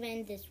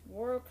Steven, this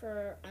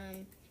worker,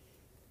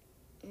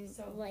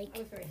 So like I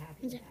was very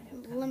happy with that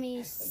outcome. let me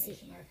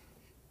Exclamation see.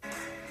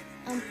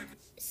 mark.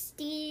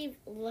 Steve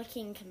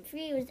looking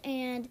confused,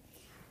 and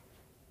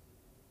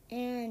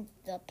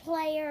the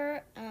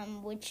player,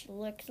 which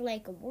looks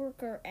like a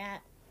worker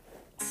at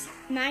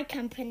my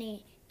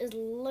company, is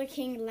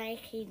looking like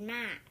he's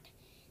mad.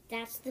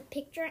 That's the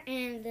picture,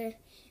 and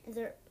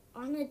they're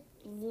on the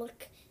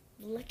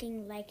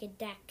looking like a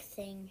deck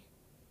thing.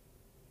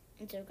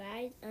 And so,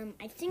 guys,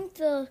 I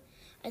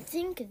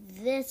think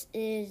this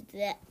is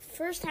the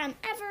first time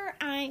ever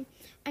I'm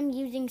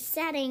using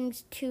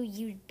settings to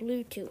use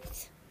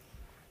Bluetooth.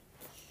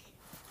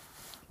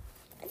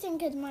 I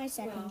think it's my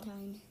second Well,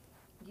 time.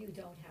 You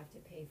don't have to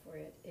pay for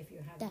it if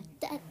you're Da, having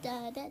da, a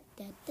da, da,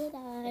 da, da,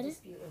 da.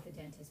 dispute with the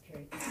dentist,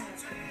 period. It's not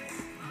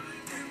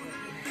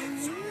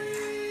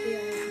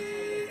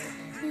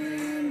We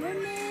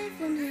only can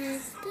tell you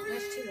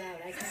that's too loud.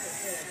 I can't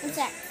hear it. What's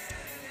that?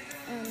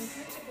 Why don't you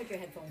put your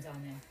headphones on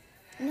then?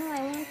 No, I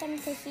want them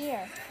to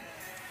hear.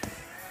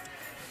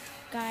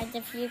 Guys,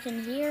 if you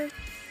can hear,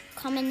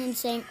 comment and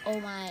saying, oh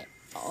my,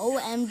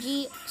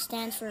 OMG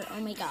stands for oh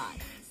my god.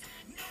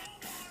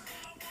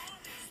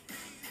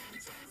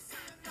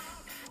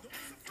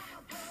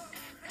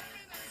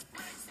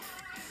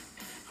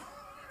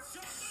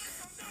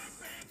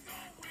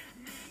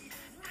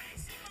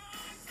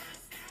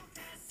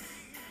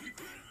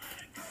 I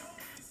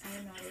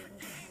am not able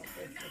to help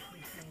with the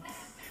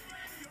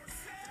complaints.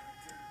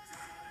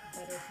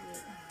 But if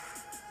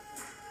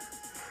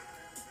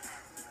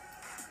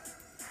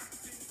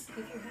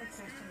you have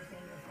questions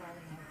when you're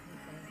filing a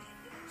complaint,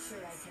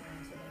 sure I can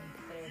answer them,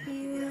 but it would have to You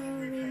be on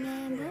will your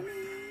remember part. me.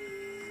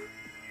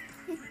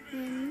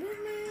 Remember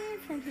me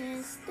from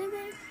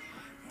history.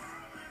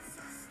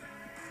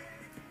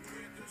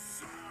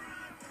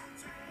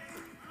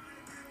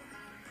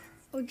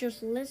 Or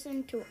just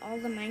listen to all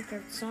the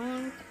Minecraft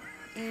songs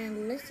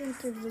and listen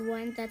to the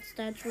one that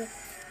starts with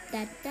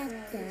da da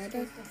da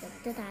da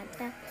da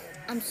da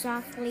da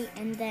softly,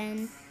 and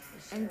then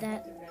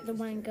that the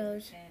one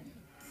goes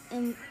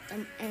and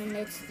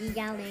it's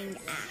yelling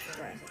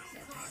after.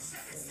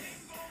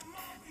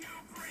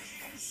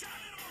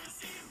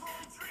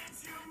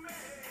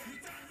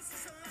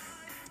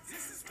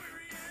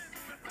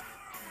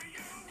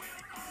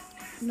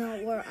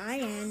 Not where I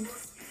end.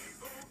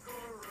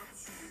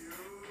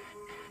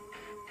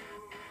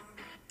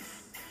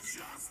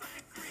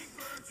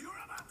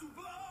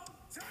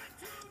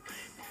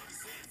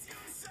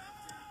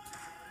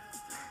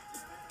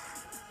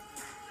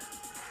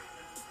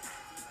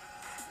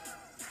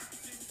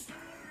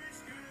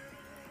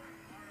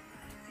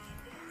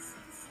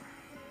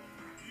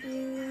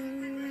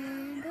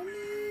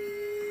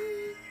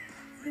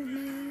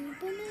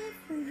 Remember me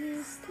from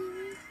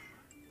history.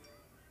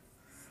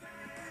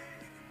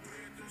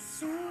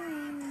 So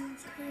I'm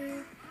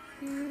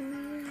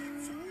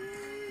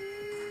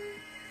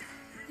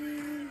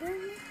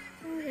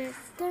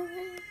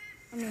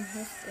in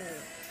history.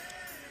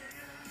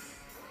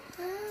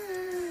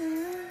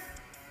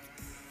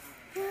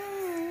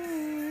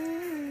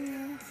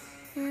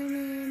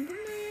 Remember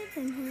me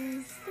from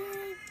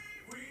history.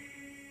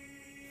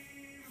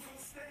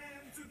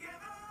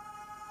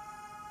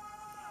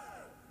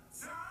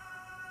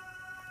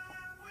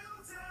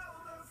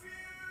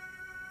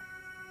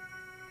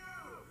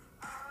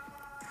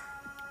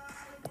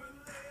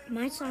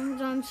 My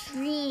song's on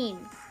stream,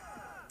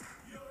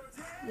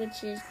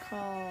 which is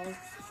called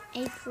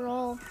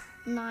April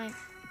 9th,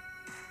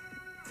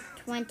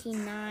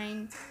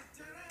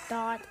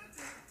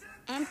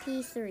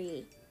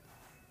 29.mp3.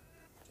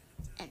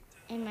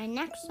 And my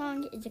next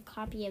song is a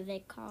copy of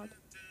it called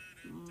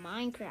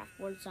Minecraft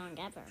word song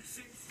ever.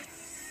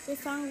 This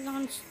song is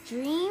on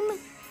stream.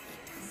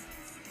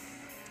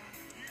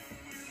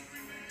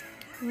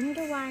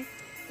 Wonder why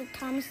the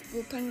Thomas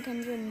the Tank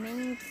Engine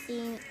main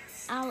theme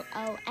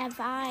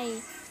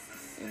LOFI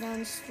is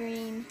on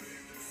stream.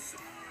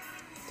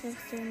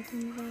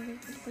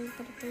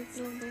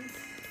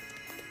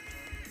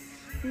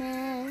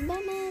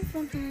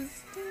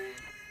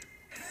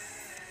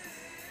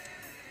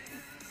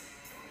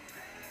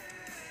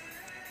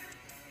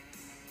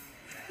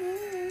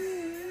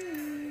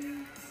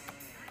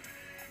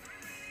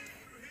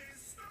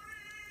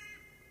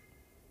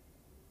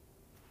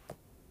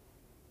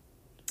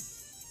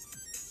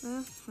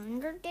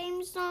 Hunger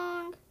Games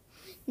song?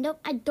 Nope,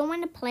 I don't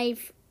want to play.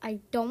 I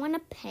don't want to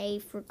pay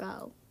for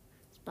Go.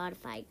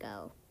 Spotify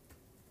Go.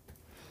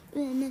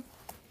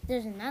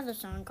 There's another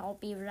song called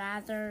Be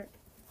Rather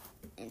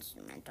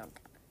instrumental.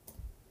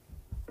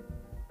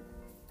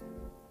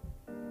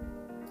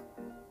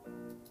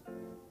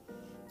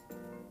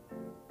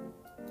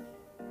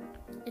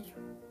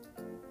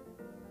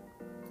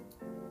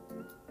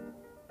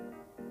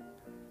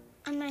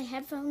 And my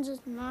headphones is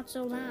not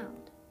so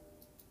loud.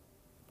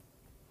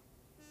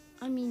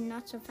 I mean,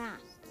 not so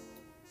fast.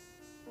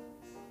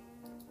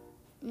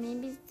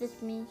 Maybe the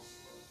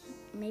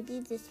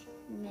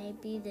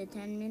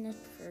 10-minute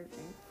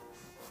version.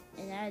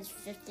 It has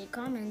 50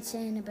 comments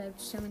and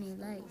about so many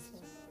likes.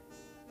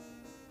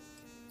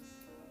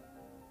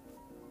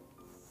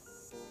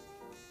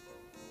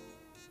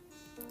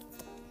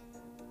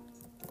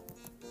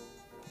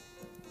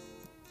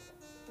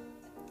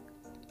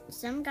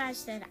 Some guy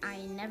said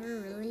I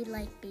never really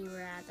liked Be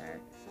Rather,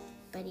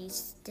 but he's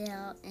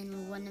still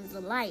in one of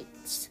the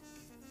lights.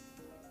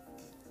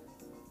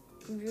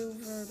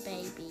 Groover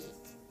Baby.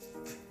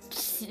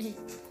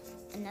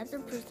 Another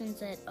person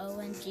said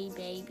OMG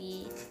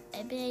baby,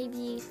 a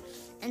baby.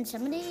 And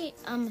somebody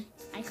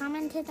I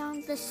commented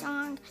on the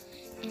song,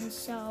 and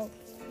so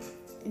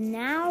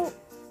now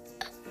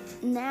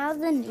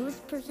the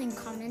newest person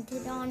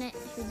commented on it,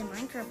 who's a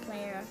Minecraft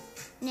player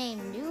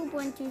named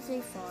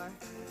Noob1234.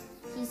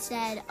 He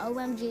said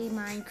OMG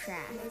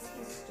Minecraft.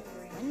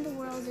 When in the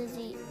world is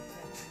he?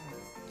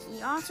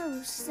 He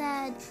also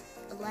said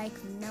like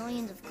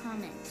millions of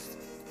comments.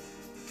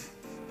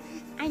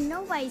 I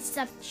know why he's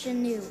such a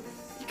noob,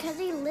 because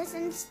he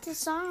listens to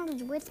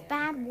songs with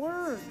bad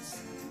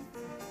words.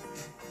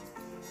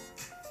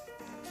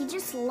 He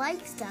just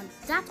likes them,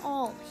 that's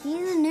all.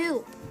 He's a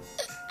noob.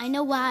 I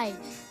know why.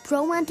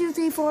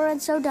 Pro1234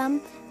 is so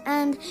dumb,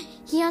 and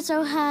he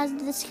also has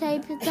the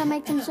Skype that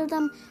makes him so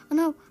dumb.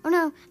 Oh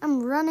no,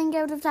 I'm running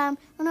out of time.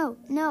 Oh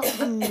no,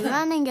 I'm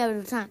running out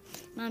of time.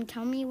 Mom,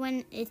 tell me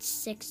when it's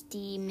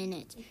 60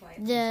 minutes.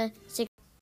 The